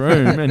across the room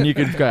and you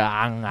can go,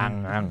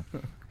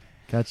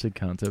 Catch the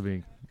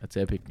cunt. That's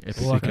epic.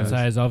 All I can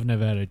say is I've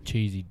never had a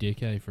cheesy dick,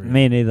 for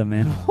me neither,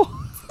 man. Me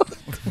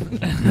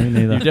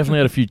neither. You've definitely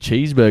had a few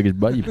cheeseburgers,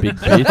 but you big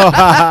bitch.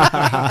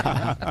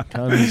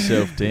 Calm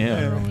yourself Nothing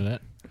down. wrong with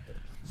that.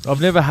 I've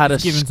never had a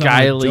Giving someone a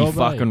scaly job,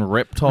 fucking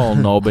reptile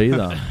knob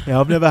either. Yeah,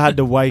 I've never had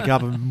to wake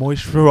up and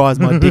moisturise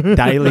my dick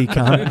daily,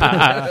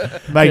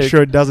 cunt. Make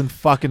sure it doesn't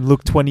fucking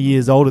look 20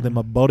 years older than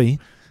my body.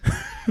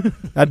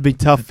 That'd be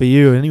tough for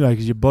you anyway,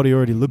 because your body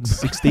already looks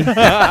 60. You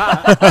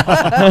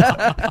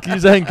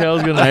saying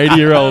Carl's got an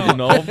 80-year-old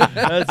knob?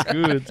 That's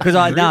good. Because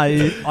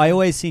I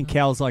always think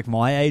Cal's like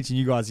my age and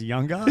you guys are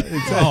younger.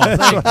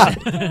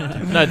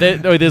 No,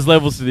 there's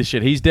levels to this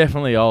shit. He's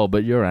definitely old,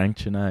 but you're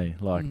ancient, eh?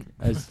 Like,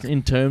 as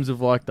in terms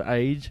of like the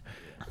age,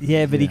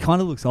 Yeah, but he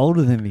kind of looks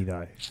older than me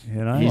though.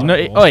 You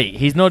know.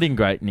 he's not in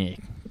great nick.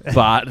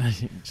 But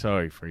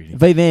sorry, Freddie.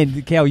 But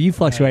man, Cal, you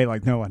fluctuate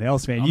like no one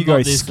else, man. I'm You go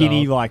not this skinny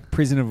old. like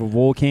prisoner of a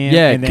war camp,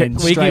 Yeah, and then we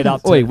straight get,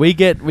 up to we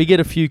get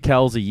a few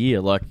Cals a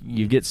year. Like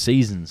you get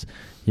seasons.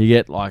 You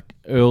get like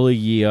early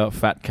year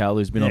fat Cal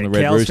who's been on the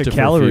Red Cals Rooster for for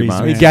calories, a few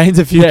months. He man. gains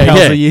a few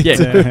calories a year.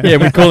 Yeah, yeah,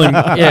 we call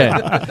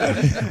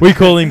him we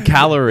call him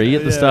Calorie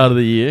at the start of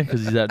the year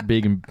because he's that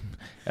big and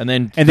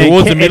then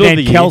towards the middle of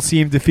the year,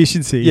 calcium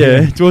deficiency.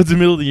 yeah, towards the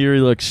middle of the year he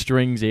like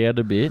strings out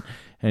a bit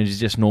and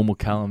he's just normal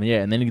Cal.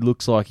 Yeah, and then he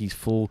looks like he's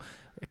full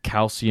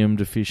calcium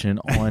deficient,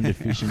 iron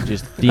deficient,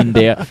 just thinned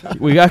out.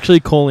 We actually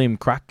call him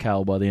Crack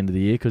Cal by the end of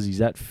the year because he's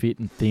that fit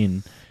and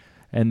thin.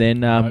 And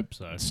then I hope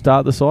so.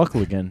 start the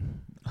cycle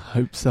again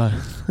Hope so.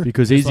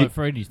 because It's he's like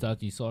Freddie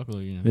starts his cycle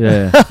again.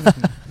 yeah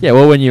yeah.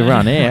 Well, when you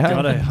run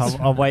out,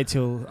 I'll wait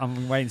till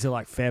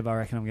like Feb. I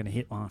reckon I'm going to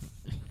hit one.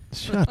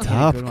 Shut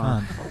Yeah, up, good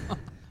one. cunt.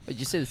 But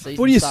you see the season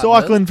What are you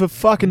start cycling for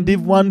fucking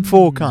Div 1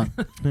 for, cunt?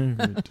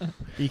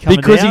 You coming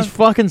because down? he's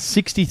fucking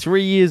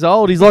 63 years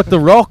old. He's like The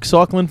Rock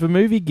cycling for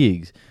movie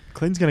gigs.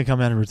 Clint's going to come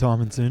out of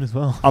retirement soon as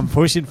well. I'm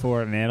pushing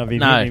for it, man. I've been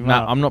No, hitting him no,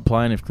 up. I'm not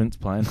playing if Clint's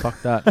playing. Fuck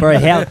that. Bro,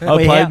 how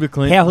played with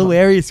Clint. How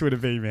hilarious would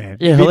it be, man?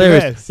 Yeah, Be the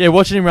hilarious. best. Yeah,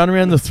 watching him run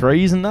around the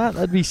threes and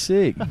that'd be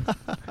sick.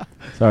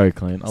 Sorry,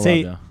 Clint. I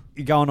See, love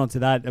you. Going on to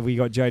that, we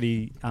got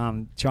Jody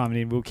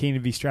chiming in. We're keen to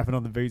be strapping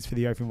on the boots for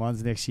the Open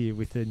Ones next year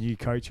with the new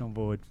coach on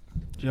board.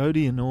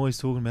 Jody and always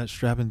talking about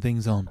strapping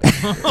things on. Yeah,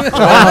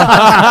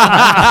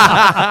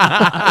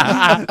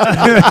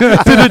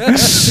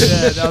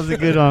 that was a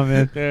good one,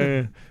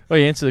 man. Well,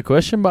 you answer the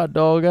question, but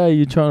dog,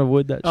 you trying to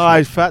avoid that Oh,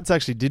 shit? Fats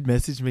actually did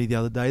message me the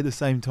other day, the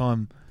same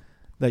time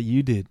that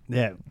you did.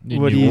 Yeah.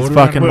 Didn't What you he's order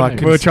fucking it? like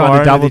We were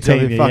trying to conspiring double with each other,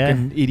 team you, yeah.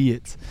 fucking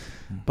idiots.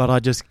 But I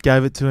just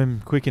gave it to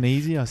him quick and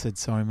easy. I said,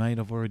 sorry, mate,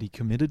 I've already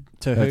committed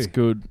To That's who?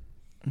 good.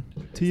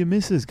 to your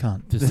missus,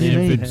 cunt. To What do you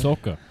mean? Sanford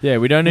Soccer. Yeah,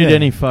 we don't need Yeah.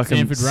 any fucking...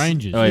 Sanford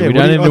Rangers. Oh, Yeah, we what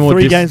don't do need you- any more...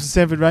 3 games for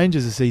Sanford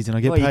Rangers a season.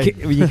 I get Well, paid.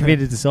 you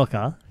committed to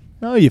soccer?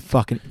 No, you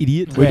fucking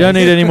idiot. We don't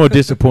need any more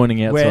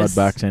disappointing outside West-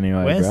 backs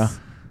anyway, West? bro.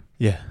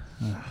 Yeah.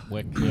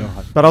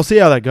 Yeah. But I'll see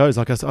how that goes.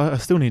 Like I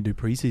still need to do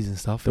preseason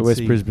stuff. The and West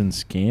see. Brisbane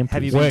scam.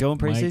 Have you Work, been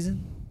doing mate.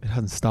 preseason? It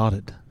hasn't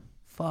started.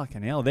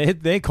 Fucking hell,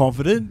 they're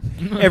confident.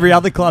 Every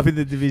other club in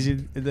the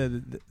division,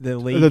 the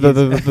league. is-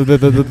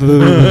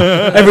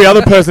 Every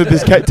other person at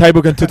this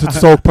table can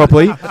talk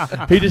properly.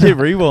 He just hit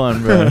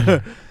rewind, bro.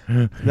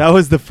 That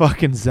was the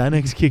fucking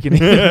Xanax kicking in.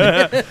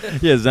 Yeah,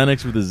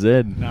 Xanax with a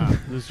Z.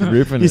 Just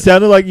ripping You it.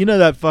 sounded like, you know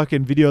that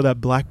fucking video of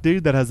that black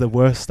dude that has the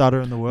worst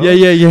stutter in the world? Yeah.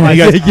 I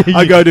go, Yeah.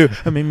 I go to,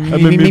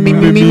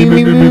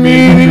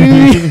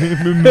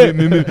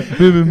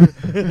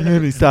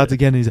 and he starts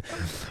again. And he's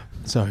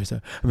Sorry. He's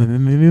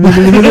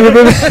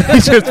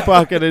just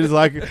fucking. It's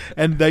like,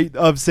 and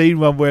I've seen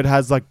one where it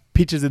has like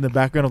pictures in the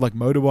background of like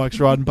motorbikes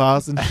riding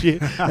past and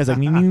shit. And it's like,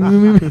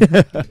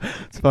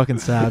 it's fucking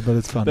sad, but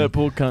it's funny. That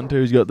poor cunt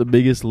too. He's got the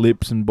biggest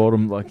lips and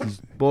bottom, like his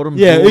bottom.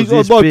 Yeah, jaw is he's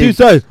this like big. this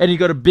size. And he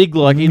got a big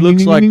like. He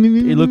looks like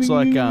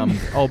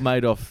old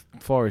mate off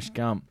Forrest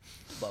Gump.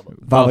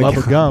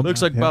 Bubba Gump.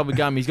 Looks like Bubba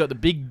Gump. He's got the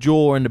big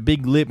jaw and the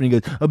big lip, and he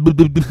goes, and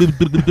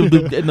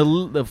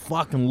the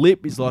fucking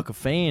lip is like a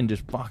fan,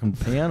 just fucking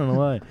pounding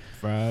away.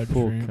 Fried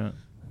Poor shrimp. cunt.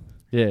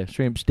 Yeah,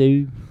 shrimp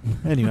stew,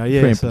 Anyway, yeah.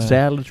 shrimp So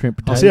salad, shrimp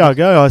I'll potatoes. see how I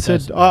go. I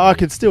said That's I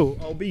could still.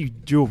 I'll be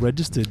dual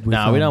registered. With,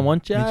 No, we don't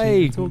want you.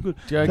 Mitchie. It's all good.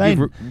 Joe,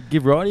 Dane-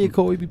 give Roddy a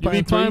call. We'll be You've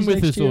been playing playing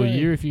with next us all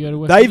year if you go to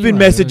West They've been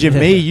anyway. messaging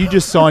me. You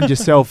just signed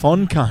yourself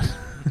on, cunt.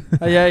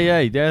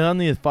 Yeah. There's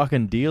only a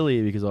fucking deal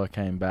here because I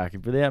came back.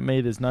 If without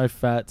me, there's no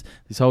fats.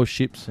 This whole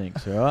ship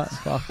sinks. All right,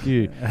 fuck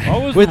you. I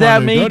was Without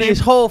the one who me, got him. this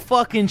whole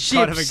fucking ship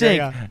Conor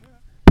sink. McGregor.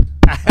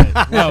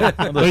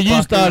 Well,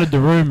 you started the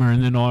rumor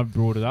and then I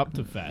brought it up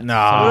to fat. No.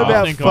 What about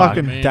I think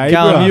fucking I Dave?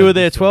 Callum, Bro. you were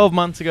there 12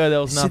 months ago. There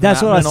was See, nothing.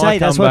 that's what I happening. say.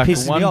 That's come what back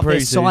pisses for me one off. They're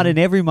pre-season. signing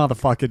every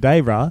motherfucking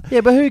day, bruh.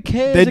 Yeah, but who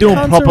cares? They're The doing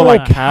cunts proper are like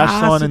all cash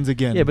pass- signings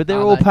again. Yeah, but they're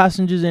Are all they?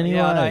 passengers anyway.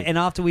 Yeah, I know. And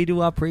after we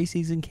do our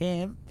preseason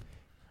camp, Camp.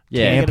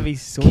 they're gonna be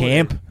sorted.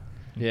 Camp.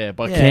 Yeah,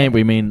 by Yeah. camp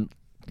we mean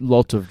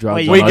lots of drugs.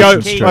 Wait, on We go.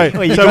 Ocean Street.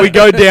 Wait, so we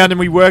go down and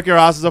we work our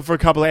asses off for a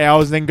couple of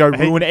hours, and then go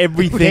ruin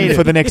everything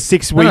for the next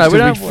 6 weeks No, we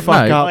till we don't-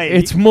 fuck no, up. Wait,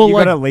 It's you- more you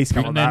like- gotta at least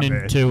come on And then that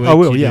in first. 2 weeks. I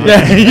will, you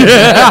yeah. do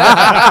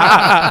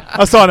it.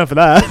 I'll sign up for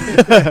that.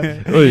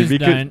 Oi, Just we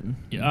could-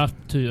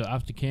 don't-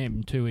 after camp,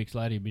 and 2 weeks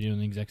later, you'll be doing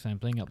the exact same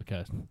thing up the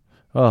coast.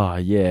 Oh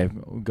yeah,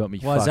 got me.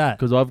 Why's that?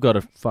 Because I've got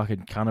a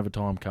fucking cunt of a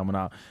time coming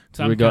up.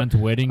 So Some we got. cunt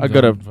weddings. I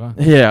got a. Fuck.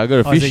 Yeah, I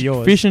got a Oh, is it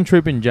yours? fishing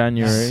trip in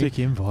January, Sick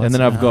invites. and then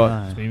I've got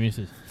Ah. Me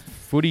missus.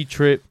 footy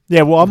trip.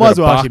 Yeah, well, I I've might got as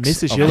a well actually Bucks, miss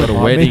this I've year. got a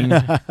remind wedding,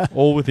 me.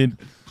 all within.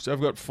 So I've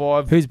got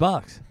 5. Who's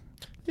Bucks?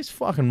 These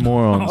fucking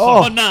morons.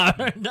 Oh, no,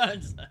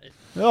 don't say it.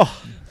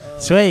 Oh,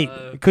 Sweet,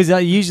 because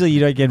usually you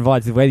don't get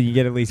invited to the wedding. You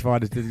get at least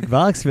invited to the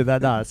Bucks, but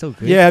that no, it's all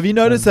good. yeah. Have you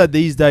noticed that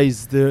these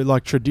days the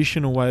like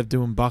traditional way of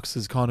doing bucks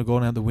has kind of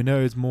gone out the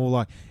window? It's more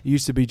like it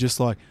used to be just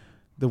like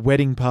the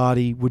wedding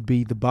party would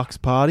be the bucks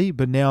party,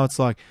 but now it's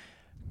like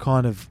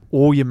kind of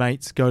all your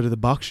mates go to the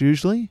bucks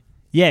usually.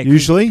 yeah,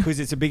 Usually? because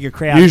it's a bigger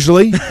crowd.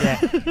 Usually, Yeah.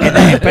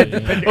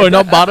 but Oh,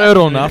 not buttered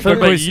or nothing,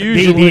 but Because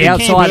usually. the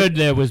outside- Key word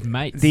there was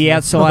mates. the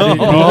outside.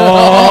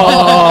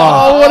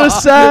 Oh, what a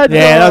sad.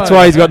 yeah. guy. That's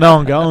why he's got no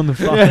one going. The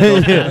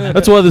fuck.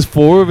 That's why there's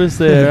 4 of us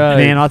there. eh?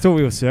 Man, I thought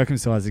we were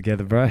circumcised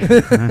together, bro.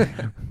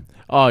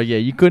 Oh yeah,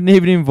 you couldn't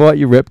even invite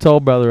your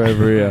reptile brother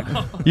over here.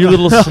 You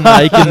little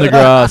snake in the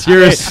grass.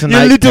 You're a snake. You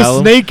little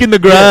Callum. snake in the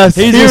grass.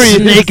 He's Here a he is.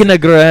 snake in the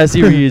grass.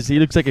 Here he is. He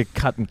looks like a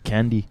cutting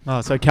candy.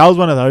 Oh, so Cal's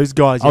one of those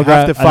guys. You I'll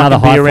have go to another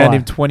fucking be high around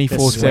five. him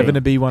 24/7 sweet.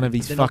 to be one of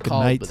his They're not fucking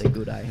cold, mates. but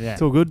they're good, eh? Yeah.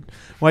 It's all good.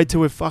 Wait till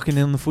we're fucking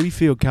in the footy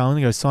field, Cal,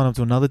 and go sign up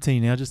to another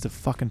team now just to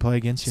fucking play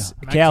against you,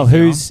 Cal,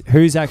 who's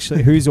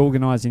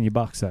organising your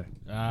Bucks though?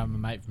 a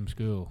mate from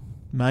school.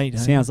 mate. eh?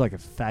 Sounds like a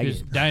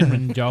Because faggot. Damon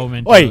and Joel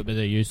meant Oi, to, but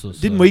they're useless.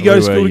 Didn't so- we go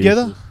to We were school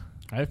together?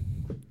 Yeah.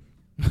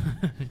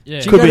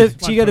 Did you Could go be. to-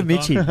 did you go to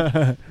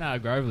Mitchie? No,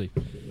 Grovely.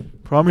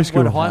 Primary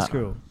school. What high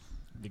school?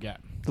 The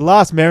gap. The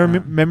last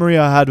memory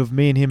I had of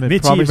me and him at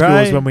Mitchie, primary school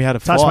bro. was when we had a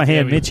fight. Touch my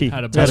hand, Yeah, we Mitchie.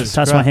 had a Touch, buzz.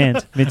 touch my hand,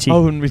 Mitchie. I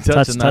wouldn't be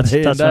touching that touch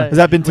hand, my- eh? Has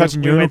that been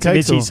touching we your went to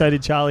cakes Mitchie, or so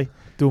did Charlie.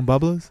 doing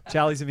bubblers?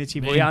 Charlie's a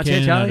Mitchie Me boy, and aren't you,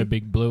 Kenan had a Charlie?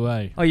 big blue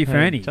A. Oh, you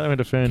Fernie. Tell me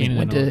to Fernie. Kenan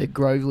Went and to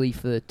Grovely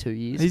for 2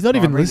 years. He's not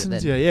even primary, listening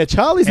but to then you. Yeah,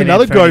 Charlie's And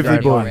another then Fernie Grovely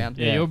goes boy. around.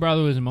 Yeah, your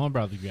brother was in my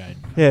brother's grade.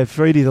 Yeah,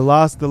 Freddie. The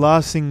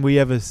last thing we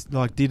ever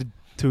like did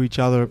to each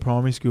other at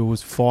primary school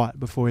was fight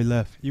before he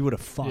left. You would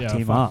have fucked Yeah, I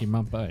him fucked up. him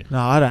up, eh? No,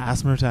 I had an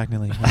asthma attack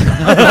nearly.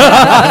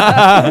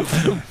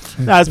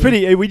 No, it's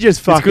pretty. We just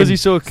It's fucking. because he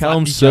saw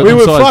Callum we were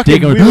circumcised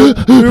dick fucking.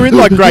 and We were in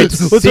like grade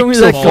What's wrong with 6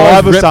 or that guy's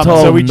 5 or something. So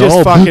reptile we just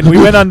knob? fucking. We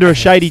went under a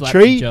shady Slapped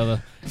tree, each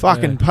other.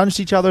 fucking Yeah. punched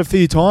each other a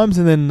few times,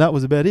 and then that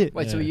was about it.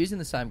 Wait, so Yeah. we're using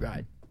the same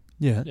grade?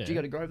 Yeah. Yeah. Did you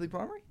go to Grovely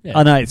Primary? Yeah.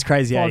 I know, it's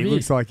crazy. Yeah, 5 he years.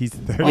 looks like he's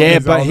 30 Yeah,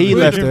 years but old. he We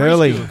were left in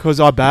early preschool. because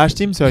I bashed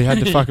him, so he had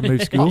to fucking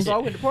move Oh, schools. so I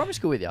went to primary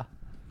school with you.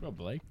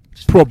 Probably.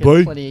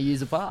 Probably. Plenty of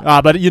years apart.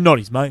 But you're not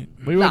his mate.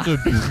 We went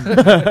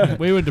to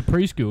we went to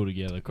preschool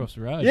together across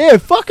the road. Yeah,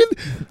 fucking.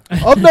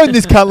 I've known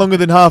this cunt longer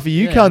than half of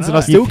you Yeah, cunts, and I I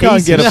know. still You can't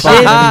piece get of a shit.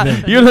 fucking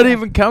anything. You're not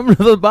even coming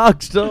to the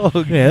Bucks,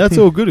 dog. Yeah, that's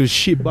all good. It was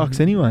shit bucks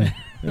anyway.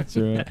 That's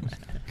right.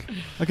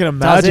 I can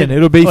imagine it?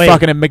 it'll be Wait.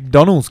 fucking a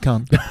McDonald's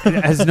cunt.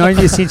 Has known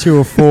you since you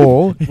were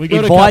 4. We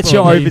got a Invites you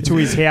couple of over memes. to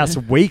his house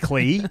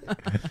weekly.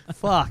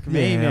 Fuck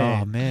me, Yeah,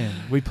 man. oh man,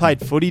 we played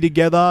footy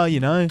together. You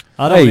know,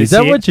 I don't Hey, wanna is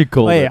that see what it. you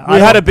call Wait, it? I we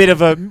don't-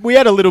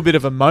 had a little bit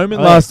of a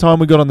moment Wait. last time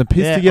we got on the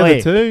piss Yeah, together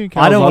wait. too.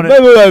 I don't want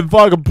wanna- to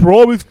fucking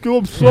primary school.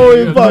 I'm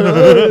sorry, fucking.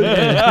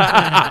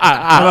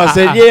 And I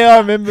said, yeah, I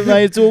remember,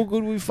 mate. It's all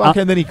good. We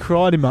fucking. And then he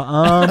cried in my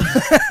arm.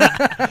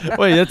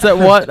 Wait, that's that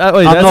white.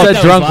 Wait, I'm that's not- that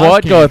that drunk was last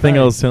white guy campaign. thing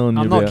I was telling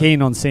you I'm about. not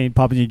keen on seeing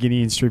Papua New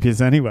Guinea and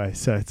strippers anyway,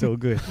 so it's all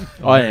good.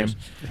 I am.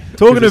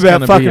 Talking 'Cause it's about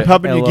gonna fucking be a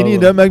Papua New Guinea,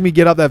 LOL. don't make me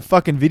get up that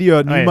fucking video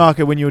at Oh, yeah.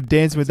 Newmarket when you were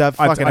dancing with that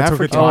fucking I took a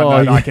African. time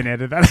note, yeah. I can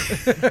edit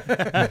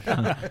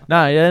that.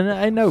 No,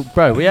 yeah, no,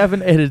 bro. We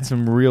haven't edited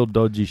some real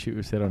dodgy shit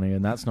we said on here,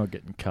 and that's not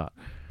getting cut.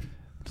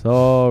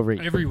 Sorry.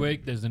 Every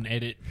week there's an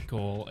edit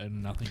call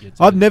and nothing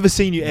gets. I've edited. never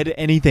seen you edit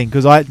anything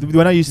because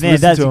when I used to Man,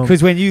 listen that's to him,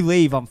 because when you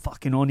leave, I'm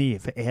fucking on here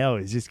for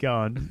hours, just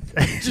going.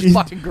 Just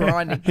fucking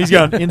grinding. he's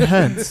going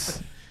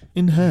enhance.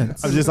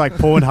 Enhance. I'm just like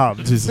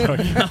Pornhub, just like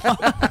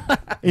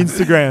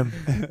Instagram.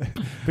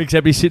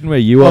 Except he's sitting where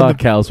you On are, the-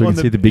 Cal, so we on can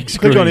the- see the big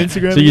click screen. on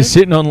Instagram So you're again.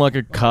 sitting on like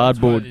a That's why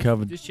cardboard this-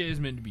 covered. This chair's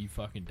meant to be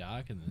fucking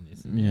darker than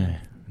this. Yeah.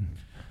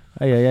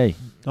 Hey.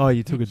 Oh,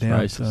 you took it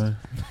down. Racist.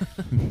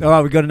 So. All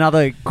right, we've got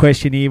another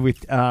question here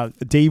with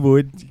D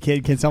Wood.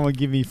 Can someone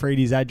give me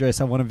Freddie's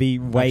address? I want to be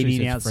waiting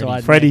says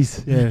outside.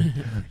 Freddy's. Yeah.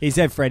 He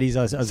said Freddie's.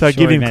 I was So sure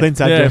give he him meant- Clint's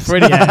Yeah, address.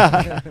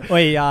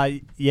 Freddie.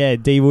 Yeah,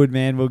 D Wood,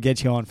 man, we'll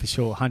get you on for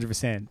sure,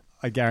 100%.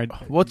 I guarantee.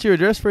 What's your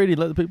address, Freddie?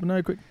 Let the people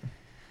know quick.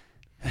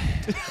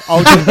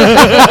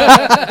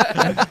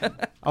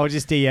 I'll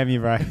just DM you,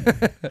 bro.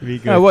 Be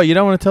good. Oh, what? You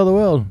don't want to tell the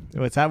world?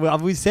 What's that?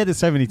 We've said it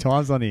so many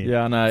times on here.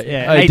 Yeah, I know.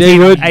 Yeah, Hey, 18,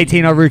 D-Wood.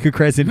 18 Aruka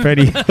Crescent,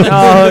 Freddie.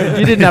 No,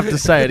 you didn't have to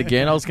say it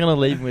again. I was going to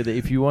leave with it.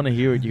 If you want to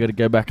hear it, you got to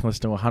go back and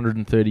listen to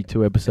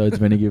 132 episodes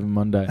of Any Given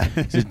Monday.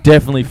 Just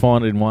definitely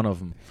find it in one of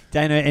them.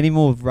 Dano, any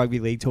more rugby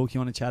league talk you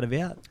want to chat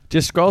about?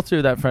 Just scroll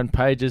through that front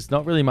page. There's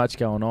not really much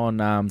going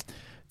on.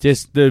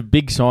 Just the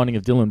big signing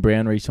of Dylan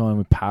Brown re-signing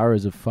with Para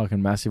is a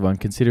fucking massive one,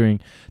 considering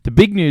the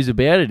big news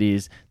about it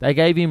is they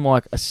gave him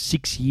like a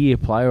 6-year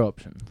player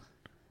option.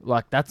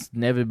 Like, that's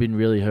never been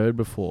really heard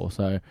before.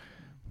 So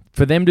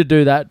for them to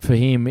do that for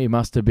him, it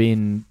must have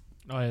been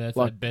Oh yeah, that's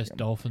Like- that best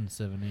Dolphins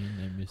 17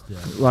 they missed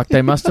out. like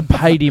they must have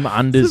paid him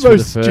unders It's for the the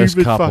most first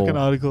stupid couple. fucking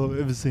article I've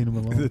ever seen in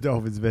my The life.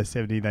 Dolphins' best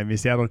 70 they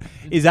missed out on.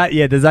 Is that,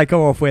 does that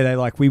go off where they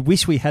like, we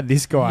wish we had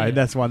this guy, Yeah. and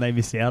that's one they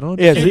missed out on?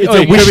 Yeah, it's Oh,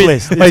 a it wish could be-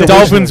 list. It's Like a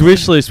Dolphins wish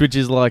wish list, which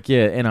is like,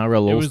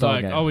 NRL It was All-Star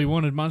like, game. oh, we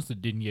wanted Munster,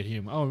 didn't get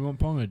him. Oh, we want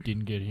Ponga,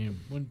 didn't get him.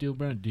 Wanted Dill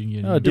Brown, didn't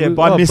get Oh, him. did Yeah, we-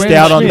 but I missed Brandon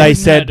out on. Smith. They Didn't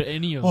said, had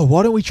any of "Oh, them.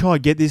 why don't we try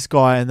and get this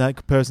guy?" And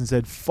that person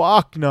said,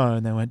 "Fuck no!"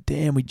 And they went,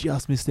 "Damn, we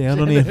just missed out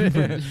on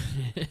him.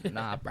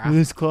 Nah, We're bruh.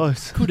 this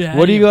close." Could have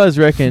What do you guys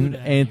reckon Could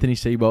have. Anthony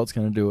Seabolt's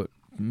going to do at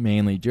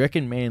Manly? Do you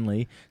reckon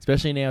Manly,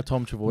 especially now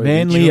Tom Trbojevic...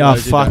 Manly for are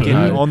those who don't fucking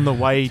know- on the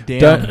way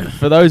down.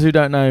 For those who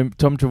don't know,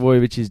 Tom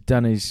Trbojevic has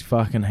done his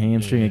fucking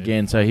hamstring Yeah.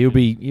 again, so he'll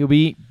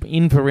be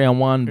in for round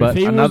one, If but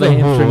he was another a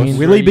hamstring horse-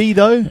 injury. Will he be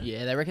though?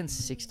 Yeah, they reckon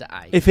 6 to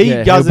 8. If he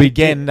Yeah, does he'll it be-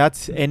 again,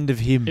 that's end of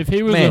him. If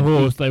he was Man. a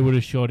horse, they would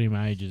have shot him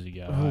ages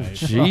ago. Oh, eh?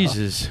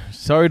 Jesus.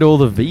 Sorry to all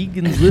the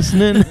vegans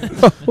listening.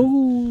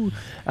 Ooh.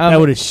 They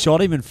would have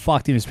shot him and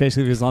fucked him,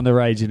 especially if he was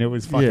underage and it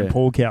was fucking Yeah.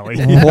 Paul Kelly.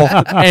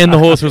 and the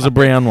horse was a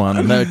brown one,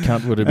 and that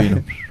cunt would have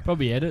been...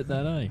 Probably edit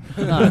that,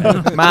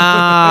 eh?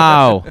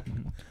 Mow.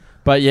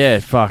 But yeah,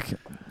 fuck.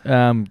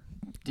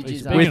 Did you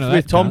Speaking With, of that,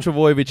 with Tom cunt.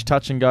 Trbojevic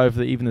touch and go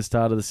for even the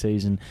start of the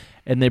season,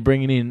 and they're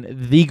bringing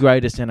in the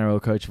greatest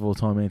NRL coach of all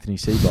time, Anthony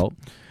Seabolt.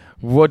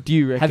 What do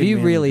you reckon? Have you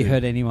Manly really do?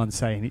 heard anyone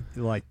say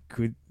like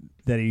good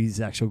that he's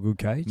an actual good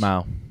coach?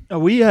 Mal. Are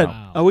we at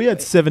Wow.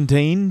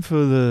 17 for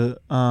the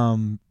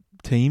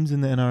teams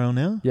in the NRL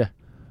now? Yeah.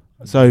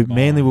 So Bye.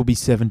 Manly will be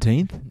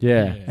 17th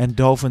Yeah. and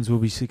Dolphins will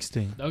be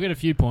 16th. They'll get a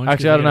few points.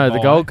 Actually, I don't know. The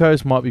Gold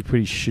Coast might be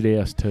pretty shit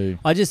house too.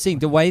 I just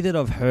think the way that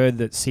I've heard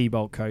that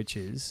Seabolt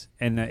coaches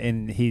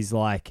and he's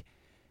like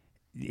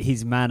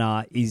his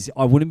manner is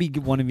I wouldn't be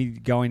wanting me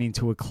going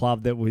into a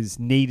club that was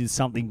needed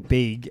something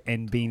big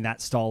and being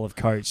that style of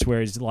coach,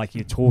 whereas like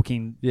you're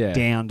talking Yeah.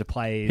 down to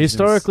players.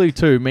 Historically,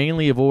 too,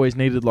 Manly have always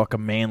needed like a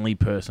manly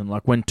person.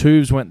 Like when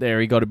Tubes went there,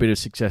 he got a bit of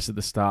success at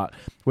the start.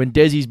 When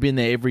Desi's been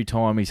there every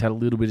time, he's had a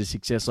little bit of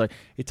success. Like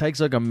it takes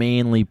like a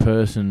manly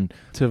person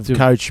To to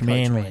coach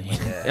Manly.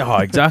 Oh,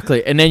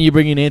 exactly. And then you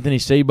bring in Anthony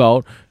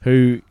Seabolt,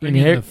 who Bring in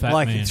inherit. the fat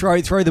like man.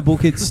 throw the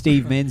book at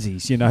Steve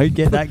Menzies, get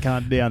that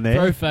cunt down Throw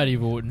there. Fatty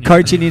Vorton.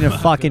 Coaching in a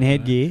fucking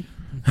headgear.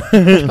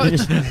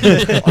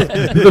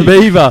 the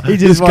Beaver. He He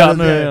just just cutting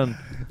wanted- around.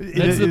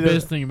 That's the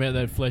best thing about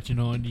that Fletcher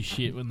 90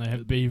 shit when they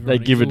have Beaver. They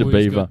on, give he's it to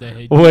always Beaver. got the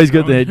headgear Always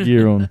got the on.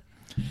 headgear on.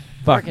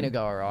 I Fuck. reckon he'll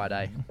go alright,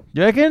 eh?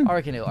 You reckon? I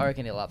reckon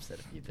he'll upset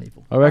a few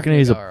people. I reckon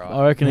he's he'll a. go I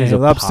alright. reckon he's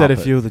He'll a upset a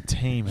puppet. few of the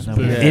team. And Spurs.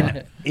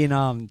 they'll-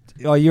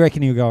 Yeah. You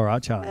reckon he'll go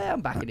alright, Charlie? Yeah,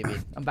 I'm backing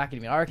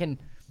him in. I reckon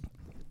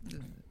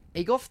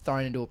he got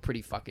thrown into a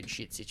pretty fucking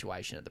shit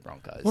situation at the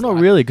Broncos. Well, not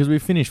like, really, because we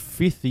finished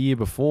 5th the year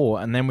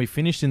before, and then we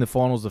finished in the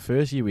finals the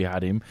first year we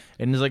had him.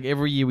 And it's like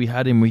every year we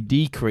had him, we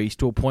decreased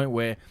to a point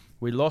where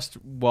we lost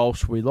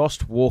Walsh, we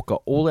lost Walker.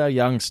 All our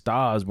young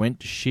stars went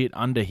to shit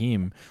under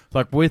him.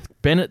 Like with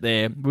Bennett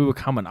there, we were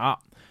coming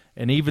up.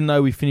 And even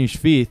though we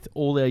finished 5th,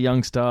 all our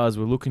young stars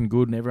were looking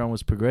good and everyone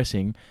was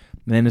progressing.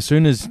 And then as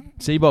soon as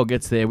Seabolt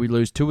gets there, we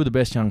lose 2 of the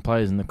best young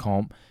players in the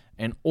comp.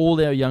 and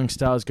all our young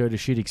stars go to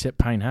shit except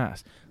Payne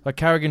Haas. Like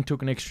Carrigan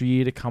took an extra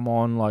year to come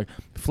on. Like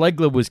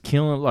Flegler was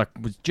killing it, like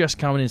was just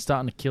coming in,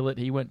 starting to kill it.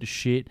 He went to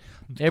shit.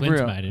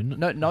 Clint's mate,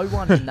 isn't it? No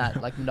one in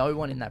that no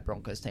one in that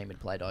Broncos team had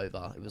played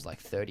over. It was like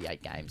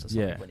 38 games or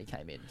something Yeah. when he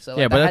came in. So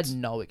Yeah, like, but they that's- had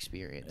no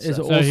experience. It's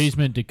So, So he's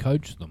meant to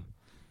coach them.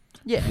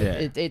 yeah,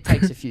 Yeah. It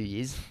takes a few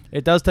years.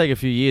 It does take a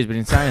few years, but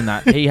in saying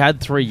that, he had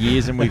 3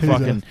 years, and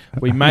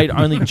we made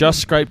only just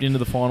scraped into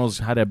the finals,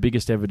 had our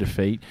biggest ever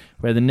defeat.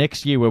 Where the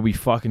next year, where we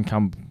fucking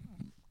come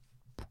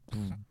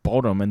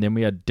bottom, and then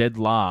we are dead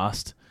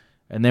last,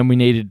 and then we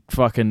needed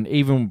fucking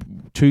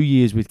even 2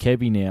 years with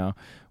Kevy now.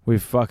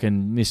 We've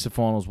fucking missed the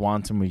finals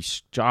once, and we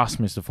just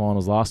missed the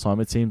finals last time.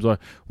 It seems like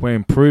we're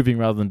improving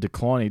rather than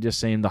declining. It just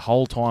seemed the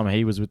whole time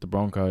he was with the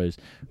Broncos,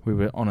 we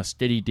were on a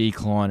steady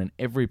decline, and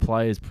every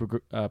player's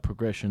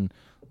progression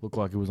looked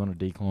like it was on a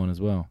decline as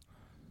well.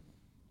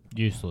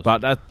 Useless. But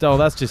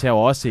that's just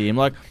how I see him.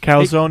 Like,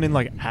 Carol's throwing in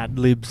like ad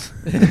libs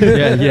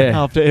yeah.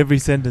 after every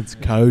sentence.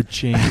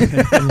 Coaching,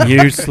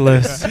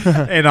 useless.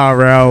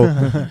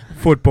 NRL,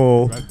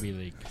 football, Rugby league.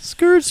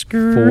 Skirt.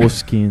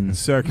 Foreskins,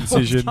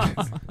 circumcision,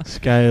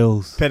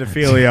 Scales.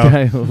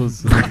 pedophilia.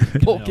 scales.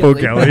 Poor Poor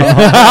Kelly. Kelly.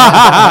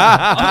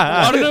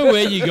 I don't know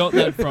where you got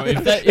that from.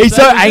 If He's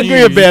so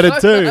angry about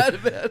it too.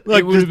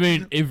 It would have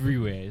been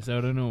everywhere, so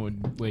I don't know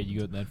where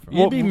you got that from.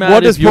 You'd be mad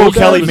What if does your Paul dad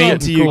Kelly was mean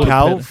getting to you, called a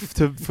Cal,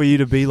 pedo- for you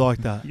to be like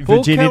that?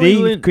 Paul Kelly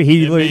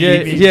Virginity. Lin-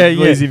 He yeah, yeah.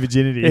 losing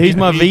virginity. He's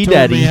my He V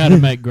taught me how to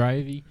daddy. make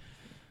gravy.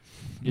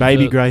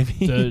 Baby So-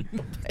 gravy. so-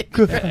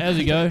 how's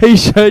it go? He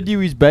showed you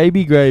his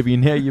baby gravy,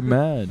 and now you're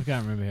mad. I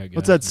can't remember how it goes.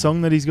 What's that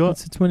song that he's got?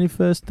 It's the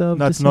 21st of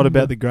That's not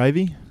about the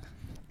gravy.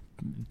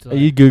 It's Are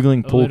you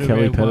googling a Paul little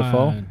Kelly red pedophile?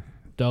 wine,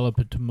 $1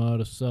 per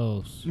tomato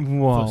sauce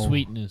Wow. for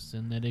sweetness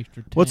and that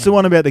extra. What's the tang.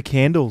 one about the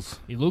candles?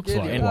 He looks Get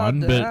like it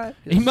one, out but there.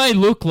 he may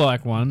look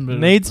like one, but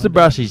Needs I to don't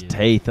brush think his he is.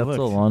 teeth. That's Look,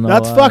 all I know.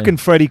 That's fucking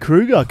Freddy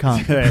Krueger,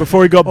 cunt.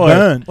 Before he got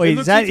burnt. Wait,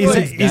 is that What's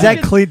is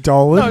that Clint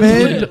Dolan,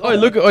 man? Oh,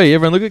 look! Oh,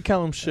 everyone, look at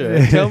Callum's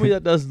shirt. Tell me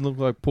that doesn't look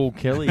like Paul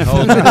Kelly.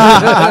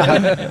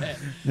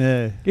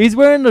 Yeah. He's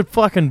wearing the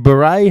fucking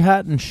beret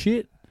hat and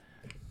shit.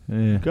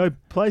 Yeah. Go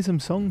play some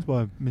songs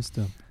by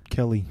Mr.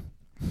 Kelly.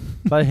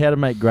 Play How to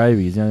Make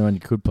Gravy is the only one you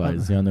could play.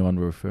 It's the only one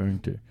we're referring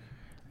to.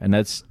 And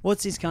that's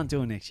What's this cunt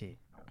doing next year?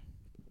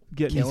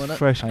 Getting Killing his it.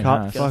 fresh Hey, cut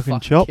nice. Gonna fucking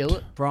fucking chopped. kill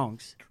it.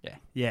 Bronx. Yeah.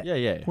 Yeah.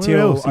 yeah. Where Till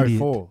else did he-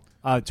 04.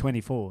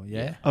 24,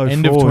 yeah. Oh,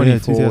 End of 4,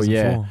 24,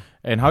 2004.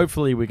 And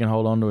hopefully we can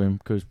hold on to him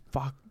because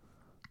fuck,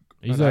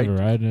 He's I'd hate-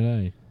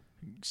 overrated, eh?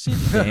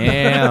 sit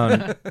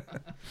down.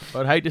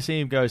 I'd hate to see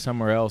him go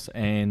somewhere else,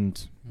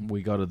 and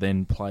we got to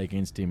then play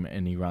against him,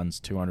 and he runs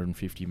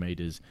 250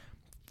 meters,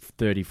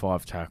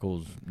 35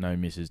 tackles, no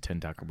misses, 10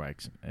 tackle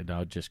breaks, and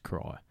I'd just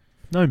cry.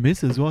 No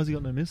misses. Why has he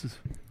got no misses?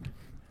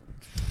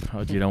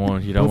 Oh, you don't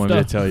want me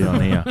to tell you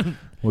on here.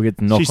 We'll get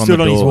the knock She on stood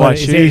the on his door. white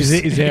Is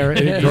shoes. there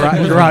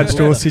a garage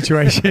door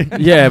situation?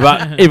 Yeah,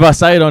 but if I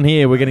say it on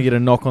here, we're going to get a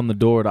knock on the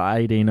door at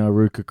 18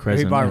 Aruka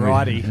Crescent. by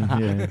Righty.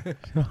 Yeah.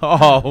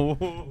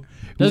 Oh.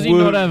 Does he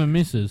Would- not have a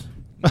missus?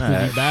 No.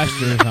 He bashed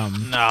her or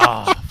something.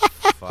 No.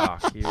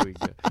 Fuck, here we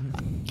go.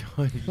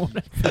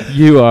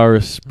 You are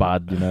a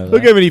spud, you know that.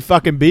 Look how many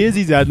fucking beers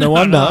he's had. No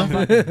wonder.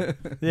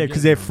 Yeah,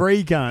 because they're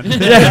free, cunt.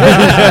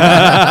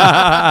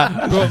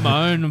 Brought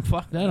my own and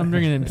fuck that. I'm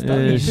drinking them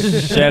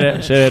stubbies. shout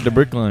out to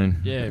Brick Lane,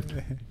 Yeah,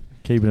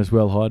 keeping us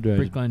well hydrated.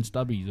 Brick Lane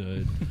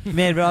stubbies.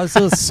 Man, but I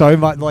saw so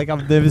much, like,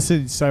 I've never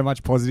seen so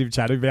much positive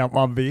chat about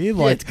one beer.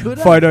 Like, it's good,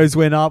 eh? photos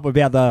went up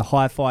about the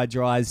Hi-Fi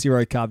Dry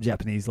Zero Carb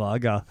Japanese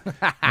Lager.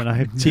 And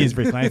I cheers,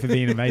 Brick Lane, for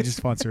being a major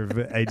sponsor of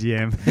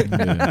AGM.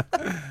 Yeah.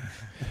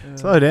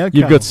 Slow down,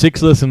 You've Carl. got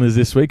 6 listeners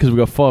this week because we've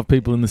got 5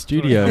 people in the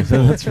studio,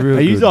 so that's real.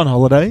 Are you good. on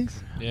holidays?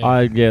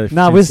 Yeah. Yeah, No,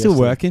 since we're still yesterday.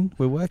 working.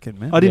 We're working,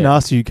 man. I didn't Yeah.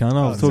 ask you, cunt.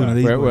 I was talking to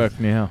these We're at boys. work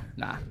now.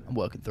 Nah, I'm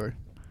working through.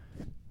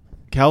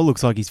 Cal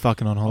looks like he's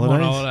fucking on I'm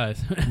on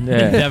holidays. holidays.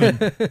 Yeah.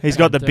 Devon. He's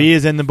got the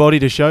beers and the body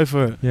to show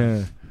for it.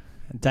 Yeah.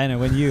 Dana,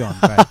 when you on,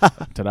 bro?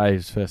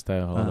 Today's first day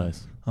of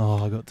holidays.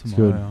 Oh, I got It's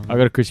good. tomorrow. I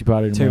got a Chrissy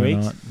party 2 tomorrow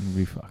weeks? night. It'll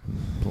be fucking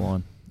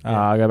blind. Yeah.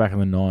 I go back on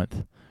the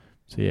 9th.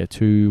 So yeah,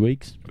 2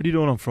 weeks. What are you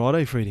doing on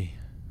Friday, Freddie?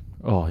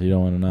 Oh, you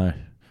don't want to know.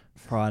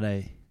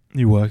 Friday.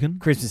 You working?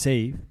 Christmas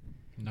Eve.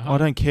 No. I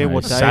don't care No,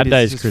 what day Saturday's it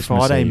is. It's just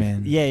Christmas Friday, Eve.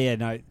 man. Yeah,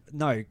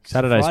 no.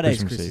 Saturday's Friday's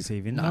Christmas Christmas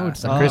Eve. isn't it? No,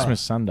 It's Oh.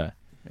 Christmas Sunday.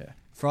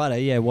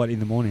 Friday, yeah, what, in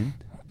the morning?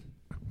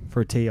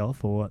 For a tee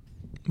off or what?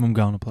 I'm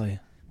going to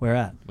play. Where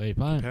at? Where you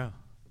playing?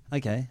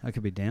 Okay, I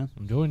could be down.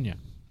 I'm joining you.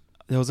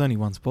 There was only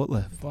one spot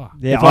left. Fuck.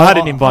 Yeah, If I had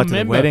an invite to the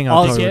remember. wedding, I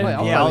I'd was, go. Wait, yeah,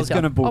 I'll I play was with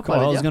going to you. book. I'll play I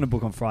with was you. going to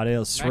book on Friday. It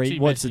was Actually,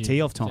 sweet. What's the messaged tee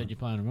you, off said time? you're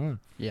playing tomorrow.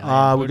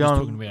 Yeah. We're we're just going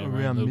talking about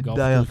around little midday, golf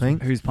I course.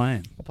 think. Who's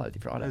playing? I'll play with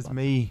you Friday. That's mate.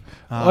 me.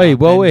 Wait,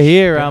 while we're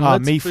here,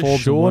 let's me, for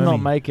Forbes, sure and not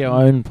Wormy. make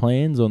our own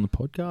plans on the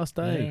podcast,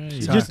 eh? Yeah,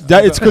 It's yeah. just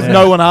it's because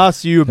no one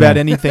asks you about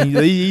anything.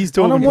 He's I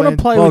talking. don't want to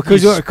plans. play Well, with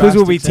these because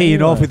we'll be spastics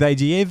teeing off anyway. with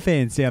AGM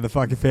fans down the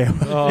fucking fairway.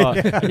 Oh,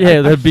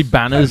 yeah, there'd be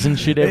banners and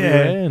shit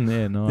everywhere. And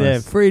yeah, nice. Yeah,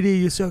 Freddie,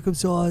 you're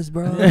circumcised,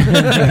 bro.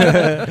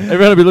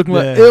 Everyone will be looking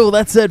like, Yeah. ew,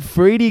 that's that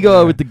Freedy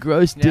guy with the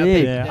gross Now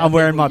dick. Yeah, Now I'm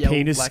wearing people my yell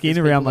penis like skin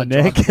there's around my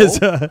people neck. that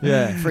drive as a-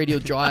 Yeah. Freddie will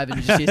drive and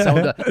you just hear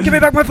someone go, Give me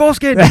back my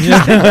foreskin.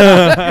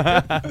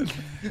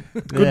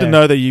 Good to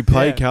know that you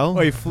play, Cal.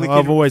 Or you flicking,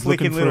 I've always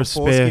flicking looking for a little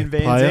spare foreskin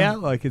bands player.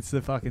 out, like it's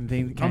the fucking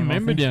thing that came I'm a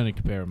member off. down at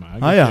Caparama.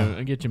 Oh, yeah.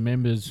 I get your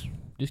members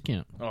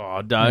discount.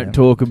 Oh, don't Yeah.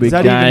 talk a big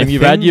that even game. a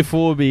You've had thing? your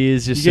 4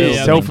 beers You yourself. get Yeah,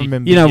 yourself I a mean,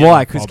 member. You know Yeah,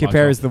 why? Because 5 bucks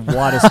Capera is the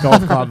widest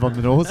golf club on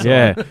the north side.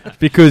 Yeah,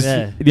 because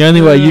Yeah. the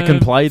only way you can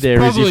play It's there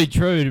is probably if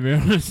true, to be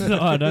honest.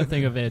 I don't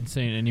think I've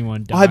seen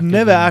anyone darker I've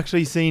never than-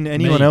 actually seen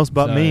anyone me, else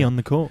but so- me on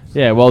the course.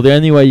 yeah. Well, the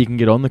only way you can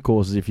get on the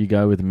course is if you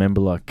go with a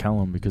member like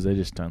Callum, because they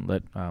just don't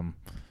let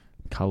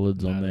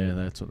coloureds on No, there.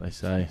 they- That's what they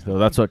say. So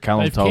that's what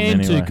Callum They've told me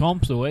canned anyway. 2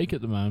 comps a week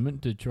at the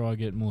moment to try and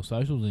get more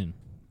socials in.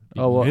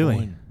 Oh, what?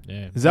 Really?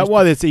 Yeah. Is that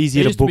why it's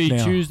easier to Used to book be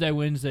now? Tuesday,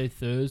 Wednesday,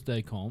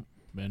 Thursday comp,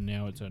 and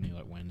now it's only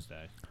like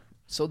Wednesday.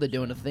 So they're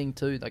doing a thing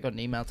too. They got an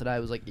email today. It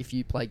was like, if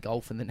you play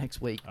golf in the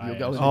next week, Oh, you'll yeah.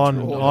 go in the On-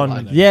 draw. on-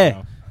 Like,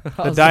 Yeah. I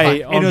The was day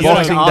like, on it was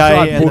Boxing like after Day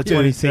I and the booked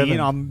everything 27th. in,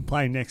 I'm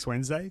playing next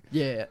Wednesday.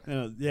 yeah.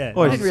 Yeah.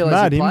 Oh, I it's didn't realise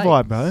mad you played.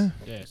 invite, bro.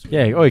 Yeah, sweet.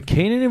 Yeah. Oh,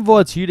 Keenan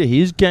invites you to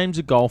his games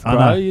of golf, I bro.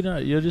 know. You know,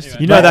 you're just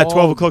Anyway. You know that Oh.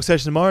 12 o'clock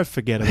session tomorrow?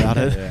 Forget about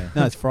it. Yeah.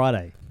 No, it's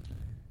Friday.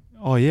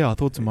 Oh, yeah, I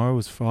thought tomorrow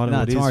was Friday. No,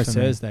 Well, it is tomorrow's for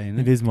me. Thursday, isn't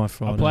It it? is my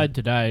Friday. I played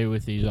today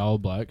with these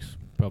old blokes.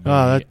 Probably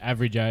Oh, that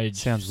average age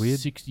sounds weird.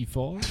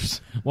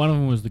 65. One of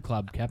them was the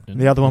club captain.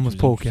 The other one which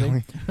was Paul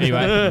interesting. Kelly.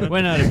 Anyway,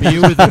 went out a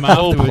beer with them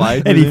All afterwards.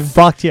 played And with he him.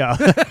 fucked you.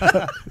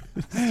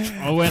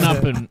 I went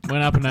up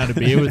and had a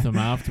beer with him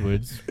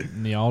afterwards.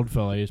 And the old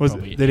fella is Was-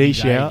 probably did he in his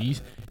shout?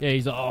 80s. Yeah,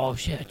 he's like, "Oh,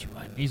 shout you,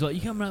 mate." He's like, "You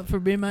coming up for a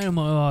beer, mate?" I'm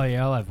like, "Oh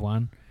yeah, I'll have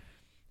one."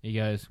 He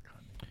goes,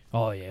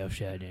 "Oh yeah, I'll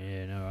shout you.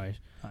 Yeah, no worries."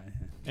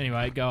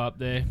 Anyway, go up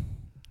there,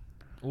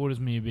 orders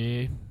me a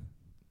beer,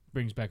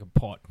 brings back a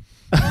pot.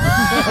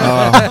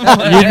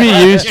 You'd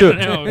be used to it.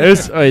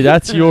 No.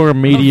 That's your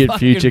immediate Fucking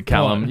future, pot.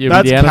 Callum. You'll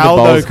That's be down at the Cal,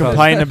 though, bowls club.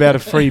 complaining about a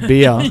free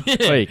beer.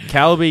 Wait,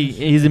 Calby,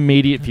 his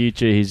immediate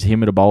future is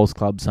him at a bowls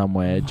club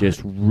somewhere,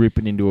 just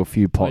ripping into a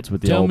few pots Wait,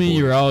 with the tell old me boys.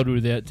 you're old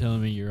without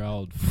telling me you're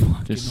old.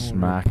 Fucking Just order a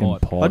smacking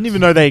pot. pots. I didn't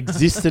even know they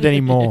existed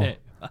anymore. Yeah,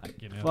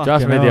 fucking hell. Fuck.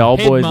 Just me, Fucking the hell. old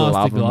boys will Headmaster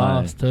love them,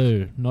 glass mate.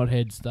 too, not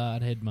head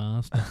start,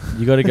 headmaster.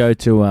 You got to go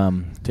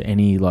to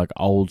any like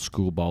old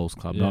school bowls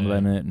club, none Yeah,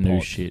 of that new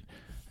pots. shit.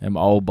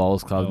 Old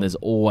bowls club. Old. There's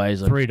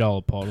always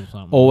 $3 pot or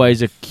something.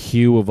 always a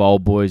queue of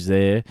old boys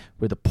there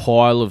with a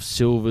pile of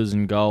silvers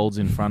and golds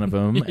in front of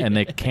them, and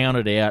they're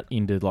counted out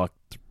into like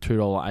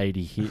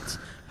 $2.80 hits,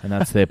 and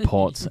that's their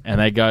pots.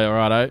 And they go,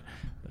 righto,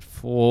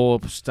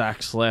 4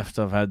 stacks left.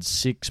 I've had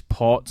 6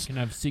 pots. You can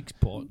have 6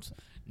 pots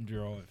and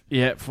drive.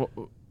 Yeah,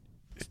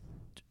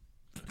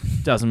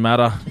 doesn't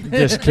matter.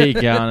 Just keep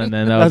going, and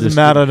then they'll Doesn't just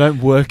matter. I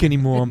don't work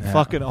anymore. I'm Yeah.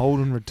 fucking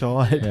old and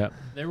retired. Yeah.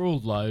 They're all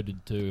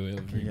loaded too.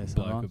 Every Yes,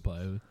 bloke alright. could play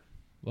with.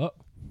 What?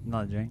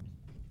 Not a drink.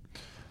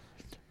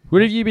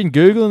 What have you been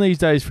googling these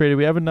days, Freddie?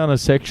 We haven't done a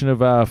section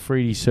of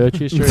Freddie search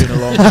history in a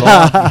long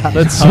time.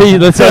 Let's see.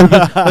 Let's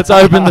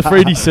open the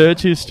Freddie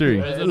search history.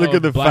 Where's that Look old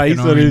at the black face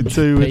and on it orange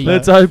too with pea?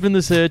 Let's open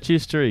the search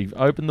history.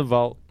 Open the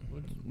vault.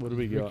 What do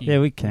we got? Ricky- Yeah,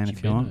 we can Ricky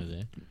if you want. Beno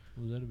there.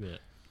 What was that about?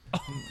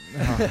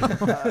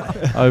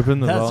 Open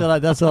the That's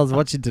vault. what I was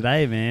watching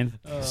today, man.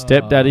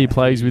 Stepdaddy Oh,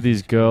 plays with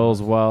his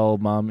girls while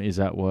mum is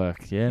at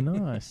work. Yeah,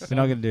 nice. We're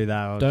not going to do that.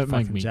 I'll Don't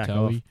make fucking me jack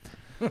Toey.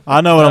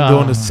 I know what I'm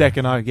doing the Ah.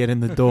 second I get in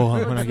the door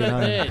when I What's get that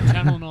home. there?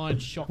 Channel 9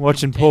 shock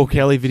Watching contender Paul for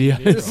Kelly TV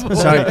videos.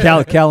 rights.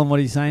 Sorry, Callum, what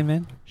are you saying,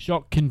 man?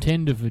 Shock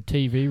contender for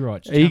TV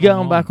rights. Are you Channel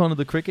going 9. back onto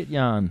the cricket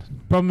yarn?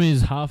 Problem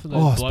is half of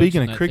those Oh, blokes speaking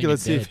on of that cricket, thing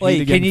let's are see dead. if Wait, he's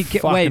can getting you-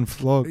 fucking wait.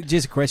 flogged.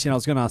 Just a question. I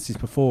was going to ask this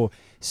before.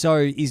 So,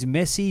 is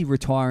Messi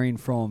retiring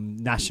from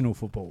national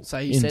football? So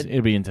he said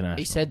It'll be international.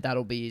 he said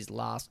that'll be his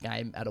last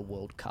game at a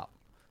World Cup.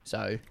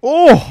 So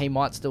Oh! he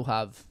might still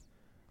have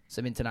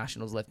some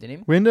internationals left in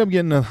him. We ended up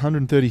getting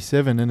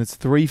 137, and it's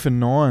 3 for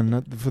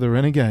 9 for the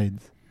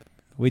Renegades.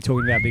 We're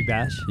talking about Big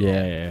Bash.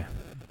 Yeah, yeah.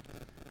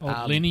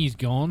 Oh, Lenny's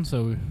gone,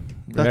 so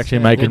We're actually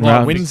making we might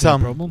runs. win fix the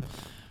some. problem.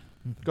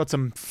 Got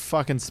some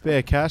fucking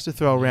spare cash to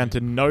throw around to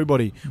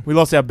nobody. We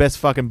lost our best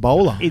fucking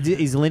bowler.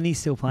 Is Lenny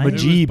still playing?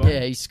 Majid. Who was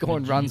Yeah, he's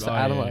scoring Majid, runs for oh,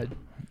 yeah. Adelaide.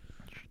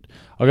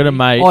 I got a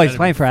mate. Oh, he's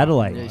playing for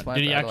Adelaide. Yeah, he's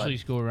playing Did he for Adelaide. actually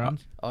score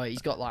runs? Oh,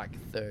 he's got like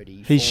 30.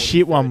 His 40,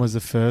 shit one 30. was the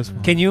first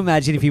one. Can you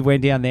imagine if he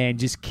went down there and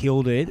just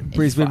killed it?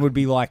 Brisbane fuck. would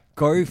be like,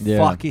 go Yeah.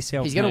 fuck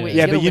yourself. He's gonna mate. win.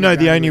 Yeah, He's but gonna you win know a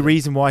the Grammy only with it.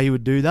 reason why he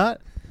would do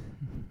that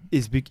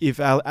is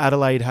if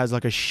Adelaide has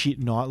like a shit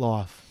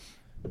nightlife.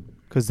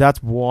 because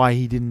that's why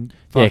he didn't.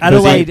 Yeah, fucking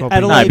Adelaide- probably-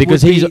 Adelaide No,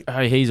 because would he's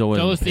be- he's always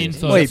Tell on us the the piss.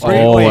 inside Wait, scoop.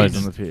 Always Brisbane-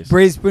 on the piss.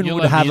 Brisbane You'll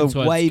would have have the a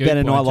inside way scoop,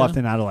 better won't nightlife you?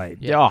 than Adelaide.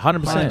 Yeah,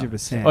 100%.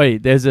 100%.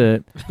 Wait, there's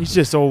a He's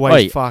just always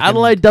wait. fucking.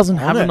 Adelaide doesn't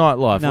on have a it.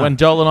 nightlife. No. When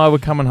Joel and I were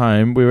coming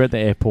home, we were at the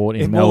airport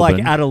in It's more Melbourne.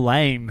 like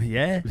Adelaide,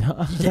 yeah?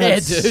 Yeah,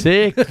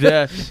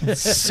 dude.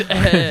 Sick.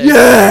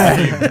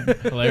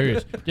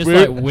 Hilarious. Just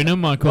We're- like win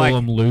 'em, I call Like,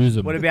 them lose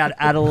 'em. What about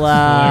Adelaide?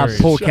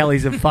 Hilarious. Paul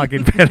Kelly's a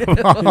fucking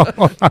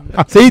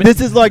pedophile. See,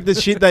 this is like the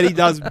shit that he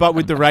does, but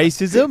with the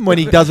racism when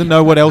he doesn't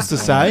know what else to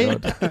say.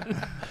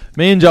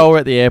 Me and Joel were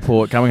at the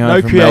airport coming home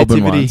No from Melbourne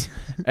creativity. once,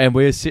 and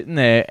we're sitting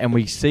there and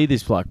we see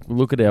this like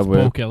look at our Paul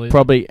work Kelly.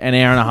 probably an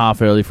hour and a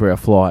half early for our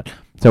flight.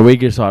 So we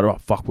decide, oh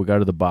fuck, we'll go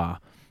to the bar.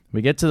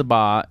 We get to the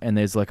bar and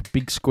there's like a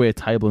big square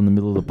table in the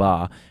middle of the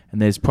bar,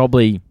 and there's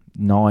probably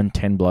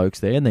 9-10 blokes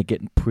there, and they're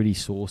getting pretty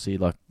saucy,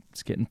 like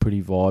it's getting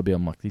pretty vibey.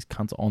 I'm like, these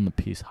cunts are on the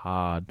piss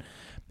hard.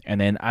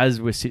 And then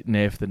as we're sitting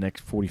there for the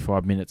next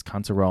 45 minutes,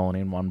 cunts are rolling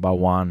in one by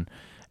one.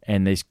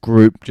 And this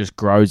group just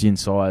grows in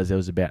size. There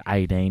was about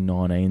 18,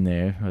 19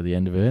 there at the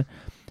end of it.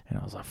 And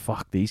I was like,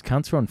 fuck, these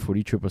cunts are on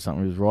footy trip or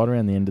something. It was right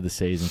around the end of the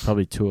season,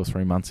 probably 2 or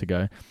 3 months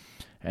ago.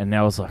 And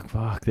now I was like,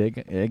 fuck, they're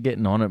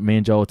getting on it. Me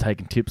and Joel were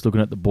taking tips,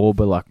 looking at the board,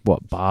 but like,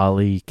 what,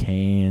 Bali,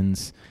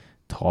 Cairns,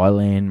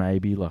 Thailand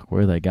maybe? Like,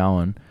 where are they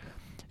going?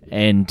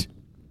 And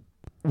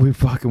we're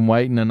fucking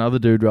waiting. Another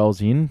dude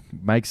rolls in,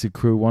 makes the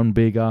crew one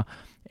bigger,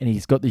 and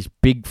he's got this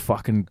big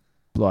fucking,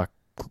 like,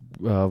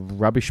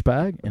 rubbish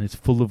bag, and it's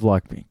full of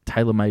like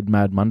tailor-made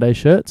Mad Monday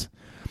shirts.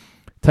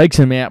 Takes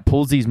them out,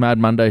 pulls these Mad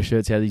Monday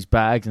shirts out of these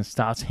bags, and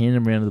starts handing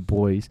them around to the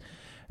boys.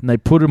 And they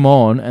put them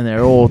on, and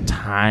they're all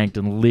tanked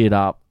and lit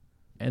up.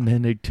 And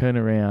then they turn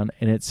around,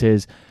 and it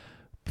says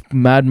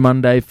Mad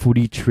Monday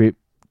Footy Trip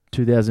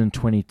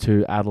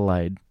 2022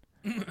 Adelaide.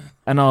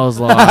 And I was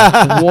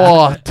like,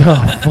 what the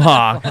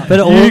fuck? But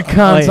You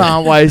cunts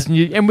aren't wasting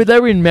you. And they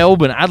were in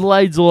Melbourne.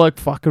 Adelaide's like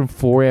fucking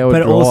 4-hour But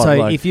drive. also,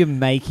 like, if you're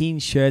making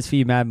shirts for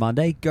your Mad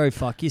Monday, go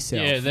fuck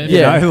yourself. Yeah, then-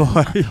 Yeah. You know,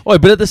 like- oh,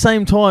 but at the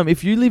same time,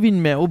 if you live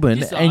in Melbourne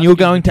Just and you're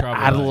asking going for to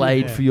trouble,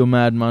 Adelaide yeah. for your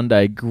Mad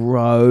Monday,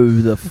 grow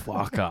the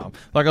fuck up.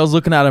 Like, I was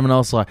looking at him and I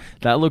was like,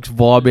 that looks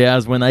vibey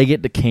as when they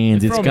get to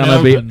Cairns, They're it's from going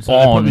to be Melbourne, so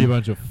they're probably a on.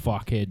 bunch of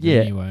fuckheads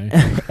Yeah. anyway.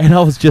 And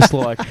I was just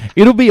like,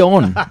 it'll be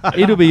on.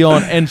 It'll be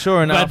on. And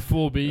sure Bad enough,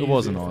 4B. it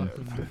wasn't on.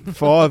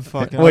 5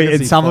 fucking. I Wait, can and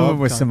see some of 5 them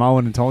were come.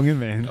 Samoan and Tongan,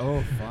 man.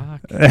 Oh,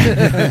 fuck.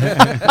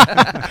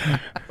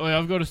 Wait,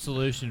 I've got a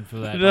solution for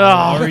that.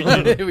 No.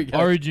 Here we go.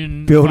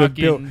 Origin Build a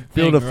fucking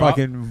build a thing, right?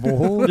 fucking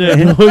wall. Yeah,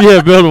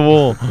 yeah, build a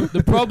wall.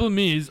 The problem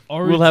is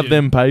Origin. We'll have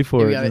them pay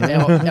for Here we it.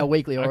 go. Our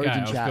weekly Okay,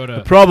 Origin I've chat. got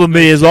a- Problem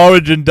is,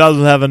 Origin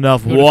doesn't have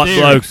enough Got a white theory.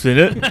 blokes in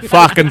it.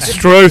 Fucking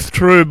Struth,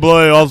 true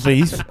blue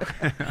Aussies.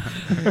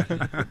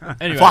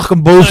 Anyway,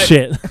 Fucking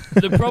bullshit.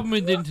 the problem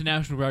with the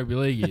International Rugby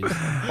League is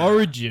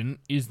Origin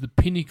is the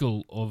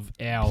pinnacle of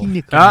our.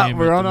 game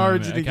We're at on the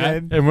Origin moment, okay?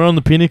 again. And we're on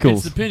the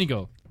pinnacles. It's the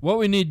pinnacle. What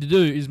we need to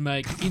do is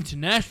make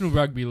International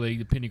Rugby League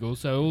the pinnacle,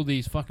 so all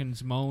these fucking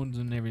Samoans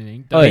and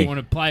everything Oi. don't want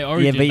to play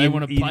Origin. but they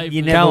want to play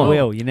you for never Callum.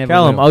 will. You never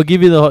Callum, will. I'll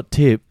give you the hot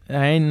tip.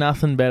 There ain't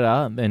nothing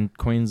better than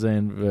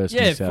Queensland versus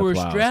Yeah, New South for Wales.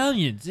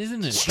 Australians,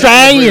 isn't it?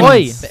 Australians!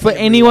 Oi, For for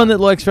everyone. anyone that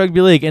likes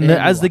rugby league, and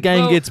as the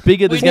game Well, gets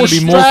bigger, there's we going to need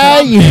be more.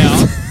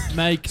 Australians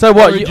make So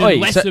what, Origin oi,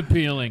 less so-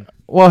 appealing.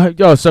 Well,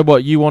 oh, so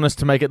what? You want us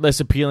to make it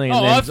less appealing, Oh,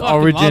 and I then fucking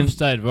Origin? love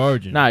State of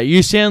Origin. No,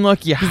 you sound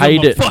like you 'Cause hate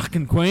I'm a it.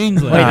 fucking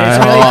Queensland. Wait, there's,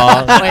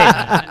 Oh.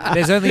 wait,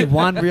 there's only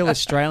one real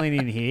Australian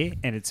in here,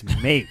 and it's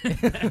me.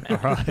 All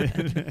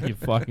right. You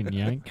fucking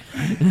yank.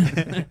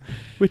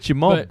 Which your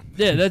mob? But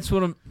yeah, that's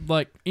what I'm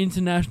like.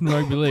 International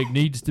Rugby League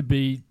needs to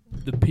be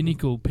the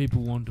pinnacle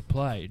people want to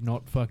play,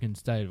 not fucking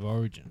State of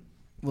Origin.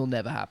 Will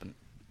never happen.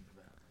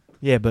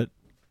 Yeah, but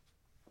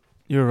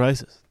you're a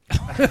racist.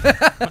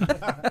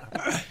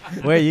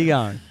 Where are you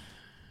going?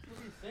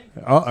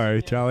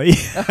 Charlie.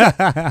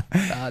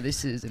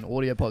 This is an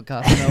audio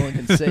podcast that no one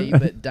can see,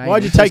 but Dane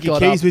Why'd you just take your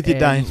got keys up with you,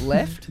 and Dane?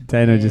 Left.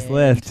 Dano just And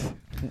left.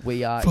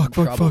 We are Fuck, in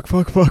fuck, trouble.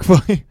 fuck, fuck,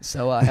 fuck, fuck.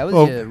 So how was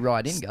Oh. your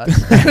ride in, guys?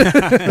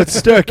 Let's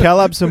stir Cal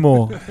up some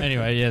more.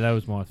 Anyway, yeah, that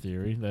was my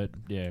theory. That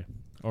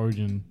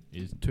Origin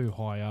is too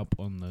high up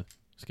on the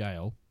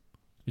scale.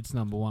 It's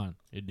number one.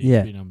 It needs Yeah.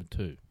 to be number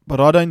two. But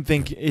I don't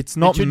think it's It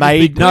not should just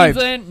made. be No.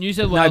 Queensland, New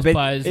South Wales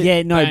players.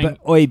 yeah, no, bang. but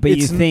but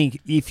you It's think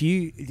if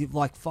you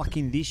like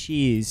fucking this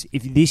year's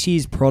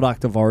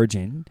product of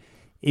Origin,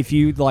 if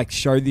you like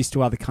show this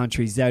to other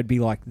countries, they would be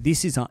like,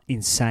 "This is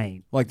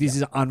insane! Like this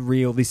is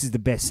unreal! This is the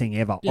best thing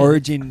ever." Yeah.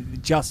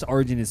 Origin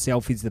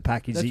itself is the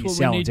package That's that you're what we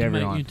selling need to to make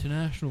everyone.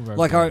 international rugby.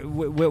 Like,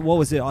 what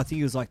was it? I think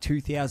it was like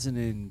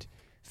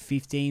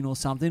 2015 or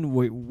something,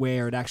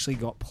 where it actually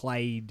got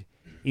played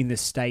in the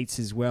States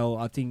as well.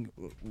 I think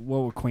what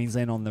were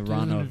Queensland on the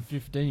run of?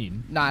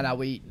 2015. no,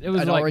 we. It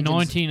was at like Origins-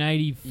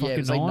 1980 fucking Yeah, it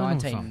was like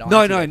 1990.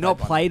 1990. No, not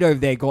played over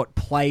there. Got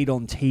played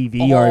on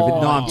TV Oh,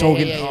 over. No, I'm yeah,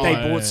 talking. yeah, They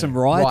yeah. bought some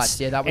Right, rights.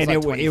 yeah, that was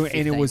and like it, and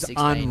it 2015, was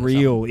 16 or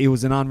unreal. It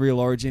was an unreal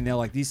Origin. They're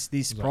like, this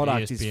like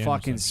product is ESPN or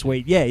fucking some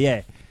sweet. Yeah,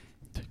 yeah.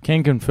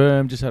 Can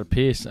confirm. Just had a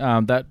piss.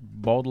 That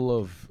bottle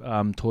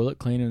of toilet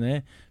cleaner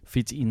there,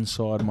 fits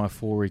inside my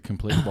 4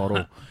 complete bottle.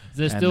 Is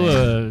there And still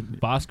then- a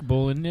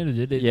basketball in there?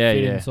 Did it Yeah,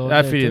 fit yeah. inside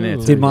That there fit in too, there or-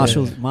 too. Did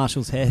Yeah.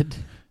 Marshall's head?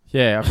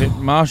 Yeah, I fit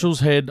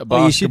Marshall's head, a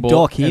Oh, you should basketball,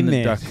 dock him and the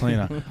there. duck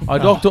cleaner.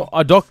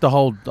 I docked the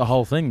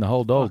whole thing, the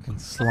whole dog, Fucking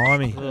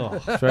slimy.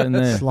 straight in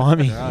there.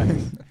 Slimy.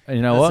 And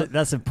you know what?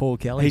 That's a Paul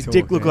Kelly. His talk,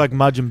 dick looked man. like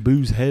Mudge and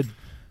Boo's head.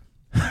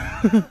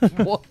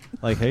 What?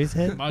 Like whose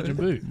head? Majin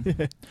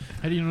Buu.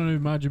 How do you not know who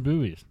Majin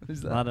Buu is?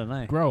 Who's I that? don't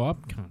know. Grow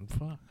up, cunt.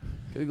 Fuck.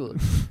 Google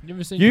it. You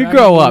ever seen You Dragon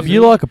grow Ball up. Z?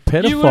 You like a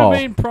You would have pedophile.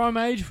 been prime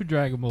age for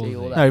Dragon Ball See Z.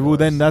 all that. Hey, well for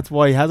then us. that's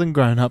why he hasn't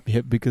grown up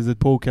yet, because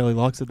Paul Kelly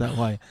likes it that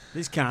way.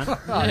 This can't. Oh,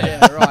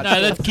 yeah, right.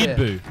 No, that's sure, Kid yeah.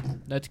 Buu.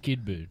 That's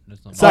Kid Buu.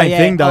 That's not. Same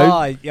thing, though.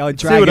 Oh, See what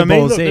Dragon I mean?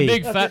 Ball Look, Z. The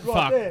big fat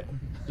fuck.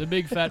 The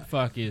big fat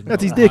fuck is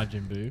That's not his dick.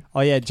 Majin Buu.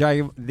 Oh yeah,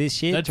 this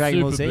shit. That's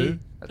Dragon Ball Super Z. Buu.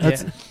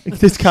 That's,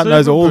 this cunt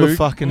knows all the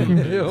fucking.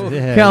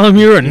 Yeah. Callum,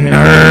 you're a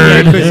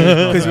nerd.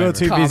 Because we were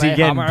too busy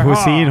getting Kamehameha.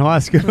 pussy in high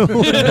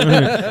school.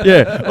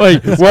 Yeah.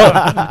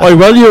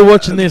 While you were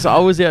watching this, I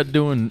was out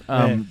doing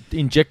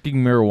injecting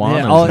marijuana.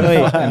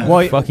 Yeah, oh,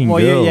 wait, fucking well,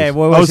 girls. yeah,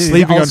 well, I was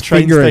sleeping on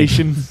train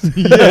stations.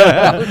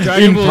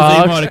 Dragon In Ball Z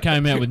parks. might have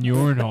came out when you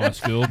were in high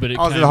school, but it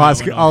I was came at high out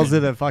school. when I was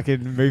did. at a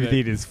fucking movie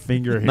theaters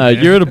fingering. No,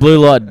 you're at a blue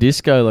light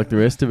disco like the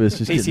rest of us.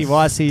 Just getting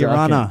PCYC stuck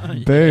in-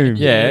 runner. Boom.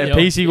 Yeah, Yeah,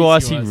 PCYC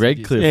PCYC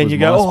Redcliffe. and was you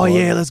my go, oh spot.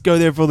 yeah, let's go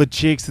there for all the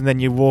chicks, and then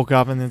you walk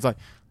up, and then it's like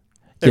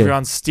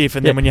everyone's stiff,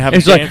 and Yeah. then when you have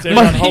It's a like, dance,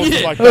 everyone my- holds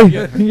it like Oh,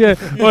 that. yeah.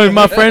 Oh,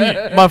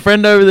 my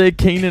friend over there,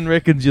 Keenan,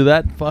 reckons you're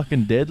that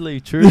fucking deadly.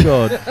 True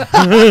God.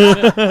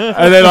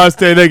 And then I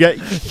stand there, and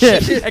go,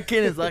 Yeah.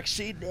 Keenan's like,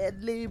 she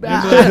deadly,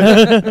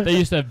 They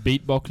used to have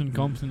beatboxing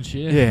comps and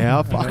shit. yeah,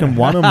 I fucking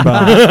won him,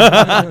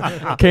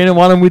 bro. Keenan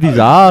won him with his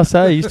ass.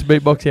 Hey, he used to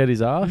beatbox out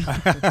his ass.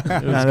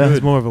 No,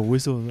 that's more of a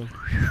whistle.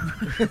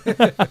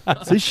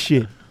 It's this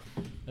shit.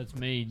 That's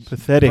me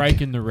Pathetic.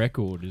 breaking the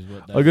record is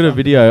what that I got a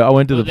video. I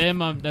went to Well,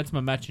 the. that's my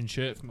matching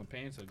shirt for my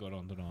pants I got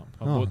on tonight.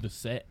 I Oh. bought the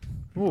set.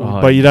 Oh,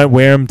 But you don't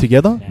wear them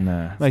together?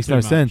 Nah. Makes It's too no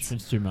much. sense.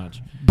 It's too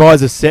much.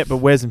 Buys a set but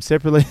wears them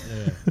separately.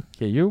 Yeah.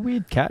 Yeah, you're a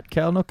weird cat,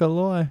 Cal. Not gonna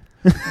lie.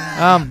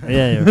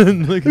 Yeah.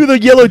 Look at the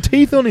yellow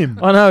teeth on him.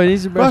 I know it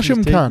is a brush Brush his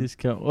 'em, teeth, cunt. this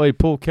cunt. Oi,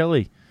 Paul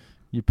Kelly,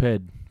 you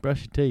ped.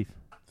 Brush your teeth.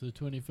 The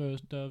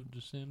 21st of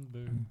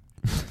December.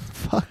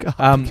 Fuck up.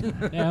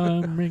 Now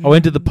I'm ringing. I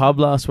went to the pub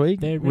last week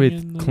They're with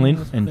ringing the Clint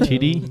last and bell.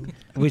 Titty.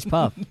 Which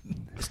pub?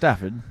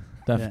 Stafford.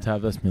 Stafford Yeah.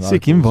 Tab, that's me. Sick local,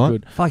 it's invite.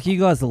 good. Fuck, you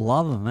guys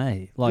love them,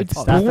 eh? Like It's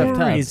Stafford.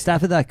 boring. Is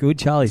Stafford that good,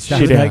 Charlie? Shit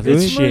Stafford out, that it's good?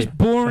 It's the shit. most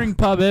boring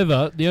pub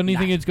ever. The only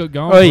thing it's got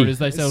going Oi. for it is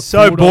they sell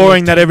So $4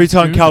 boring that every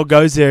time schooners. Carl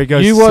goes there, he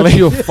goes You to watch sleep.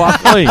 your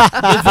fucking.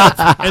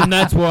 And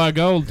that's why I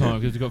go all the time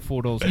because it's got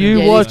 $4. You Yeah,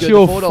 it is watch good.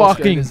 your The $4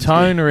 fucking schooners is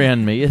tone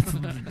around me. It's,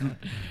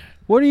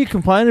 what are you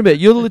complaining about?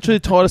 You're literally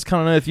the tightest cunt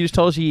on earth. You just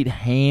told us you eat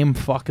ham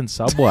fucking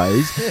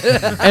Subways,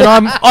 and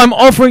I'm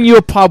offering you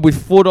a pub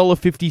with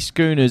 $4.50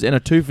 schooners and a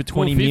 2 for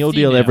 $20 meal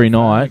deal every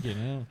night.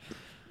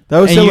 They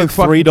were And selling you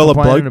fucking $3 complaining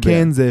bloke about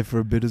cans there for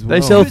a bit as well.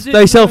 They sell Who's it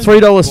they sell most $3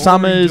 boring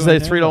Summers, they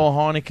joint $3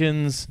 ever?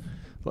 Heinekens,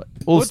 like,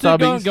 all What's it got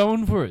stubbies.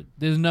 going for it?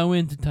 There's no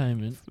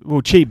entertainment.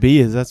 well, cheap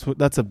beers. That's a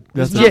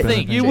There's the Yeah,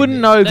 nothing. you wouldn't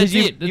know because That's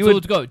you it. That's you all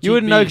would it's got. you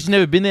wouldn't Cheap know beer. because you've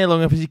never been there long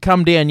enough. Because you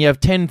come down, you have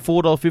 10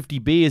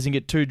 $4.50 beers and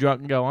get too drunk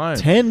and go home.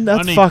 10. That's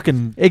Only-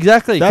 fucking.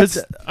 Exactly, That's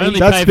because Only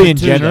that's pay for being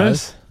 2,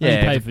 generous. though. Only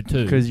Yeah, pay for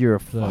 2. you're a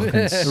So- fucking.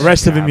 The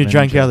rest of them you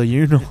drank out of the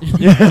urinal.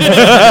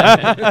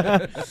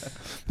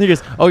 He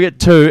goes, I'll get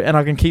 2 and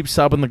I can keep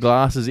subbing the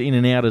glasses in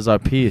and out as I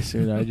piss.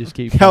 You know, just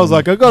keep. Cal's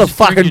like, I got a Just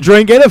fucking drinking-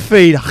 drink and a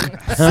feed.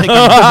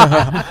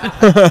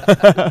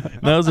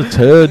 that was a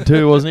turd too.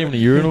 It wasn't even a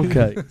urinal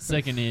cake.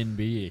 Second-hand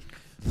beer.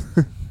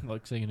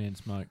 Like second-hand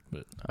smoke.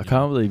 But I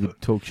can't believe you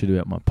talk shit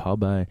about my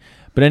pub, eh?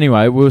 But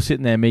anyway, we were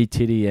sitting there, me,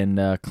 Titty, and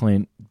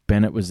Clint.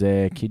 Bennett was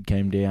there. Kid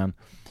came down,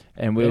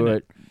 and we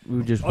were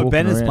just walking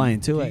Bennett's around.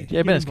 playing too, eh?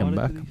 Yeah, Bennett's coming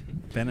back.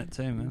 Bennett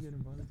too,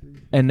 man.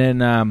 And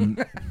then,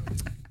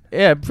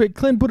 yeah,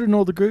 Clint put it in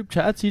all the group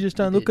chats. You just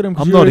don't look at him.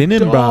 'cause I'm you're not a in him,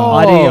 bro.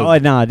 dog.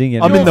 I didn't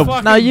get I'm it. in the-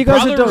 Your No, you guys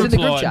fucking are brother in the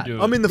group replied chat. to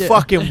it. I'm in the Yeah.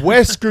 fucking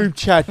West group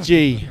chat,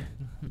 G.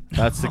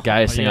 That's the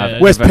gayest thing yeah,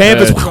 I've West ever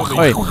Panthers. heard.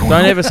 Wait,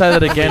 don't ever say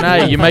that again,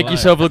 eh? You make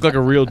yourself look like a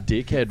real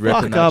dickhead repping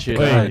Fuck that up, shit,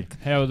 mate.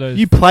 eh? How are those?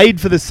 You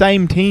played for the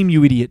same team,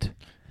 you idiot.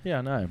 Yeah,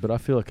 I know, but I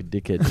feel like a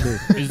dickhead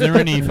too. Is there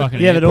any fucking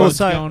Yeah, but AirPods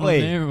also, going on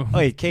there? or-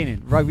 wait,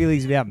 Keenan, rugby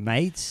league's about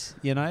mates,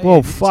 you know? Well,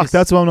 It's fuck, just-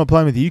 that's why I'm not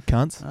playing with you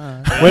cunts.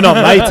 Uh, We're not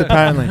mates,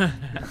 apparently.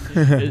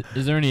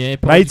 Is there any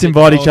AirPods? Mates that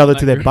invite get each other on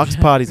to that their group bucks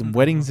chat? parties and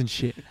weddings and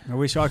shit. I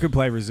wish I could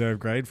play reserve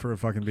grade for a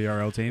fucking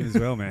BRL team as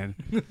well, man.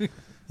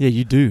 Yeah,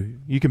 you do.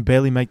 You can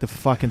barely make the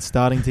fucking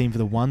starting team for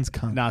the ones,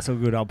 cunt. nah, it's all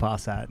good. I'll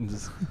pass that. And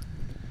just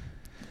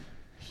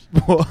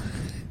What?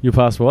 You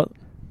pass what?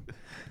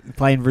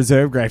 playing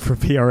reserve grade for a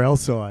PRL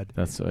side.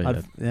 That's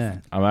I'd- yeah.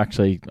 I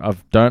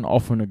don't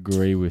often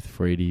agree with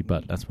Freedy,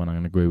 but that's one I'm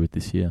going to agree with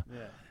this year.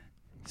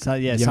 So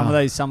yeah,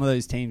 Yeah. some of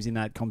those teams in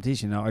that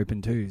competition are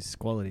open twos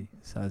quality.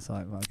 So it's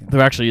like fucking,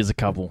 There actually is a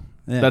couple.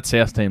 yeah. That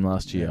South team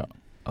last year.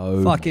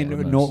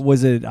 Fucking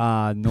was it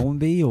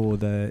Normby or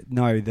the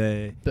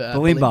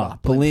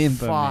Balimba? Balimba, man.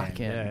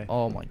 Fucking. Yeah.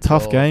 Oh my god.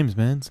 Tough games,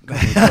 man.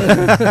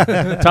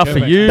 Tough for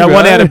you. That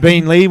one bro. out of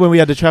Beanley when we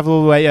had to travel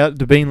all the way out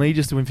to Beanley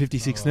just to win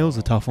 56-0 is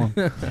a tough one.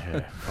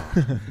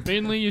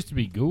 Beenley used to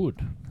be good.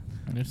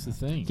 That's the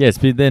thing. Yes,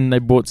 but then they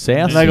bought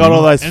South. And they got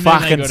all those And then they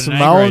fucking got an Samoans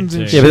A-grade and too.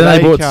 Yeah, shit. but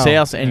then they bought Carl.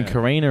 South and Yeah.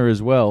 Carina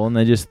as well, and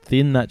they just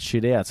thinned that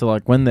shit out. So,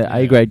 like, when the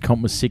A grade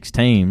comp was 6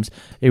 teams,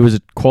 it was a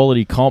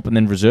quality comp, and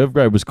then reserve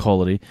grade was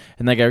quality.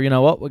 And they go, you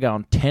know what? We're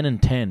going 10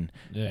 and 10,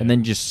 Yeah. and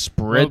then just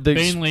spread the.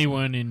 Beenley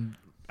weren't in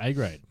A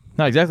grade,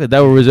 No, exactly. They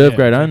were reserve Yeah,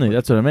 grade exactly. only.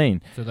 That's what I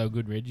mean. so they were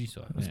good Reggie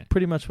side. That's Yeah.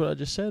 pretty much what I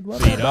just said.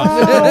 What? Beat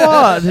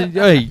us. What?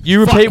 Hey, you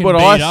repeat Fucking what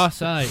beat I.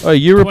 us, eh? Oh,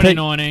 you repeat.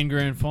 2019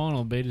 grand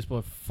final beat us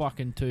by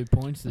fucking 2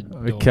 points.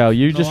 Cal,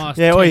 you just-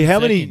 Yeah, oi, how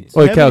many?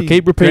 Oi, how Cal, many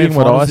keep repeating grand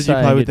what I finals did say. you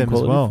play and with get them as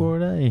quality well? For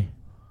it, eh?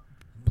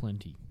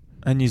 Plenty.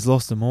 And you've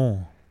lost them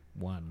all.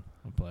 One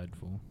I played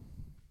for.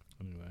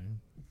 Anyway.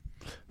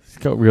 It's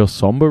got real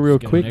somber real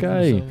Let's get quick, an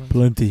egg eh? myself.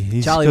 Plenty.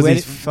 He's, Charlie, 'cause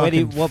where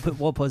he's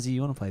what posse do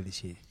you want to play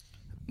this year?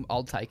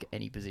 I'll take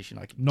any position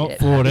I can Not get.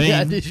 14.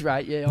 At this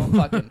rate, yeah,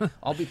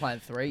 I'll be playing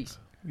threes.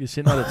 You're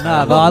sitting at a table.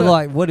 Nah, but I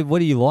like. What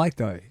do you like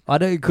though? I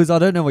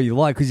don't know what you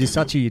like because you're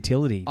such a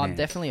utility. I'm man.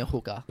 definitely a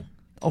hooker.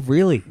 Oh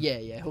really?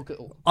 Yeah, hooker.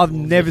 I've Well,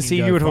 never you seen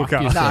can you go at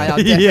fuck hooker. No, yourself.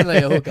 I'm definitely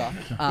a hooker.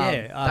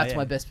 Yeah, That's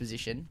my best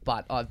position,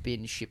 but I've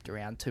been shipped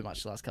around too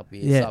much the last couple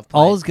of years. Yeah, So I've I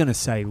played, was gonna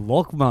say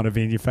lock might have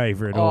been your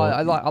favourite. Oh, or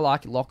I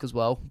like lock as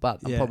well, but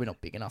I'm Yeah. probably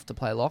not big enough to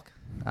play lock.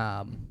 What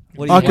are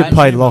I you could weighing?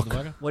 play lock.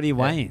 What are you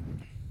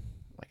weighing?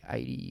 Like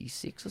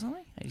 86 or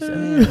something.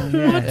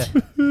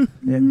 87.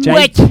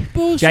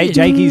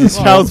 Jakey's a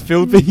small. Charles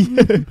filthy.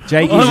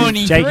 Jakey's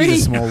a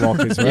small lock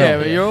as well. Yeah,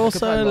 but you're play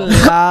also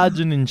lock. large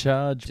and in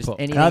charge. Just Pop.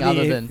 anything That'd be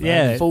other it, than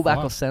yeah. fullback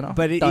Fine. or centre.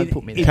 But Don't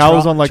put me there.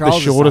 Carl's on like the Charles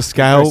is shorter like-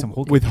 scale some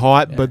hookers. with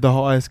height, Yeah. but the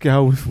higher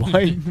scale with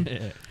weight. Yeah.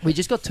 We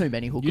just got too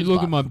many hookers. You look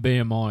but- at my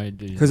BMI,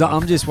 dude. Because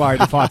I'm just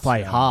worried if I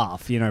play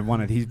half,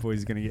 one of his boys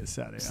is going to get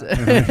sat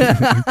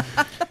out.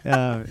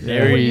 What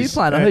There are he you is.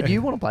 playing? I heard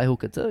you want to play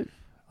hooker too.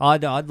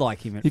 I'd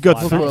like him at You got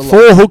 5'8".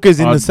 four hookers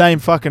in I'd- the same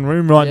fucking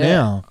room right Yeah.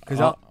 now. Because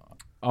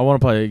I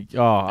want to play.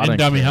 Oh, I and don't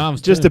dummy care.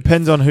 halves. Just too.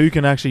 depends on who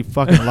can actually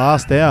fucking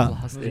last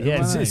out.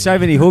 so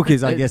many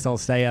hookers, I guess I'll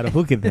stay out of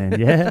hooker then,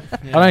 yeah?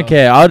 I don't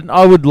care.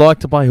 I would like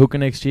to play hooker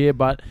next year,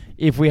 but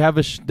if we have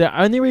the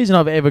only reason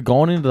I've ever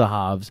gone into the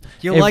halves,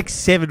 You're If- like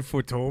 7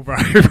 foot tall, bro.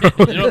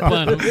 You're not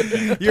playing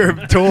hooker. You're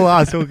a tall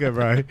ass hooker,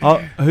 bro.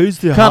 Who's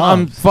the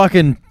I'm halves?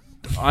 fucking.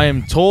 I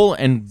am tall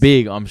and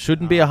big. I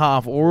shouldn't be a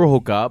half or a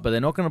hooker, but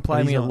they're not going to play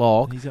He's me at not-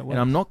 lock, he's at and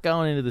I'm not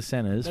going into the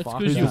centres. That's Fuck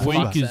because who's you're the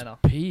weak as centre?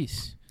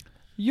 piss.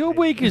 You're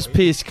weak as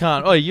piss,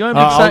 cunt. Oh, you won't be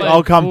I'll, saying.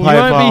 I'll come You play.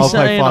 won't be I'll play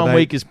saying I'm 5'8".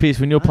 weak as piss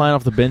when you're playing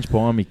off the bench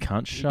behind me,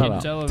 cunt. Shut You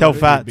up. can Tell him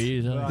Fats. who he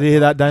is, huh? Do you hear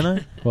that, Dano?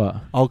 What?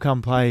 I'll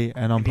come play,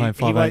 and I'm playing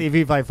 5'8". If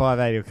you play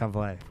 5'8", he'll come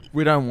play.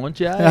 We don't want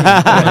you.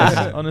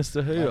 eh? Honest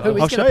to who? Who is I'll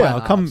gonna show you. play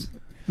I'll come. halves?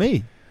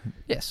 Me.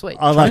 Yeah, sweet.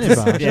 I like Training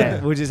to, bar, yeah,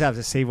 sure. we'll just have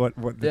to see what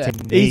the Yeah.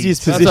 team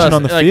Easiest That's position us.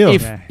 on the Like,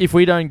 field. Yeah. If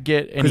we don't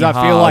get any Because I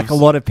feel like a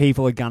halves- lot of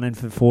people are gunning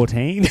for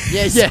 14.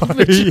 Yeah,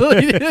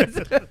 literally.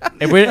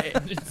 if we,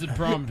 It's the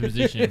prime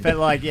position. But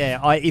like, yeah,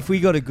 if we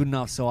got a good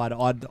enough side,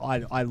 I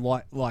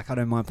like I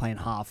don't mind playing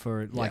half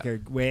for like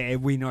where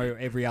we know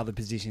every other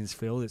position's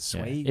filled. It's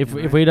yeah, sweet. if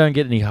we don't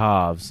get any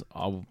halves,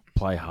 I'll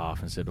play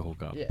half instead of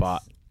hooker. Yes.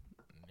 But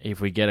if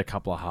we get a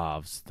couple of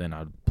halves, then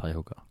I'd play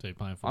hooker. So you're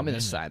playing for I'm in him, the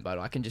isn't same boat.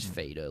 I can just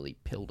feed early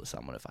pill to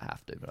someone if I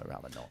have to, but I'd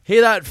rather not.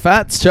 Hear that,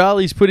 Fats?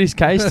 Charlie's put his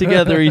case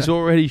together. He's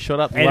already shot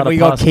up the and ladder we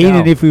got past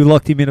Keenan Cal. if we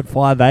locked him in at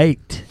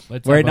 5'8".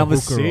 Let's We're have at a number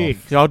hooker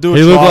 6. Yeah, I'll do a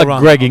He looked trial like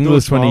run. Greg I'll do a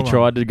Inglis when he trial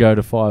run. tried to go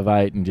to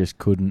 5'8" and just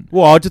couldn't.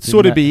 Well, I just thought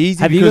Didn't it'd be easy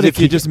Have you because got a if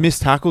you kick- just miss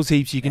tackles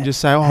heaps, you can just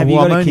say, "Oh, have you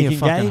well, got I'm a only a kicking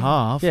fucking game?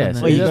 half." Yeah, and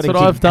so then- that's got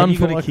what a I've kick- done have you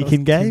for got a like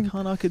kicking game?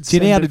 Can't I could Do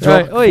you know how send to it-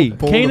 drop- Right, oi,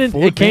 ball to Keenan,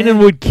 forward, Keenan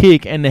man? would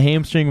kick and the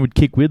hamstring would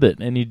kick with it,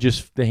 and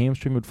the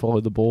hamstring would follow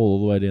the ball all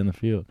the way down the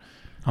field.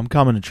 I'm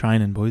coming to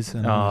training, boys,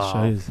 and I'll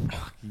Oh, show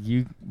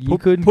you. You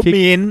couldn't Put kick.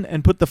 me in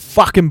and put the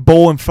fucking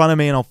ball in front of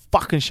me, and I'll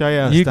fucking show you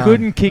how it's You done.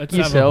 couldn't kick Let's have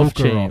a yourself,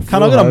 hooker Chief. off.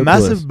 Can I You're got a hopeless.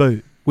 massive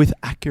boot with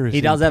accuracy?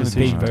 He does have a big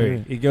precision boot.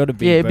 too. He got a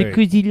big Yeah, boot.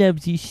 because he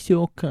loves his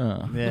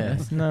soccer. Yeah.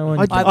 That's no one.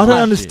 I I don't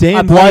play-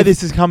 understand I why play-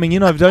 this is coming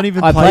in. I don't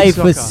even I play played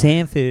soccer. for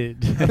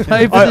Sanford.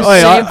 Play for I- the I-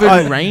 Sanford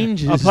I-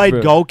 Rangers. I played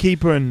bro.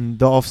 goalkeeper in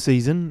the off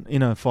season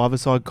in a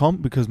five-a-side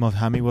comp because my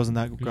hammy wasn't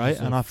that great,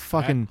 so and I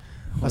fat. still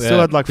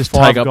Yeah, had like just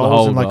 5 take up the goals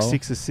whole and like goal.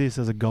 6 assists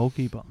as a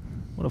goalkeeper.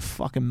 What a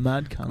fucking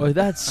mad cunt. Oh,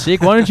 that's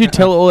sick. Why don't you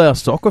tell all our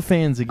soccer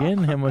fans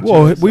again how much?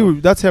 Well, you we were,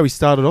 that's how we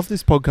started off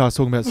this podcast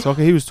talking about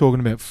soccer. He was talking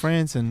about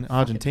France and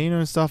Argentina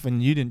and stuff,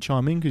 and you didn't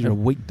chime in because you're a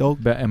weak dog.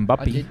 about I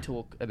Mbappe. did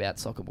talk about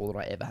soccer more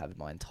than I ever have in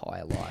my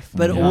entire life.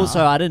 But Yeah.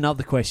 also, I had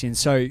another question.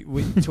 So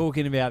we're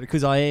talking about,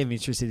 because I am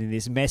interested in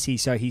this, Messi.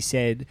 So he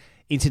said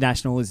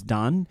international is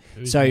done.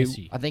 Who's So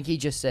Messi? I think he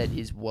just said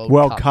his World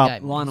World Cup Cup.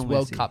 game. Lionel His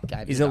World Messi. Cup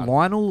game. Is it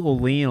Lionel or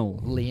Lionel?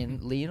 Lionel?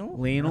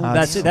 Lionel.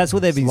 It's- That's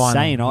what they've been it's Lionel.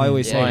 saying. I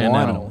always Yeah, say Lionel.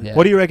 Lionel. Yeah.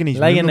 What do you reckon his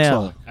room looks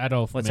Lionel. like?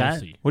 Adolf What's Messi.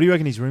 that? What do you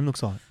reckon his room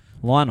looks like?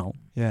 Lionel.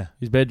 Yeah.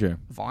 His bedroom.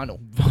 Vinyl.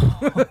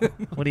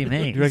 What do you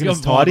mean? Do you reckon He's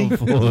it's got tidy? vinyl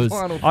floors.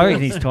 Vinyl I reckon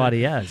floors. he's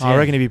tidy as. I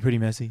reckon he'd be pretty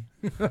messy.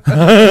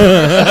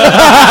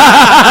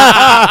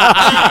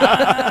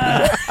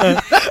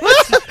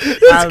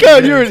 Let's go.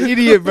 You're an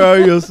idiot, bro.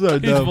 You're so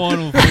His dumb.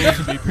 vinyl floors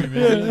would be pretty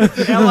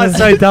messy. How am I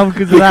so dumb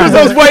because of Because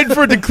I was that? waiting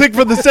for it to click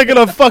from the second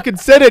I fucking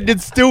said it,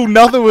 and still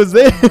nothing was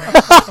there.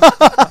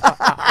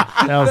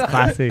 That was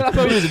classic.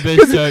 Probably the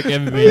best joke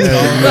ever been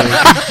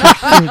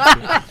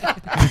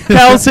told.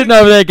 Cal's sitting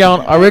over there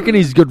going, I reckon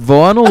he's got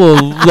vinyl or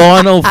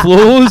Lionel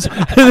floors.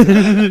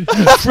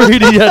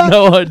 Freedy had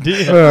no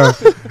idea.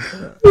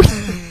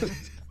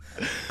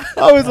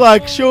 I was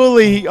like,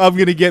 surely I'm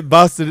going to get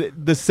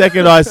busted the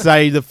second I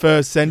say the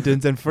first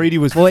sentence, and Freedy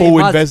was Well, full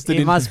it invested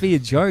in must be a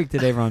joke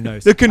that everyone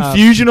knows. the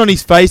confusion on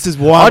his face is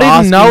why I I'm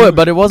didn't know asking- it,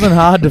 but it wasn't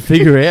hard to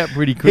figure out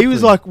pretty quickly. he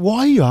was like, "Why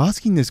are you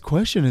asking this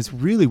question? It's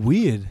really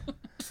weird."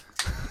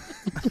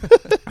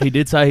 he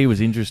did say he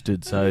was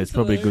interested, so it's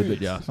probably good that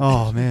you asked.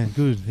 Oh man,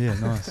 good, yeah,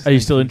 nice. Are you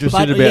still interested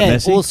But, about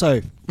Messi?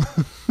 Also,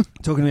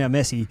 talking about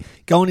Messi,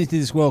 going into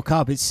this World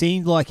Cup, it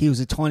seemed like he was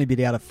a tiny bit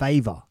out of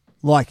favour.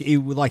 Like he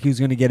was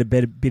going to get a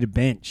bit of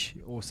bench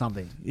or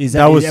something. Is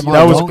That was am I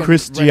that was wrong?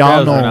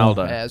 Cristiano. That was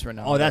Ronaldo. Yeah, it's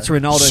Ronaldo. Oh, that's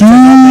Ronaldo. So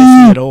not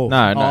Messi at all.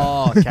 No, no.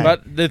 Oh, okay.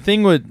 But the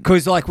thing with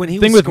Because like when he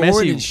Thing was with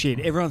scoring Messi- and shit,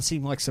 everyone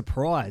seemed like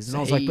surprised, and I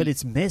was like, He- "But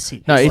it's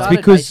Messi." No, He it's started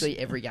because basically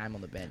every game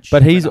on the bench.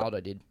 But he's-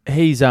 Ronaldo did.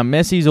 he's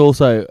Messi's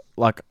also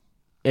like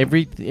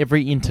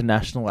every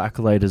international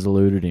accolade has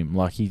eluded him.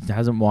 Like he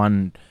hasn't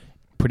won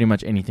pretty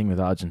much anything with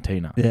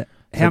Argentina. Yeah.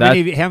 So How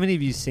many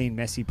of you seen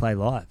Messi play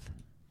live?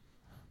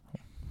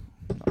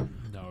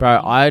 No,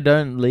 Bro, I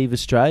don't leave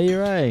Australia,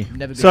 eh?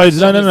 Never been So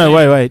to no,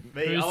 wait.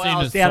 Who's I seen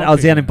was a down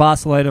soccer in game?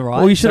 Barcelona, right?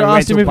 Well, you should So have we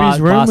asked him went if to a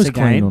his room was Barca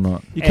clean game. or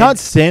not. You And- can't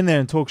stand there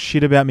and talk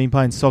shit about me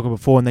playing soccer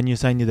before, and then you're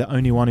saying you're the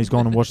only one who's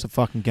gone and watched the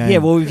fucking game. Yeah,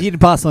 well, if you're in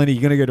Barcelona,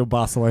 you're going to go to a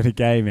Barcelona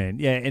game, man.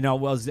 Yeah, and I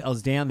was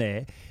down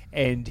there,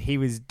 and he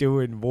was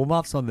doing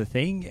warm-ups on the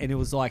thing, and it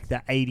was like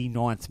the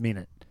 89th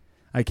minute.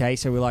 Okay,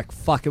 so we're like,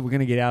 fuck it, we're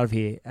going to get out of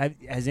here.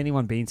 Has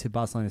anyone been to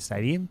Barcelona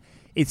Stadium?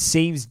 It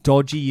seems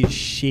dodgy as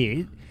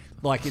shit.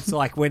 Like, it's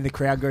like when the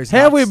crowd goes How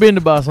have we nuts. been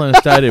to Barcelona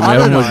Stadium? We I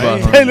haven't don't watched know.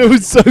 and Barcelona. it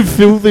was so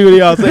filthy when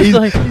he asked. He's He's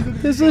like,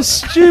 this is the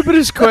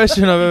stupidest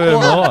question I've ever heard in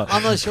my Well, life.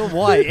 I'm not sure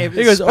why. He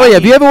goes, oh yeah,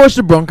 have you ever watched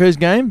the Broncos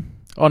game?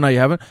 Oh no, you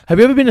haven't. Have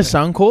you ever been to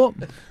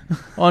Suncorp?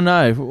 Oh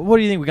no. What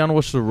do you think? We're going to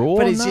watch the Raw?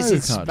 But it's No, just,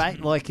 it's we can't.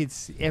 Spain, like,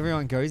 it's,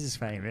 everyone goes to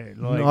Spain, man.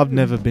 Like, I've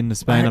never been to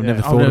Spain. I've Yeah, never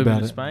I've thought never about been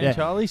to it. Spain, Yeah.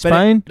 Charlie. But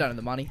Spain. Don't have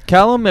the money.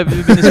 Callum, have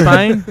you been to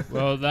Spain?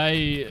 Well,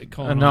 they No.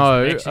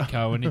 colonised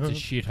Mexico, and it's a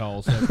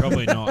shithole, so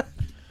probably not.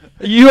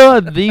 You are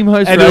the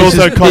most And it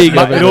also racist costs pig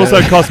I've it ever also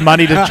heard. costs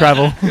money to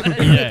travel.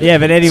 Yeah,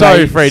 but anyway.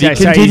 Sorry, Freddie,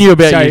 continue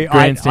about your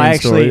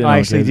grandstand story, I and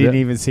actually I'll get didn't it.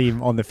 even see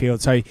him on the field.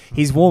 So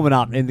he's warming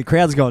up, and the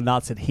crowd's going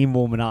nuts at him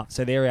warming up.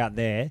 So they're out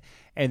there,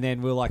 and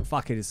then we're like,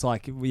 "Fuck it!" It's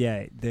like,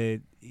 yeah,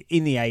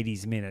 in the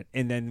 80s minute,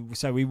 and then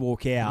so we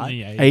walk out.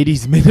 Yeah.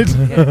 80s minutes.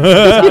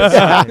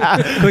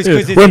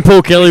 Because When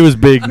Paul Kelly was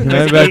big. You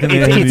know, back in the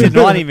it's a 80s.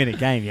 90-minute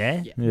game,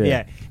 yeah?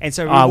 Yeah. And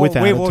so With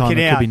that we're at the time, walking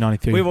it could out. be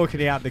 93. We're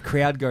walking out. The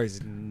crowd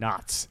goes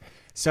nuts.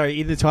 So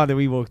in the time that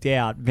we walked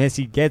out,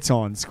 Messi gets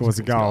on, scores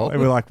a goal, and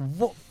we're like,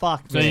 "What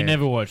fuck?" So man? you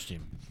never watched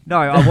him? No,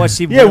 I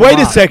watched him. Yeah, warm wait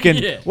a up. second.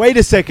 Yeah. Wait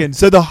a second.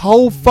 So the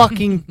whole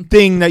fucking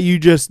thing that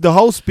the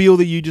whole spiel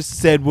that you just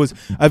said was,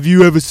 have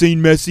you ever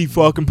seen Messi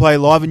fucking play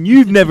live? And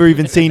you've never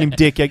even seen him,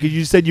 dickhead, because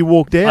you said you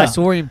walked out. I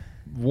saw him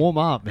warm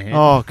up, man.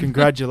 Oh,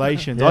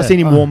 congratulations. Yeah. I seen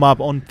him warm up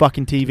on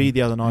fucking TV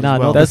the other night no, as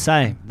well. not the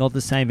same. Not the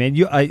same, man.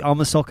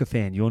 I'm a soccer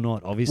fan. You're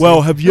not, obviously.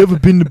 Well, have you ever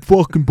been to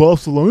fucking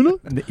Barcelona?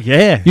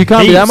 yeah, You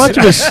can't be that Heaps. much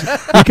of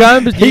a you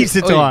can't be, Heaps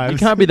of you times.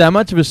 can't be that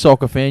much of a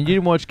soccer fan. You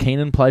didn't watch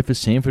Keenan play for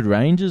Sanford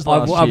Rangers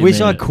last I year. wish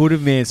man. I could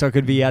have, man, so I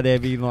could be out there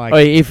being like, Oh,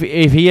 if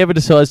he ever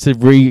decides to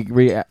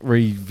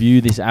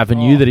review this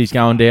avenue Oh, that he's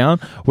going down,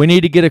 we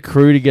need to get a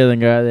crew together and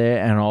go out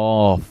there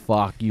and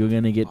fuck, you're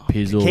gonna get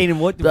pizzled. Keenan,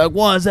 what? Like,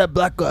 why is that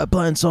black guy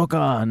playing soccer?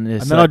 And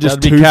then I'll just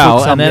that'd be two-foot Cal,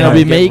 and something then it'll out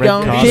be and me get red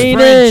going, card.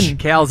 Keenan.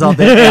 Cal's up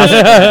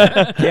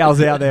there.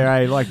 Cal's out there,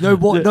 eh? Like, no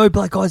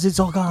black guys in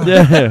soccer.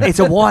 Yeah. It's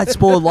a white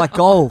sport like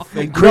golf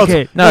and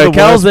cricket. No, the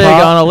Cal's worst there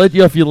part- going, I'll let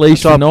you off your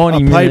leash So for I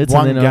 90 played minutes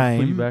one and then I'll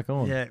put you game. back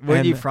on. Yeah,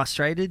 weren't you And-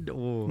 frustrated?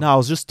 Or? No, I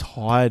was just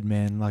tired,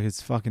 man. Like,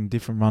 it's fucking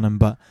different running.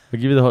 But I'll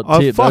give you the hot I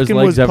tip. Those fucking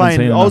legs was haven't playing.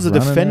 seen I was a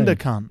enough running, defender, eh?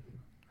 cunt.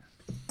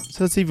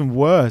 So that's even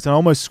worse. And I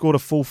almost scored a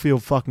full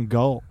field fucking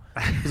goal.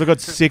 Because I got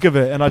sick of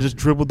it and I just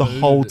dribbled the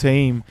whole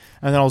team.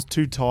 And then I was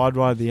too tired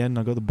right at the end. And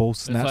I got the ball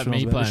It's snatched. like and I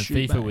me was about to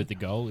playing shoot FIFA back. with the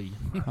goalie.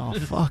 Oh,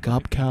 fuck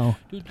up, Cal.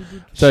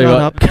 So Shut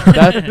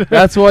up.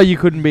 that's why you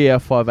couldn't be our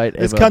 5'8"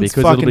 This ever, cunt's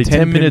because it'll be fucking 10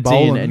 10-pin minutes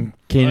in bowling. and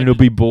Keenan will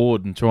be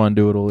bored and try and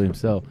do it all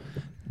himself.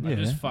 I Yeah.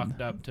 just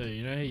fucked up too.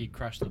 You know how you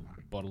crush the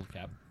bottle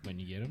cap when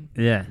you get them?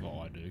 Yeah.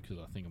 Well, I do because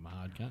I think I'm a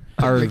hard cunt.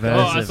 I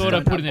reverse I it. thought I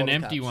man. put in an Bottle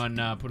empty caps.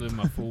 one, put it in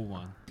my full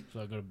one. So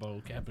I got a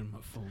bottle cap in my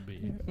full beer.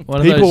 One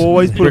of People those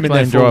always put 'em in Brick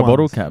Lane their full dry bottle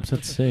ones. caps.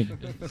 That's sick.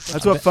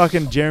 That's what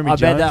fucking Jeremy I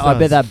Jones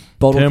bet that does.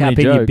 bottle Too cap many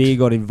in your jokes. beer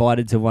got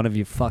invited to one of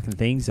your fucking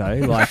things though,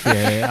 like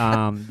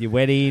your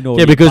wedding or Yeah,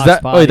 your because bus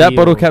that party that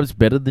bottle or- cap's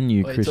better than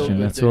you, Well, it's all Christian.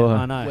 good, That's dude. why.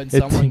 I know. When It-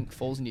 someone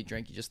falls in your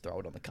drink, you just throw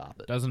it on the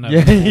carpet. Doesn't have.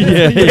 Yeah,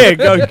 yeah, Yeah,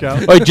 go, Cal.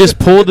 Oh, just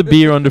pour the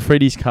beer onto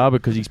Freddie's car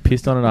because he's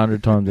pissed on it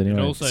 100 times It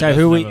anyway. also So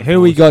who doesn't have a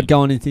we got force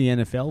going into the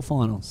NFL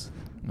finals?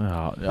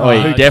 Oh,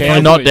 Oh,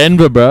 definitely not Cowboys.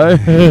 Denver, bro.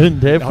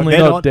 Definitely they're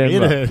not not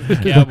in Denver.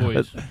 it.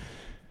 Cowboys.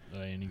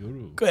 They any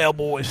good?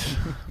 Cowboys.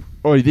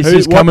 Oh, this Who-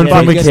 is what- coming what-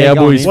 from a guess they're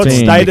Cowboys going What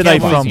team. state are they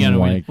Cowboys from? are gonna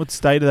win. What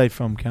state are they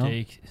from, Cal?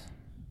 Texas.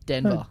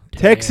 Denver.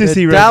 Texas,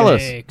 he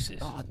Dallas. reckons. Texas.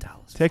 Oh,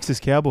 Dallas. Texas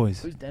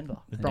Cowboys. Who's Denver?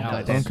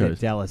 Dallas. Broncos.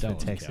 Dallas for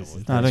Dallas Texas.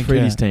 Cowboys. No, I don't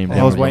Freddie's care. team,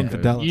 I was Denver waiting for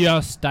Broncos. Dallas. You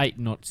are state,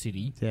 not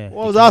city. Yeah.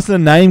 Well, I was asking the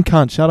name,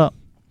 cunt. Shut up.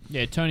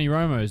 Yeah, Tony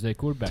Romo is their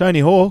quarterback.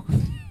 Tony Hawk.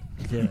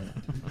 Yeah.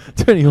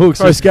 Tony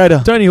Hawk's Pro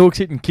skater. Tony Hawk's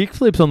hitting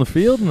kickflips on the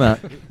field and that.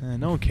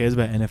 No one cares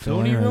about NFL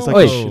Tony anyway. It's Romo.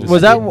 like Oh.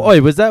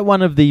 shit. Was that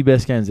one of the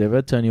best games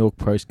ever? Tony Hawk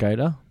Pro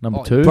Skater number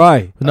Oh, 2,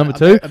 Bro, number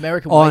 2.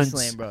 American On-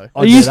 Wasteland, bro.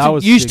 Oh, I yeah, used that to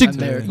was used sick, to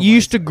dude. American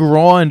used to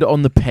grind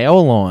on the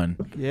power line.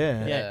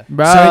 Yeah. Yeah.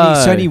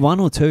 Sony 1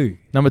 or 2?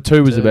 Number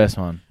 2 was the Two. best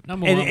one.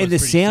 Number one And the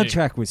was pretty sick.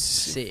 soundtrack was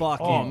Sick.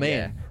 fucking Oh,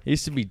 man. It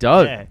used to be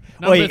dope. Yeah.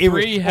 Number Wait, it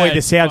was, three wait, had the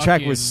soundtrack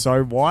fucking- was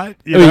so white.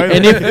 You Oi, know?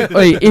 and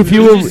if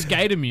you It were was just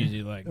skater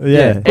music, like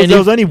Yeah. And And there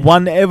if- was only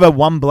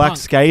one black Punk.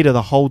 skater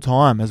the whole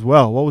time as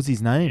well. What was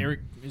his name? Eric,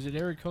 is it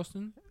Eric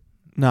Costin?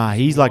 Nah,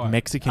 he's like White.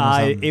 Mexican or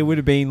something. It would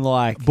have been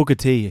like Booker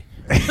T.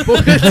 wait,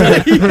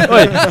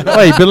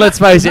 but let's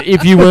face it.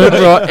 If you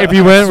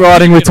weren't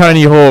riding with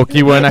Tony Hawk,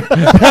 you weren't.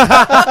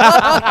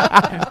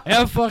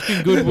 How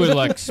fucking good were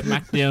like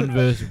SmackDown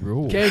versus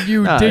Raw? Can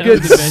you Nah, dig that it?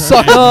 was the best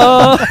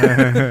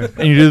sucker.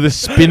 And you do the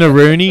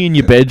spin-a-rooney in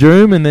your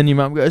bedroom, and then your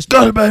mum goes,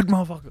 "Go to bed,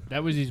 motherfucker."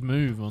 That was his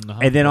move on the.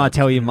 and then I hump.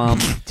 tell your mum,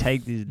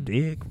 take this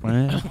dick,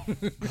 man.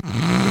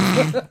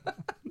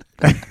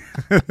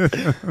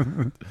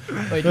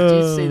 Wait, did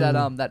you see that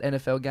that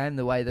NFL game?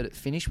 The way that it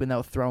finished when they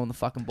were throwing the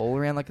fucking ball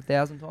around like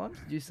 1,000 times.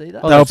 Did you see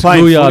that? Oh, They were that's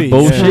playing schoolyard footy.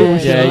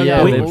 bullshit. Yeah, Yeah,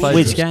 yeah. they Which- played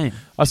Which this. game?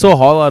 I saw a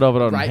highlight of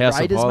it on House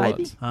Raiders, of maybe?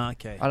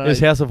 Highlights. Okay. I don't It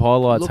was know. House of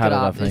Highlights Look had it it,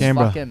 I up. There's think.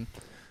 Canberra. fucking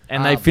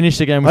And they finished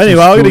the game with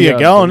Anyway, some I'm gonna get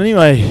schoolyard going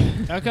bullshit.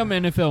 anyway How come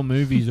NFL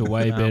movies are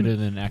way better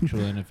than actual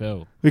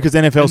NFL? because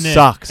NFL And they're-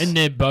 sucks. And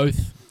they're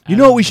both. You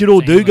know what we should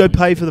all do? Go Same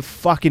pay for the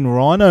fucking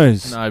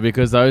Rhinos. No,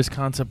 because those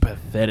cunts are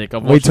pathetic.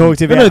 I've We watched them-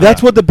 talked about No,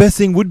 that's what the best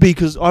thing would be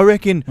because I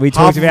reckon We half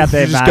talked of about us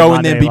their would just Mad go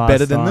in there and be Monday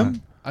better last than time.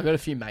 them. I got a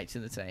few mates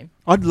in the team.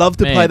 I'd love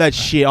to Man. play that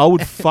shit. I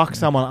would fuck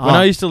someone When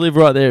I up. used to live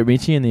right there at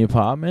Mitchie in the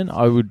apartment,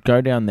 I would go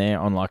down there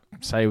on like,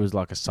 say it was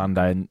like a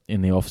Sunday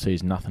in the off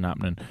season, nothing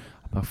happening.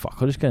 Oh fuck!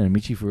 I'll just go to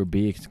Mitchie for a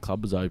beer because the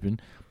club was open.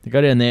 To go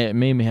down there,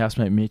 me and my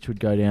housemate Mitch would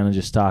go down and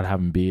just start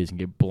having beers and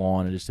get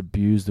blind and just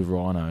abuse the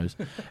Rhinos.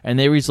 And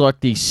there is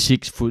like these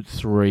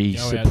 6'3"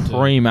 Go out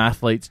supreme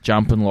athletes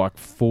jumping like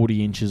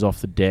 40 inches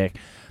off the deck,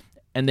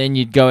 and then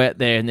you'd go out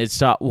there and they'd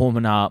start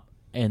warming up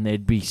and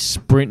they'd be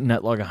sprinting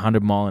at like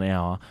 100 mile an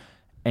hour.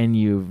 And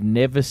you've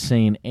never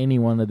seen any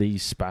one of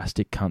these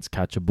spastic cunts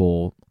catch a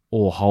ball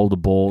or hold a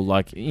ball,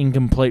 like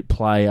incomplete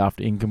play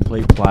after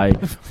incomplete play.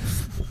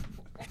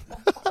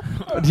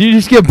 Do you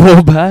just get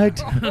ball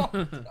bagged?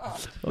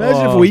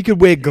 Imagine if we could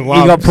wear You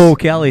gloves got Paul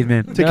Kelly,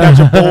 man. to catch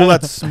a ball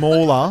that's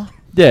smaller,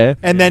 Yeah.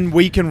 and then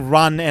we can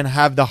run and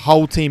have the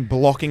whole team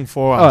blocking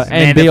for Oh, us.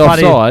 and Man, be the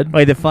funny- offside.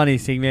 Wait, the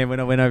funniest thing, man, when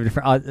I went over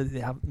to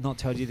I've not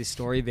told you this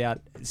story about.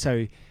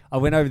 So I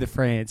went over to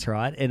France,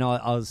 right, and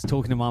I was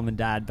talking to mum and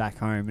dad back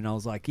home, and I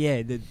was like,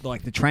 yeah,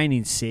 the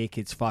training's sick.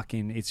 It's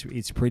fucking,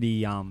 it's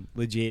pretty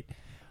legit.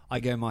 I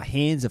go, my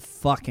hands are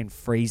fucking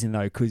freezing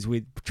though, because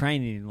we're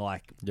training in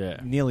like Yeah.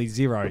 nearly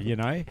zero, you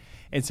know.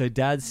 And so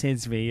dad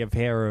sends me a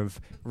pair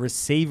of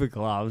receiver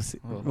gloves,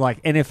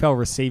 like NFL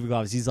receiver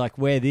gloves. He's like,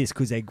 wear this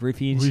because they're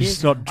grippy and We're shit.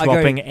 just not I go-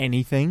 dropping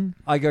anything.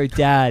 I go,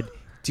 Dad,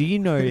 do you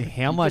know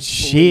how much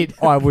shit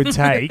I would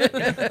take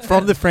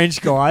from the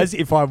French guys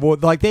if I wore,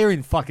 like, they're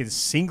in fucking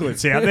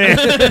singlets out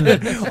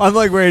there. I'm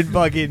like wearing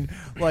fucking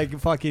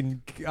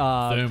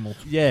Thermal.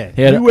 yeah.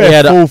 He had, You he wear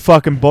had, full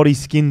fucking body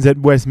skins at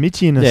West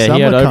Mitchie in the yeah, summer.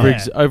 he had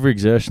cunt.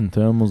 overexertion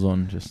thermals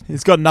on. Just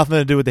It's got nothing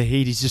to do with the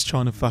heat. He's just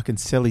trying to fucking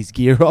sell his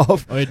gear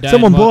off. Oh, Dad,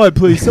 Someone while- buy it,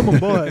 please. Someone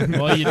buy it.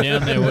 While you're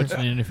down there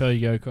watching the NFL, you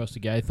go across to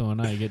Gathorne.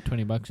 You get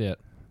 $20 out.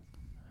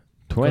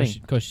 20.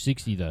 Cost you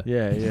 60 though.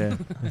 Yeah, yeah.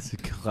 That's a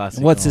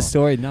classic. What's the line.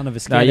 story? None of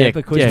us No, get yeah, it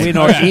because yeah. we're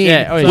not Okay. in.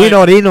 Yeah, oh, yeah. We're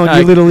not in on No.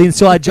 your little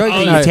inside joke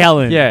Oh, that you're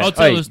telling. Yeah. I'll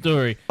tell Oi. the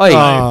story. Oi,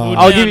 Oh.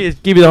 I'll give you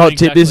the hot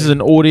tip. This is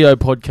Exactly. an audio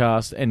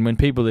podcast, and when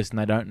people listen,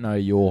 they don't know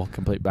your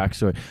complete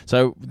backstory.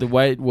 So the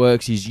way it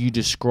works is you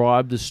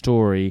describe the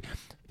story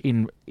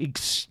in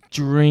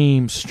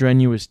extreme,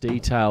 strenuous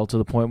detail to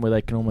the point where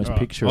they can almost Right,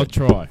 picture I'll it.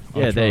 try.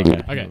 Yeah, I'll there you try.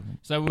 go. Okay,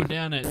 so we're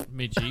down at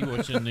Mitchie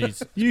watching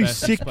these. You spastics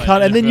sick play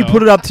cunt. And then you NFL.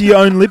 put it up to your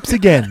own lips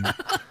again.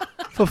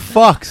 For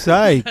fuck's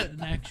sake.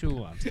 An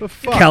actual one. For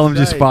fuck's Callum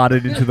just sake.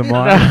 farted into the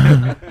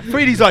mic.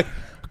 Freddie's like,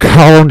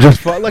 Carl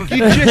just like you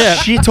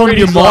just shit on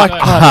your mic. much.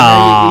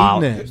 Now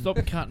you're eating it.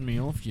 Stop cutting me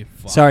off, you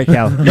fuck. Sorry,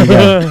 Cal. You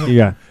go. You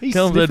go. He's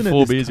Callum's had sniffing at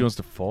 4 this beers. cunt. He wants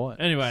to fight.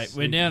 Anyway,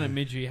 we're down at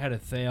Midge. He had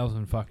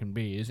 1,000 fucking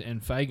beers,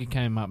 and Fager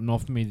came up and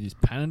offered me this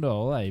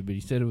Panadol, but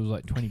he said it was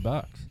like $20. So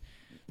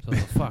I was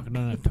like, fuck, I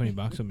don't have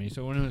 $20 on me.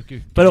 So when I was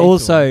give But Gates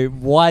also,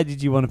 why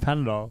did you want a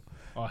Panadol?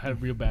 I had a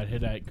real bad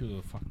headache because I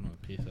was fucking on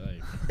the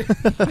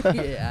piss,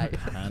 Yeah.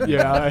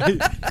 Yeah.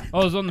 I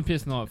was on the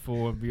piss night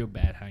for a real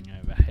bad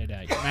hangover,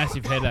 headache,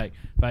 massive headache.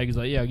 Fager's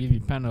like, yeah, I'll give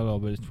you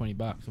Panadol, but it's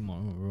 $20. I'm like,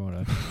 oh,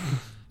 righto.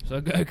 So I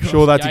go across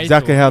Sure, that's Gates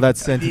exactly or- how that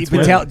sentence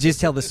But went. just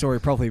tell the story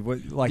properly.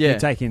 Like Yeah. you're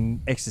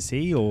taking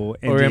ecstasy or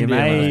Or MDMA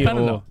MDMA.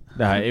 Panadol.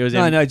 No, it was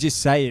no, just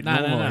say it. No,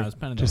 normally. it was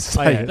Panadol. Just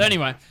say Oh, yeah. it. So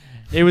anyway,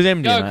 It was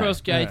MDMA. go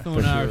across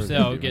Gathorne Yeah, for sure,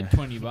 RSL, MDMA. get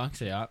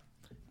 $20 out,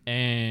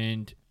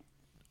 and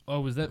I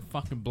was that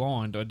fucking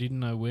blind. I didn't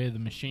know where the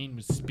machine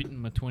was spitting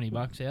my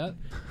 $20 out,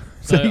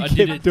 so you I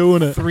did kept it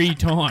doing it. 3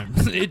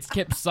 times. It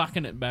kept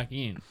sucking it back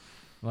in.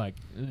 Like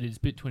it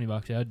spit $20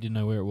 out. Didn't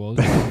know where it was.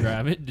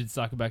 Grab it, did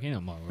suck it back in.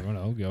 I'm like, right,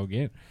 I'll go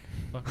again.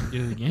 Fucking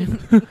did it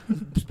again.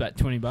 Spat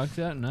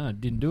 $20 out. No,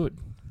 didn't do it.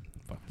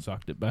 Fucking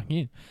sucked it back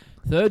in.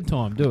 Third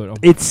time, do it. I'm-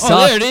 It Oh,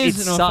 sucked. there it is.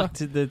 It and I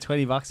sucked the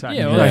 $20 out.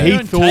 Yeah, well, well, if if he you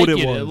don't thought take it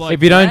it was. like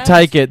If you don't grabs-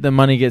 take it, the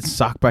money gets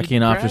sucked back it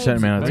in after a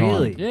certain grabs amount of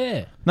it. time. Really?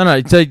 Yeah.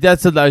 No, so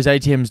that's what those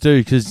ATMs do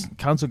because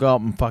cunts will go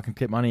up and fucking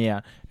get money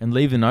out and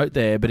leave the note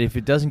there. But if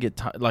it doesn't get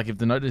like if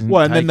the note doesn't,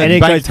 Well, and then take And the it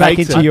bank goes back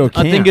takes into it. your I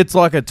account. think it's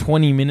like a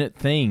 20-minute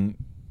thing.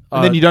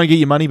 And then you don't get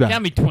your money It back.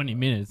 can't be 20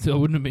 minutes. So I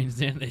wouldn't have been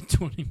down there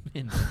 20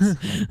 minutes.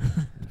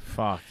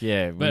 Fuck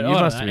yeah, But you I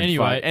don't must know, have been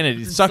anyway, fucked. And it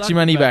it sucks sucked your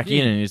money back back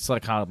in, in. and it's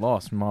like hard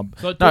loss. Mob.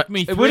 So it No, took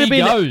me it would've 3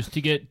 been- goes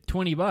to get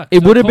 $20.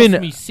 It So would've cost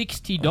been- me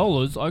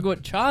 $60. I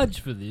got charged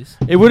for this.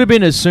 It would have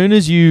been as soon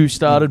as you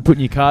started putting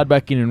your card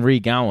back in and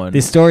re-going.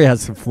 This story has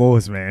some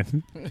flaws,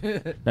 man.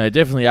 No, it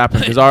definitely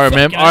happened because I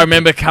remember. Fucking- I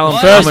remember Callum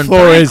What? First coming.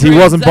 floor is he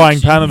wasn't buying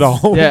transactions.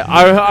 Panadol. Yeah,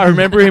 I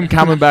remember him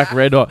coming back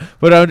red hot.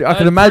 But I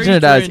can imagine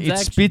it as it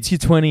transactions. spits your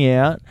 20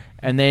 out,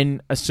 and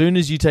then as soon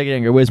as you take it out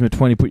and go, "Where's my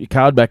 20?" Put your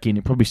card back in.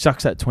 It probably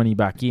sucks that 20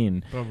 back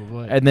in,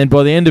 Probably. and then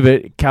by the end of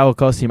it, Cal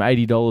cost him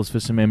 $80 for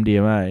some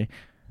MDMA.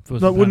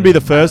 That wouldn't be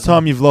the first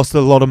time you've lost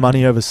a lot of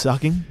money over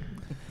sucking.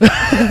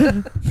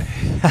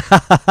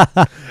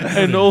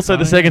 And also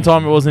the second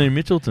time it wasn't in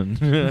Mitchelton.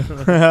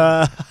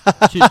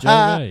 Shit, Joe,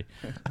 eh?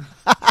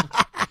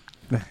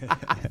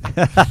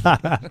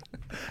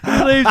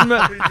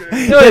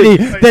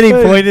 then he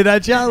pointed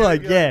at you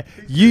like, yeah,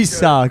 you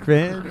suck,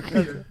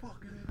 man.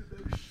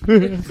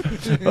 Wait,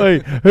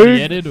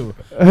 Get it or?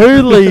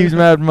 who leaves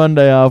Mad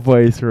Monday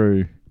halfway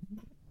through?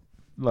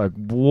 Like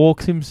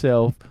walks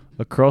himself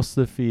across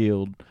the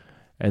field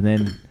and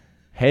then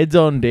heads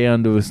on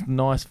down to a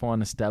nice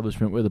fine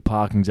establishment where the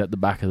parking's at the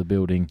back of the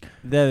building.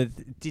 The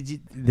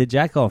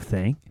jack off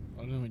thing?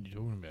 I don't know what you're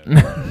talking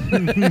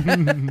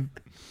about.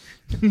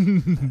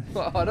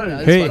 Well, I don't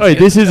know. Hey, Wait,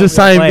 this is the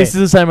same. Wait. This is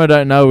the same. I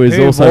don't know. Is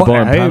also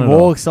buying who Panadol.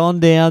 walks on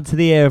down to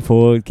the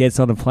airport, gets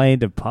on a plane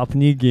to Papua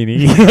New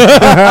Guinea?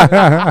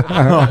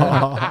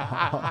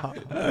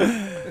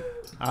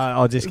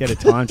 I'll just get a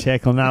time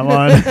check on that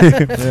one.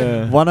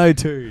 Yeah.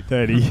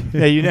 102.30.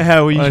 Yeah, you know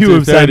how you 102.30.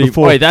 have said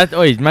before. Wait, that.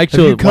 Wait, make Have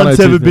sure. you cunts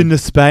ever been to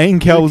Spain?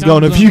 Cal Who was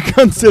going, comes have you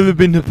cunts ever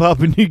been to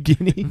Papua New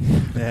Guinea?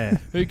 Yeah.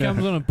 Who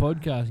comes on a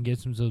podcast and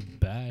gets themselves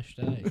bashed,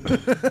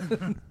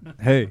 eh?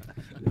 Who?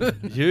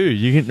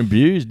 You're getting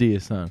abused, dear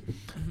son.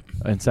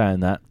 And saying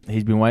that,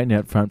 he's been waiting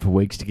out front for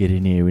weeks to get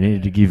in here. We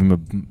needed to give him a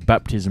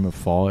baptism of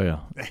fire.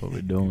 That's what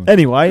we're doing.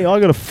 Anyway, I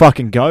got to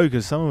fucking go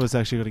because some of us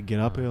actually got to get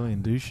up early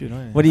and do shit.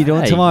 Don't you? What are you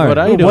doing Hey, tomorrow? what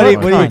are you What doing?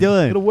 are you Got to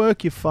doing?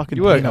 work your fucking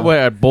You work peanut.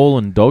 at Ball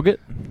and Dog It?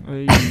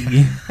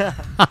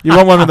 You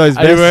want one of those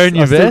Are you vests? wearing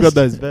your I still vest? got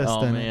those vests.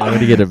 Oh don't man, I? I got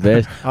to get a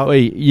vest. Oh.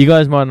 Wait, you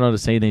guys might not have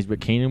seen these, but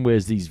Keenan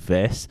wears these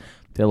vests.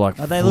 They're like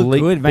Oh, they look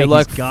good, They're mate.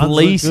 like His guns look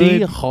fleecy,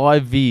 good. high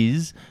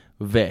vis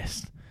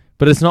vest,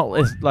 but it's not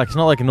it's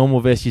not like a normal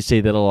vest you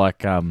see that are like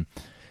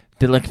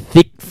they're like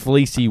thick,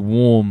 fleecy,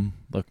 warm,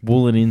 like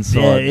woolen Yeah,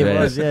 inside it vest.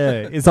 was, yeah.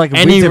 It's like a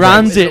And he winter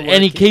runs vest. it,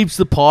 and he keeps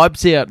the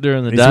pipes out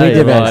during the It's day.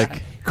 winter vest.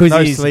 Like, Because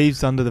No his,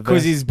 sleeves under the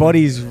vest. his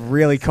body's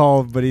really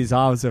cold, but his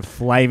arms are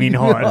flaming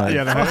hot.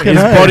 You know? his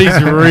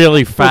body's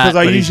really fat. Because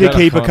I but he's usually got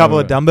keep a kind couple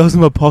of dumbbells in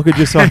my pocket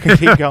just so I can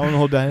keep going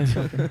all day.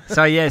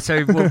 So yeah,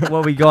 so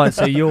what we got?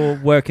 So you're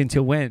working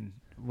till when?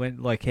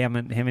 When like how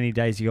many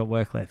days you got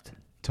work left?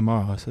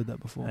 Tomorrow, I said that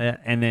before.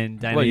 And then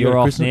Dana, What, you you're got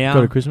a off Christmas, now.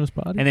 Got a Christmas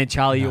party? And then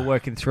Charlie, you're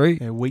working through.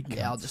 Yeah, week.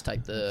 Yeah, I'll just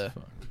take the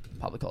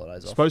public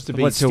holidays off. supposed to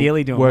be What's till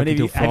Steely doing? work When have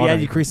you until Friday. had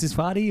your Christmas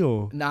party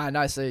or?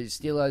 No. So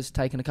Steelo's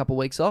taking a couple of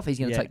weeks off. He's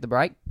going to Yeah. take the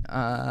break.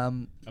 I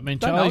mean, Don't know Charlie's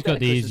about got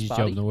the Christmas easiest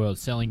party. job in the world,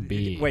 selling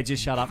beer. Wait,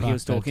 just shut up. Fuck, He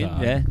was that's talking.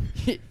 hard.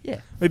 Yeah. yeah.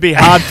 It'd be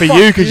hard for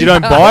you because you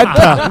don't buy it.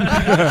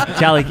 pal.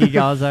 Charlie, keep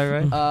going, though,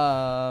 right?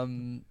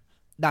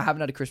 No, I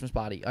haven't had a Christmas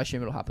party. I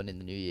assume it'll happen in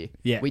the new year.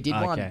 Yeah. We did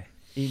one okay.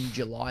 in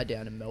July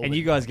down in Melbourne. And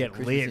you guys get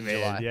Christmas lit, in man.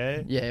 July.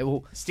 Yeah. Yeah,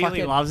 well, Steely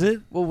fucking- loves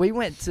it. Well, we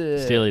went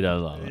to... Steely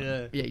does love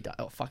it. Yeah, he does.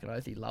 Oh, fucking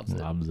oath, he loves it.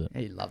 Loves it.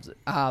 He loves it.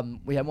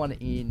 We had one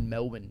in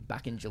Melbourne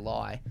back in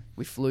July.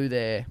 We flew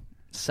there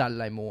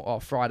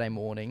Friday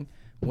morning.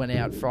 Went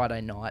out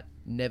Friday night.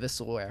 Never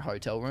saw our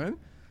hotel room.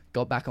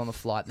 Got back on the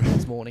flight the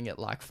next morning at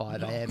like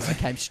 5 a.m. I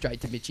came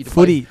straight to Mitchie to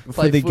Footy play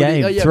for the footy.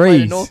 game. Oh, yeah, Threes.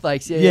 played at North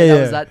Lakes. Yeah, that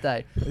was that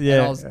day. Yeah.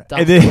 And I was And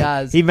dusty then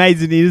as. he made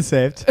an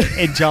intercept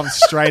and jumped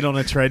straight on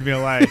a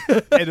treadmill. And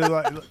it was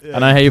like, I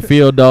know how you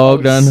feel,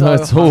 dog. I was Don't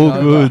so it's all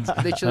hungover. good. I know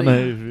how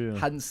Literally you feel.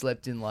 hadn't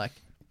slept in like,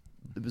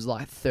 it was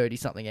like 30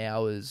 something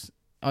hours.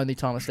 Only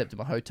time I slept in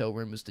my hotel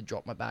room was to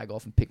drop my bag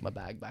off and pick my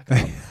bag back up.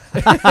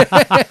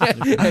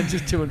 And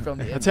just to and from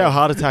the That's airport. how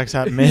heart attacks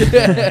happen,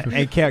 man.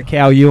 And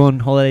Cow, you on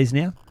holidays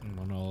now? I'm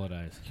on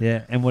holidays.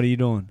 Yeah. And what are you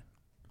doing?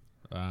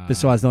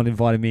 Besides not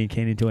inviting me and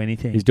Keenan to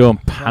anything. He's doing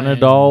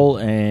Panadol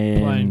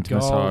playing and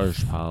golf.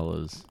 massage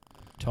parlours.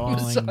 tiling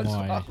Massage my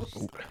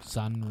parlours.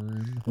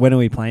 sunroom When are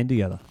we playing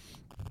together?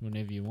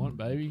 whenever you want,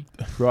 baby.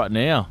 Right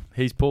now,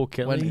 he's Paul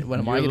Kelly. When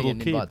am You're I a going to little get an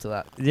kid. invite to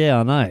that? Yeah,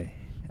 I know.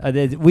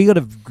 We got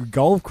a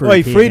golf crew.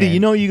 Wait, here, Freddie, man. you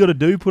know what you got to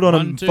do? Put on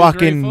 1, a 2, 3,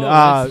 fucking 4.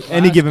 That's the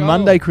any last given goal.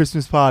 Monday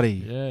Christmas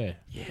party Yeah.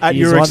 at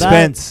You your want that?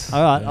 expense.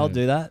 All right, Yeah. I'll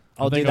do that.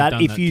 I'll I do think I've that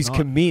done if that you tonight.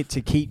 commit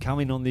to keep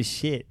coming on this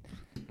shit.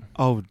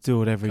 I'll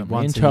do it every Come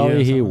once in, a year.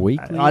 Charlie or here something.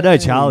 weekly. I know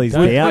Charlie's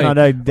Don't- down. wait, I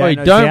know wait,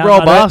 Dano's don't down.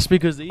 rob I know- us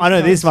because I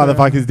know this Well,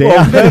 motherfucker's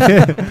down.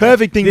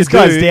 Perfect thing This to do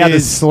guy's down to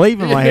is sleep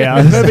in my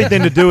house. perfect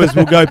thing to do is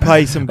we'll go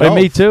play some golf.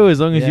 me too, as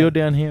long as Yeah. you're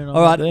down here. And I'm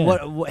All right,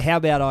 there. how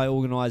about I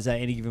organise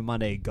any given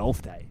Monday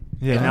golf day?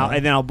 Yeah.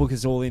 And then I'll book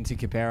us all into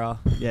Capera.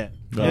 Yeah.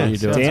 No, Yeah, you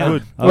do it. sounds Down.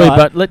 good. All Wait, right.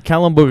 but let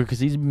Callum book it because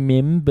he's a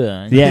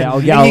member. Yeah, I'll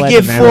And I'll you let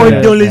get them know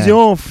that. $4 Yeah.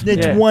 off.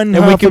 That's Yeah. one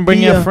And we half can a bring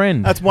beer. our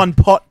friend. That's one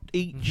pot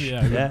each.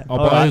 Yeah. Yeah. I'll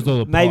All buy right. us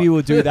all a Maybe pot.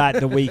 we'll do that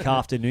the week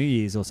after New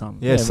Year's or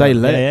something. Yeah, say yeah,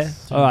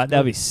 less. yeah. All right,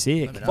 that'll be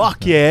sick. Let me know.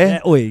 Fuck yeah.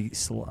 Oi,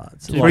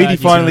 sluts. Too Freddie bad you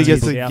finally can't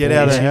gets use to it get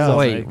out of the house.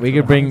 Wait, we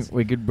could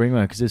bring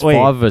one because there's Wait.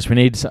 5 of us. We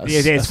need a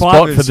it's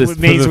spot five. for this.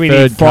 means for the we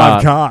third need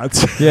 5 card.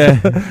 cards.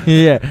 Yeah,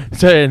 yeah.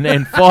 So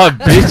and 5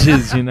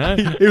 bitches, you know.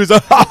 He was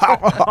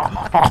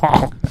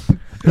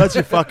That's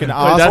your fucking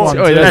ass that's- one.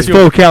 wait, too. that's That's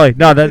Paul Kelly.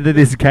 No,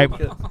 this is Cape.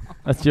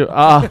 That's your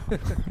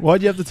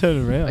Why'd you have to turn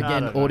it around?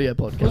 Again, audio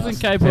podcast. Wasn't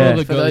capable Yeah. of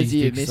the For those of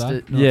you who dicks, missed though.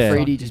 it, Yeah.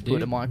 Freddie just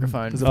put a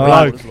microphone. There's a 3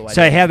 bloke. quarters of the way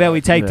So down. how about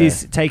we take Yeah.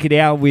 take it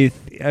out with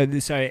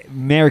so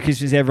Merry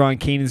Christmas everyone.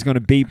 Keenan's going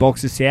to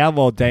beatbox us out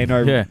while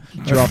Dano yeah.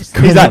 drops.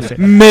 He's like,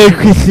 Merry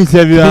Christmas,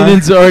 everyone.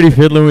 Keenan's already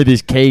fiddling with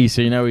his keys,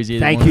 so you know he's either.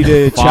 Thank one you of to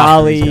the fuckers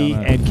Charlie going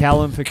on. and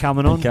Callum for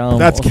coming on. Callum.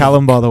 That's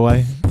Callum, by the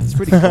way. It's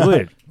pretty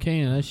good.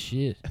 Keenan, that's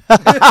shit.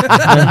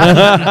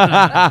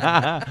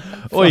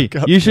 Oi, Fuck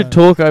up, you should mate.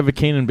 talk over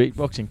Keenan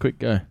beatboxing. Quick,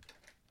 go.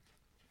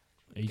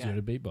 Easier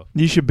to beatbox.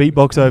 You should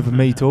beatbox over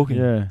me talking.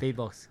 Yeah.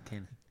 Beatbox,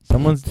 Keenan.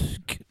 Someone's.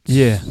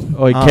 Yeah.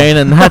 Oi, Ah.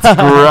 Keenan, that's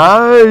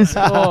gross.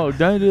 Oh,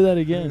 don't do that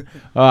again.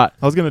 All right.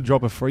 I was going to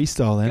drop a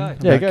freestyle then. Go.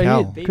 Yeah, about go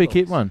Cal. hit. Quick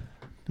hit one.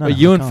 No, Wait,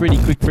 you I and can't.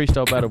 Freddie, quick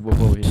freestyle battle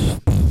before we hit.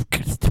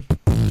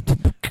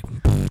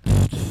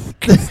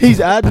 He's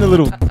adding a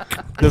little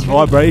the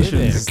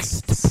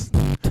vibrations.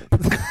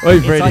 Oi,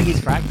 It's Freddie. like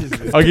he's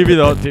practicing. I'll give you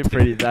the hot tip,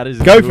 Freddie. That is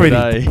a Go, good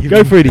Freddie. day.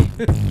 Go, Freddie.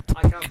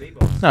 I can't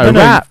beatbox. No, No,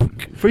 rap.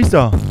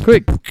 Freestyle.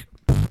 Quick.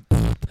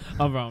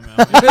 I'm wrong,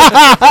 man.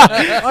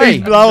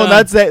 He's blowing.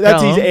 That's it.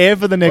 That's his Callum. air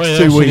for the next Oh, yeah,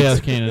 2 shit weeks. house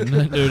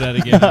Keenan. Do that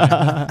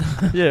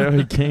again. Yeah,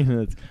 oi,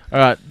 Keenan. All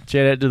right,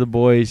 shout out to the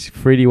boys.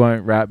 Freddie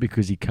won't rap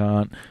because he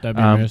can't. Don't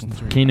be embarrassing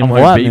to me. Keenan I'm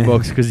won't white, man.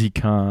 beatbox because he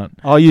can't.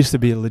 I used to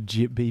be a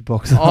legit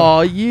beatboxer. Oh,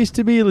 I used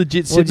to be a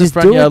legit Well, sit in the just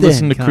front do it yard then,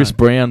 listening to Chris cunt.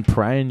 Brown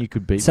praying you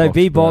could beatbox. So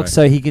beatbox bro.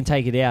 so he can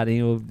take it out and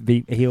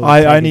he'll I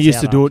take only his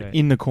used to out do it after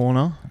in the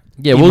corner.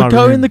 Yeah, in we'll my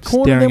go room, in the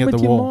corner staring then at with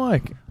the your wall.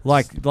 mic.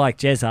 like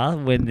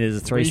Jezza when there's a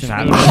threesome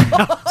happening.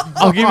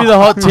 I'll give you the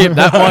hot tip.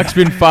 That mic's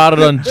been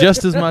farted on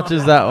just as much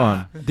as that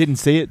one. Didn't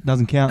see it.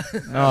 Doesn't count.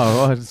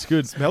 Oh, right, it's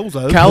good. Smells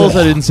though. Cal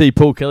also didn't see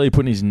Paul Kelly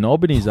putting his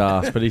knob in his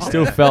ass, but he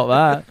still felt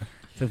that.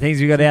 The things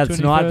we got out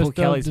tonight. 21st Paul of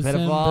Kelly's December.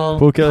 pedophile.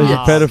 Paul Kelly's a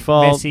Ah,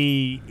 pedophile.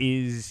 Messi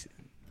is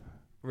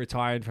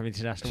retired from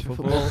international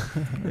football.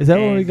 Is that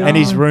what we got? And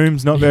his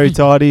room's not very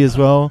tidy as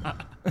well.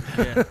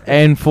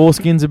 And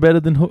foreskins are better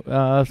than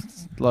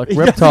like He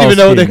reptile doesn't even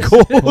know what they're skins.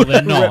 called. Well,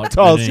 they're not.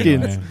 Reptile but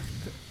anyway. skins.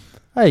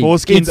 Hey,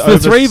 Foreskins it's the over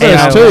 3 skin.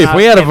 versus 2. If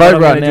we had a And what vote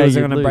I'm right gonna now, do is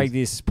I'm you'd going to lose. break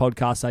this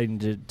podcast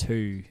into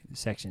 2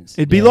 sections.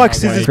 It'd be Yeah, like okay.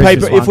 scissors Christmas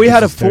paper. one, If we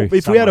had a Christmas two,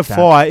 if we had a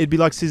something like that. fight, it'd be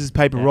like scissors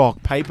paper Yeah.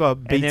 rock. Paper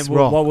And beats then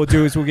rock. what we'll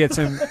do is we'll get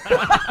some.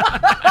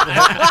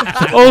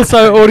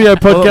 Also, audio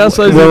podcast.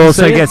 so We'll you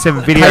also see it. get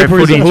some video Paper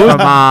is a footage hood.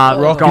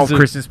 from Rock golf is a-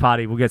 Christmas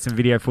party. We'll get some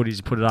video footage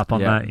to put it up on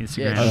Yeah. the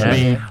Instagram. Yeah,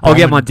 Yeah. sure. I'll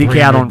get my dick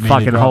out on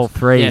fucking hole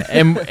 3. Yeah,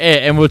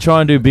 and we'll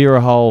try and do beer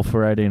a hole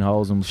for 18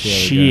 holes and we'll see how we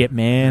go. Shit,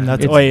 man.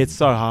 That's It's- it's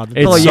so hard.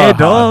 it's Oh so yeah, hard.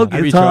 dog.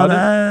 Have you It's tried it?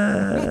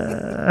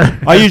 harder.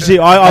 I usually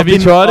I've Have you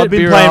been tried it, I've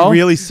been beer playing hole?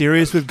 really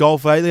serious with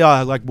golf lately.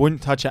 I like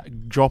wouldn't touch a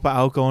drop of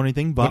alcohol or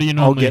anything, but do you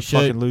I'll normally get shoot?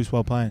 fucking loose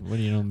while playing. What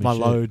do you normally My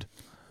shoot? load.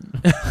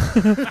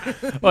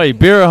 Wait,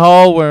 beer a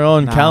hole. We're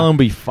on. Nah. Callum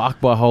be fucked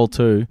by hole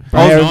 2.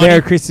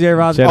 Merry Christmas,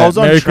 everyone. Shout I out. was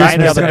on Merry track the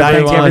Christmas, other day.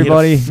 everyone. and I hit a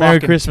Everybody. Merry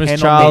fucking Christmas, 10 on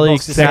Charlie, me.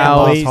 Box us out,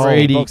 Cal, please.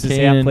 Freddie, Box us out,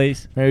 Keenan.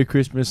 please. Merry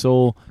Christmas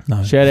all.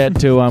 No. Shout out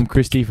to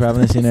Christy for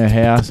having us in her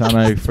house. I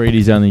know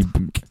Freddie's only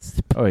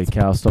Oh,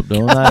 Cal, stop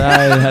doing that.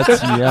 Hey,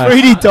 that's, yeah.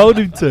 Freedy told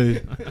him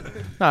to.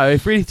 No,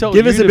 if Freedy told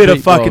Give you us a to bit of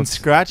beat fucking dogs.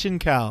 scratching,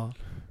 Cal.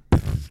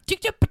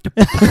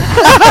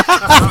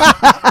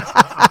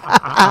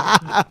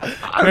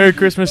 Merry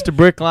Christmas to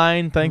Brick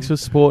Lane. Thanks for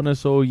supporting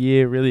us all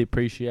year. Really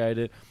appreciate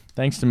it.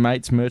 Thanks to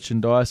Mates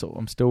Merchandise.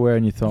 I'm still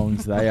wearing your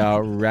thongs. They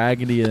are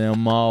raggedy and a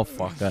mile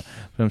fucker,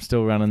 but I'm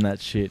still running that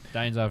shit.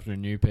 Dane's after a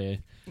new pair.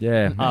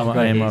 Yeah, I've I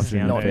got am heaps after a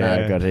down new there.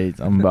 pair. I've got heaps.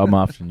 I'm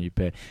after a new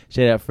pair.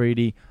 Shout out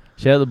Freedy.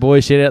 Shout out the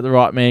boys. Shout out the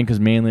right man because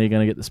Manly are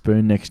going to get the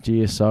spoon next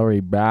year.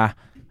 Sorry, brah.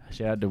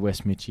 Shout out to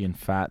West Mitchie and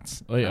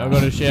Fats. Oh, yeah, I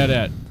got a shout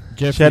out.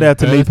 Jeffrey's Shout out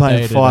to me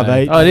playing birthday 5'8".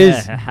 today. Oh, it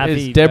is. Yeah,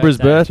 happy It's Deborah's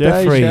birthday.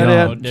 birthday. Jeffrey. Shout Oh,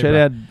 out, Deborah. shout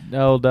out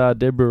old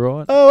Deborah,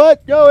 right? Oh,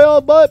 what? Go,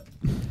 old butt.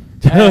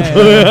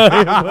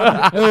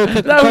 That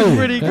was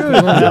pretty good.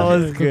 That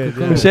was good.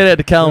 yeah. Shout out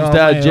to Callum's Oh,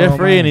 dad, mate,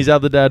 Jeffrey, oh, and his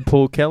other dad,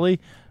 Paul Kelly.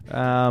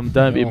 Don't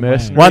be a Oh,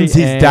 mercenary. man. One's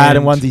his dad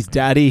and one's his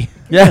daddy.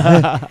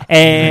 Yeah.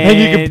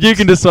 And you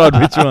can decide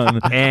which one.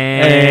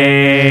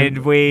 And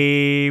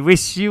we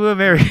wish you a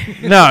merry.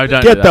 No,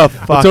 don't Get do that. the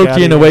fuck I'll talk out to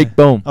you in of a here. week.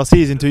 Boom. I'll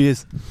see you in 2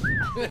 years.